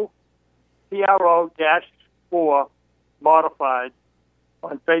 Pro, PRO-4 Modified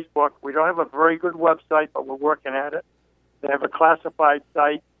on Facebook. We don't have a very good website, but we're working at it. They have a classified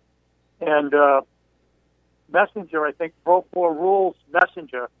site. And Messenger, I think, Pro 4 Rules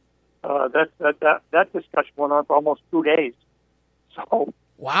Messenger, that discussion went on for almost 2 days. So,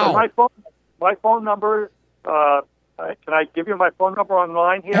 wow. So my phone number, can I give you my phone number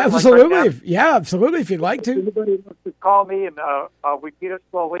online here? Absolutely. Like right yeah, absolutely, if you'd like to. If anybody wants to call me, and I'll repeat it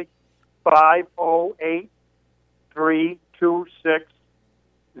slowly,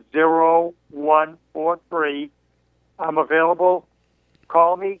 508-326-0143. I'm available.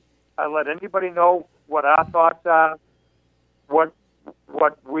 Call me. I let anybody know what our thoughts are, what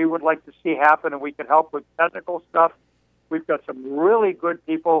we would like to see happen, and we can help with technical stuff. We've got some really good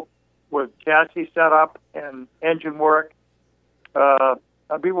people with chassis setup and engine work.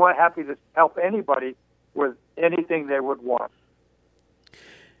 I'd be more happy to help anybody with anything they would want.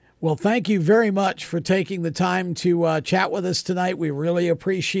 Well, thank you very much for taking the time to chat with us tonight. We really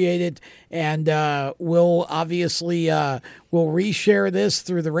appreciate it. And we'll obviously we'll reshare this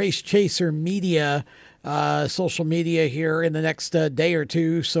through the Race Chaser Media social media here in the next day or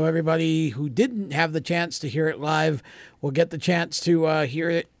two. So everybody who didn't have the chance to hear it live will get the chance to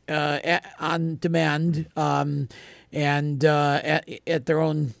hear it on demand and at their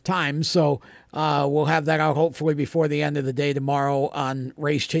own time. So we'll have that out hopefully before the end of the day tomorrow on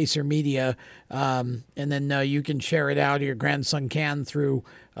Race Chaser Media. And then you can share it out, or your grandson can, through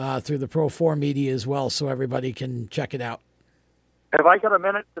the Pro 4 media as well, so everybody can check it out. Have I got a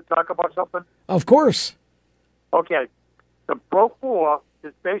minute to talk about something? Of course. Okay. The Pro 4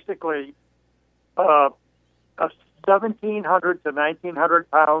 is basically a 1,700 to 1,900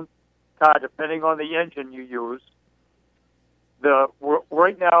 pound car, depending on the engine you use.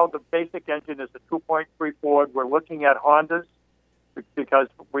 Right now, the basic engine is a 2.3 Ford. We're looking at Hondas because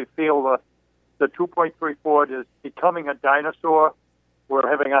we feel the 2.3 Ford is becoming a dinosaur. We're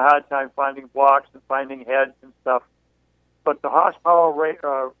having a hard time finding blocks and finding heads and stuff. But the horsepower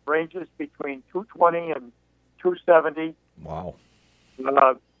ranges between 220 and 270. Wow.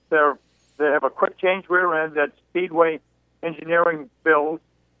 They have a quick change rear end that Speedway Engineering builds.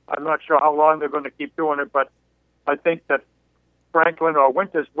 I'm not sure how long they're going to keep doing it, but I think that Franklin or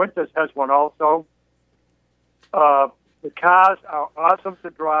Winters has one also. The cars are awesome to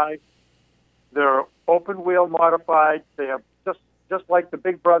drive. They're open wheel modified. They have just like the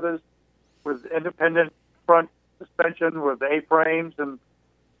big brothers with independent front suspension with A-frames and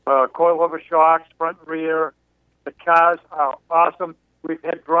coilover shocks, front and rear. The cars are awesome. We've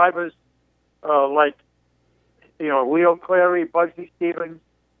had drivers like, Leo Clary, Bugsy Stevens,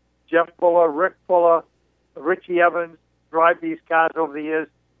 Jeff Fuller, Rick Fuller, Richie Evans drive these cars over the years.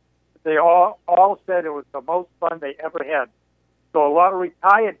 They all said it was the most fun they ever had. So a lot of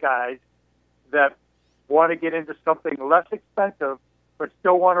retired guys that want to get into something less expensive but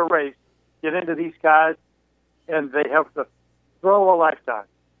still want to race, get into these cars, and they have the thrill of a lifetime.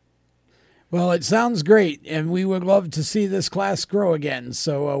 Well, it sounds great, and we would love to see this class grow again.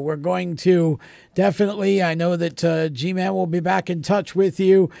 So we're going to definitely, I know that G-Man will be back in touch with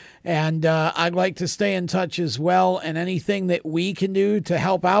you, and I'd like to stay in touch as well, and anything that we can do to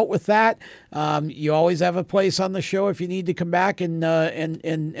help out with that. You always have a place on the show if you need to come back and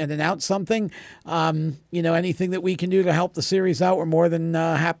announce something. Anything that we can do to help the series out, we're more than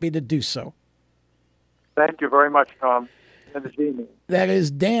happy to do so. Thank you very much, Tom. That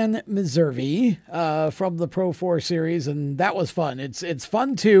is Dan Meservey from the Pro 4 series, and that was fun. It's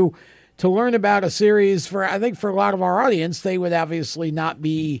fun to learn about a series. I think for a lot of our audience, they would obviously not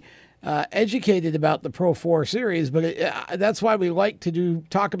be educated about the Pro 4 series, but that's why we like to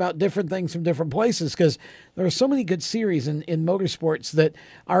talk about different things from different places, because there are so many good series in motorsports that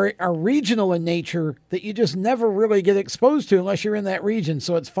are regional in nature that you just never really get exposed to unless you're in that region.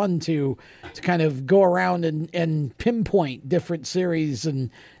 So it's fun to kind of go around and pinpoint different series and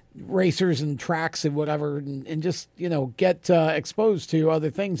racers and tracks and whatever, and just get exposed to other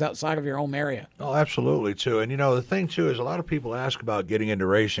things outside of your home area. Oh, absolutely too. And the thing too is a lot of people ask about getting into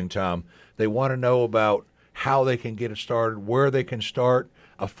racing, Tom. They want to know about how they can get it started, where they can start.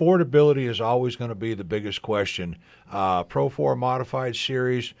 Affordability is always going to be the biggest question. Pro 4 Modified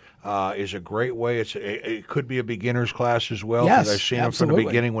Series is a great way. It could be a beginner's class as well, because I've seen them from the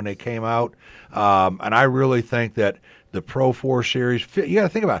beginning when they came out. And I really think that the Pro 4 Series, you got to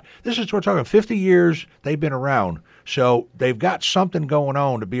think about it. This is, we're talking 50 years they've been around. So they've got something going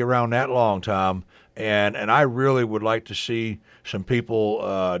on to be around that long, Tom. And I really would like to see some people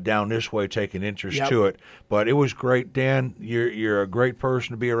down this way take an interest to it. But it was great, Dan. You're a great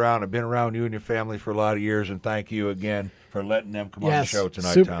person to be around. I've been around you and your family for a lot of years, and thank you again for letting them come on the show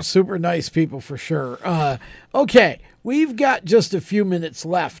tonight, Tom. Super nice people for sure. Okay, we've got just a few minutes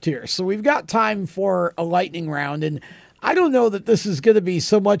left here, so we've got time for a lightning round, and I don't know that this is going to be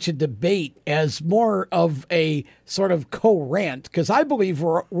so much a debate as more of a sort of co-rant, because I believe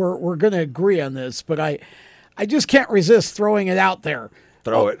we're going to agree on this, but I just can't resist throwing it out there.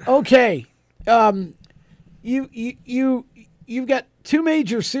 Throw it. Okay. You've got two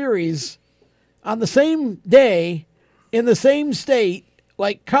major series on the same day in the same state,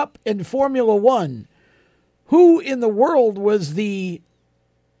 like Cup and Formula One. Who in the world was the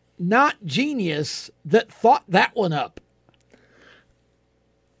not genius that thought that one up?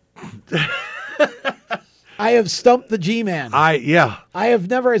 I have stumped the G-Man. I have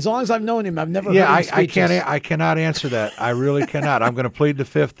never, as long as I've known him, I've never heard him speechless. I cannot answer that. I really cannot. I'm going to plead the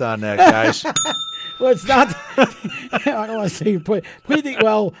fifth on that, guys. Well, it's not. I don't want to say pleading.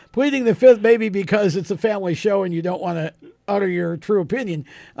 Well, pleading the fifth maybe because it's a family show and you don't want to utter your true opinion.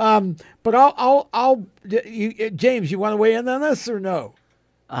 But I'll. James, you want to weigh in on this or no?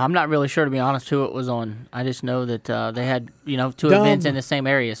 I'm not really sure, to be honest, who it was on. I just know that they had, two events in the same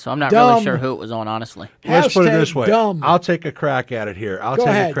area, so I'm not really sure who it was on, honestly. Let's put it this way. I'll take a crack at it here. Go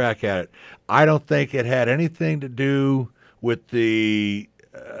ahead. A crack at it. I don't think it had anything to do with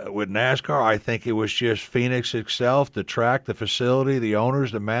with NASCAR. I think it was just Phoenix itself, the track, the facility, the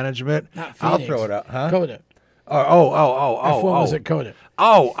owners, the management. Not Phoenix. I'll throw it out. Huh? Coda. F1 was at Coda.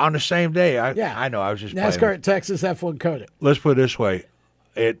 Oh, on the same day. Yeah. I know. I was just NASCAR playing. at Texas, F1 Coda. Let's put it this way.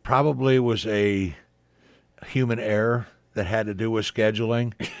 It probably was a human error that had to do with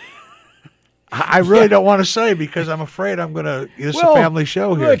scheduling. I really don't want to say because I'm afraid I'm going to. This is a family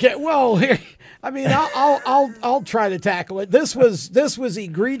show here. Okay, well, here, I mean, I'll try to tackle it. This was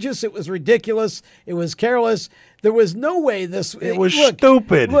egregious. It was ridiculous. It was careless. There was no way this. It was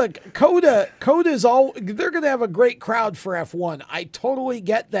stupid. Look, Coda's all. They're going to have a great crowd for F1. I totally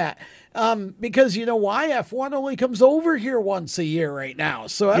get that. Because you know why? F1 only comes over here once a year right now.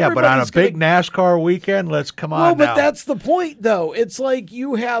 So yeah, but on a big NASCAR weekend, let's come on. Well, but that's the point, though. It's like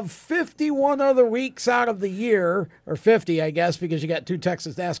you have 51 other weeks out of the year, or 50, I guess, because you got 2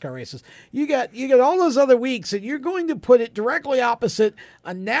 Texas NASCAR races. You got all those other weeks, and you're going to put it directly opposite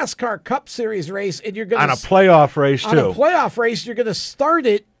a NASCAR Cup Series race, and you're going on a playoff playoff race, on a playoff race, you're going to start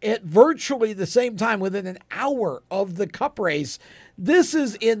it at virtually the same time within an hour of the Cup race. This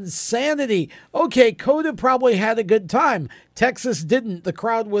is insanity. Okay, Coda probably had a good time. Texas didn't. The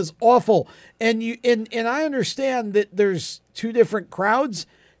crowd was awful. And I understand that there's two different crowds.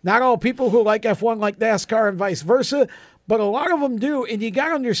 Not all people who like F1 like NASCAR and vice versa, but a lot of them do. And you got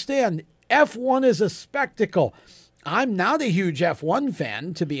to understand, F1 is a spectacle. I'm not a huge F1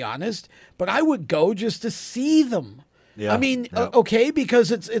 fan, to be honest, but I would go just to see them. Yeah, I mean, okay,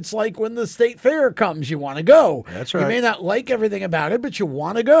 because it's like when the state fair comes, you want to go. That's right. You may not like everything about it, but you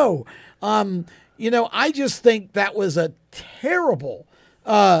want to go. I just think that was a terrible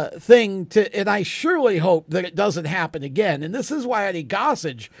thing and I surely hope that it doesn't happen again. And this is why Eddie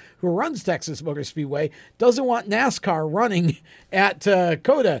Gossage, who runs Texas Motor Speedway, doesn't want NASCAR running at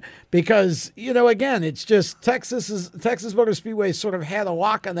Coda because, again, it's just Texas Motor Speedway sort of had a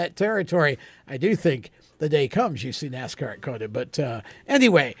lock on that territory. I do think the day comes you see NASCAR at Coda. But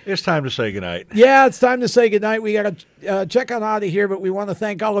anyway. It's time to say goodnight. Yeah, it's time to say goodnight. We got to check on out of here, but we want to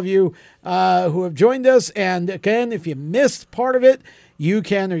thank all of you who have joined us. And again, if you missed part of it, you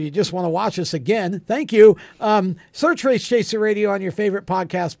can, or you just want to watch us again, thank you. Search Race Chaser Radio on your favorite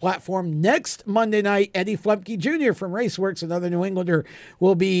podcast platform. Next Monday night, Eddie Flemke Jr. from Raceworks, another New Englander,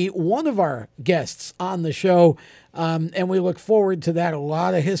 will be one of our guests on the show. And we look forward to that. A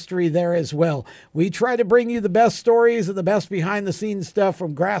lot of history there as well. We try to bring you the best stories and the best behind-the-scenes stuff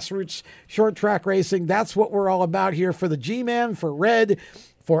from grassroots short track racing. That's what we're all about here for the G-Man, for Red,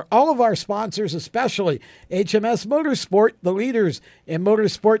 for all of our sponsors, especially HMS Motorsport, the leaders in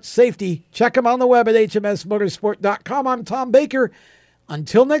motorsport safety. Check them on the web at hmsmotorsport.com. I'm Tom Baker.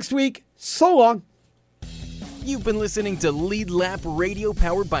 Until next week, so long. You've been listening to Lead Lap Radio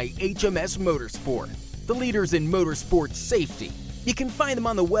powered by HMS Motorsport, the leaders in motorsport safety. You can find them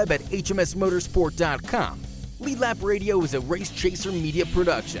on the web at hmsmotorsport.com. Lead Lap Radio is a Race Chaser Media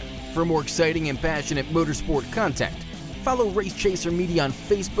production. For more exciting and passionate motorsport content, follow Race Chaser Media on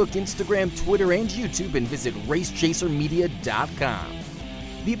Facebook, Instagram, Twitter, and YouTube, and visit racechasermedia.com.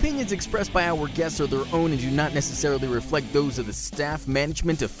 The opinions expressed by our guests are their own and do not necessarily reflect those of the staff,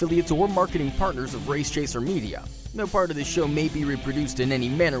 management, affiliates, or marketing partners of Race Chaser Media. No part of the show may be reproduced in any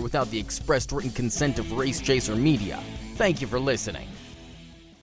manner without the expressed written consent of Race Chaser Media. Thank you for listening.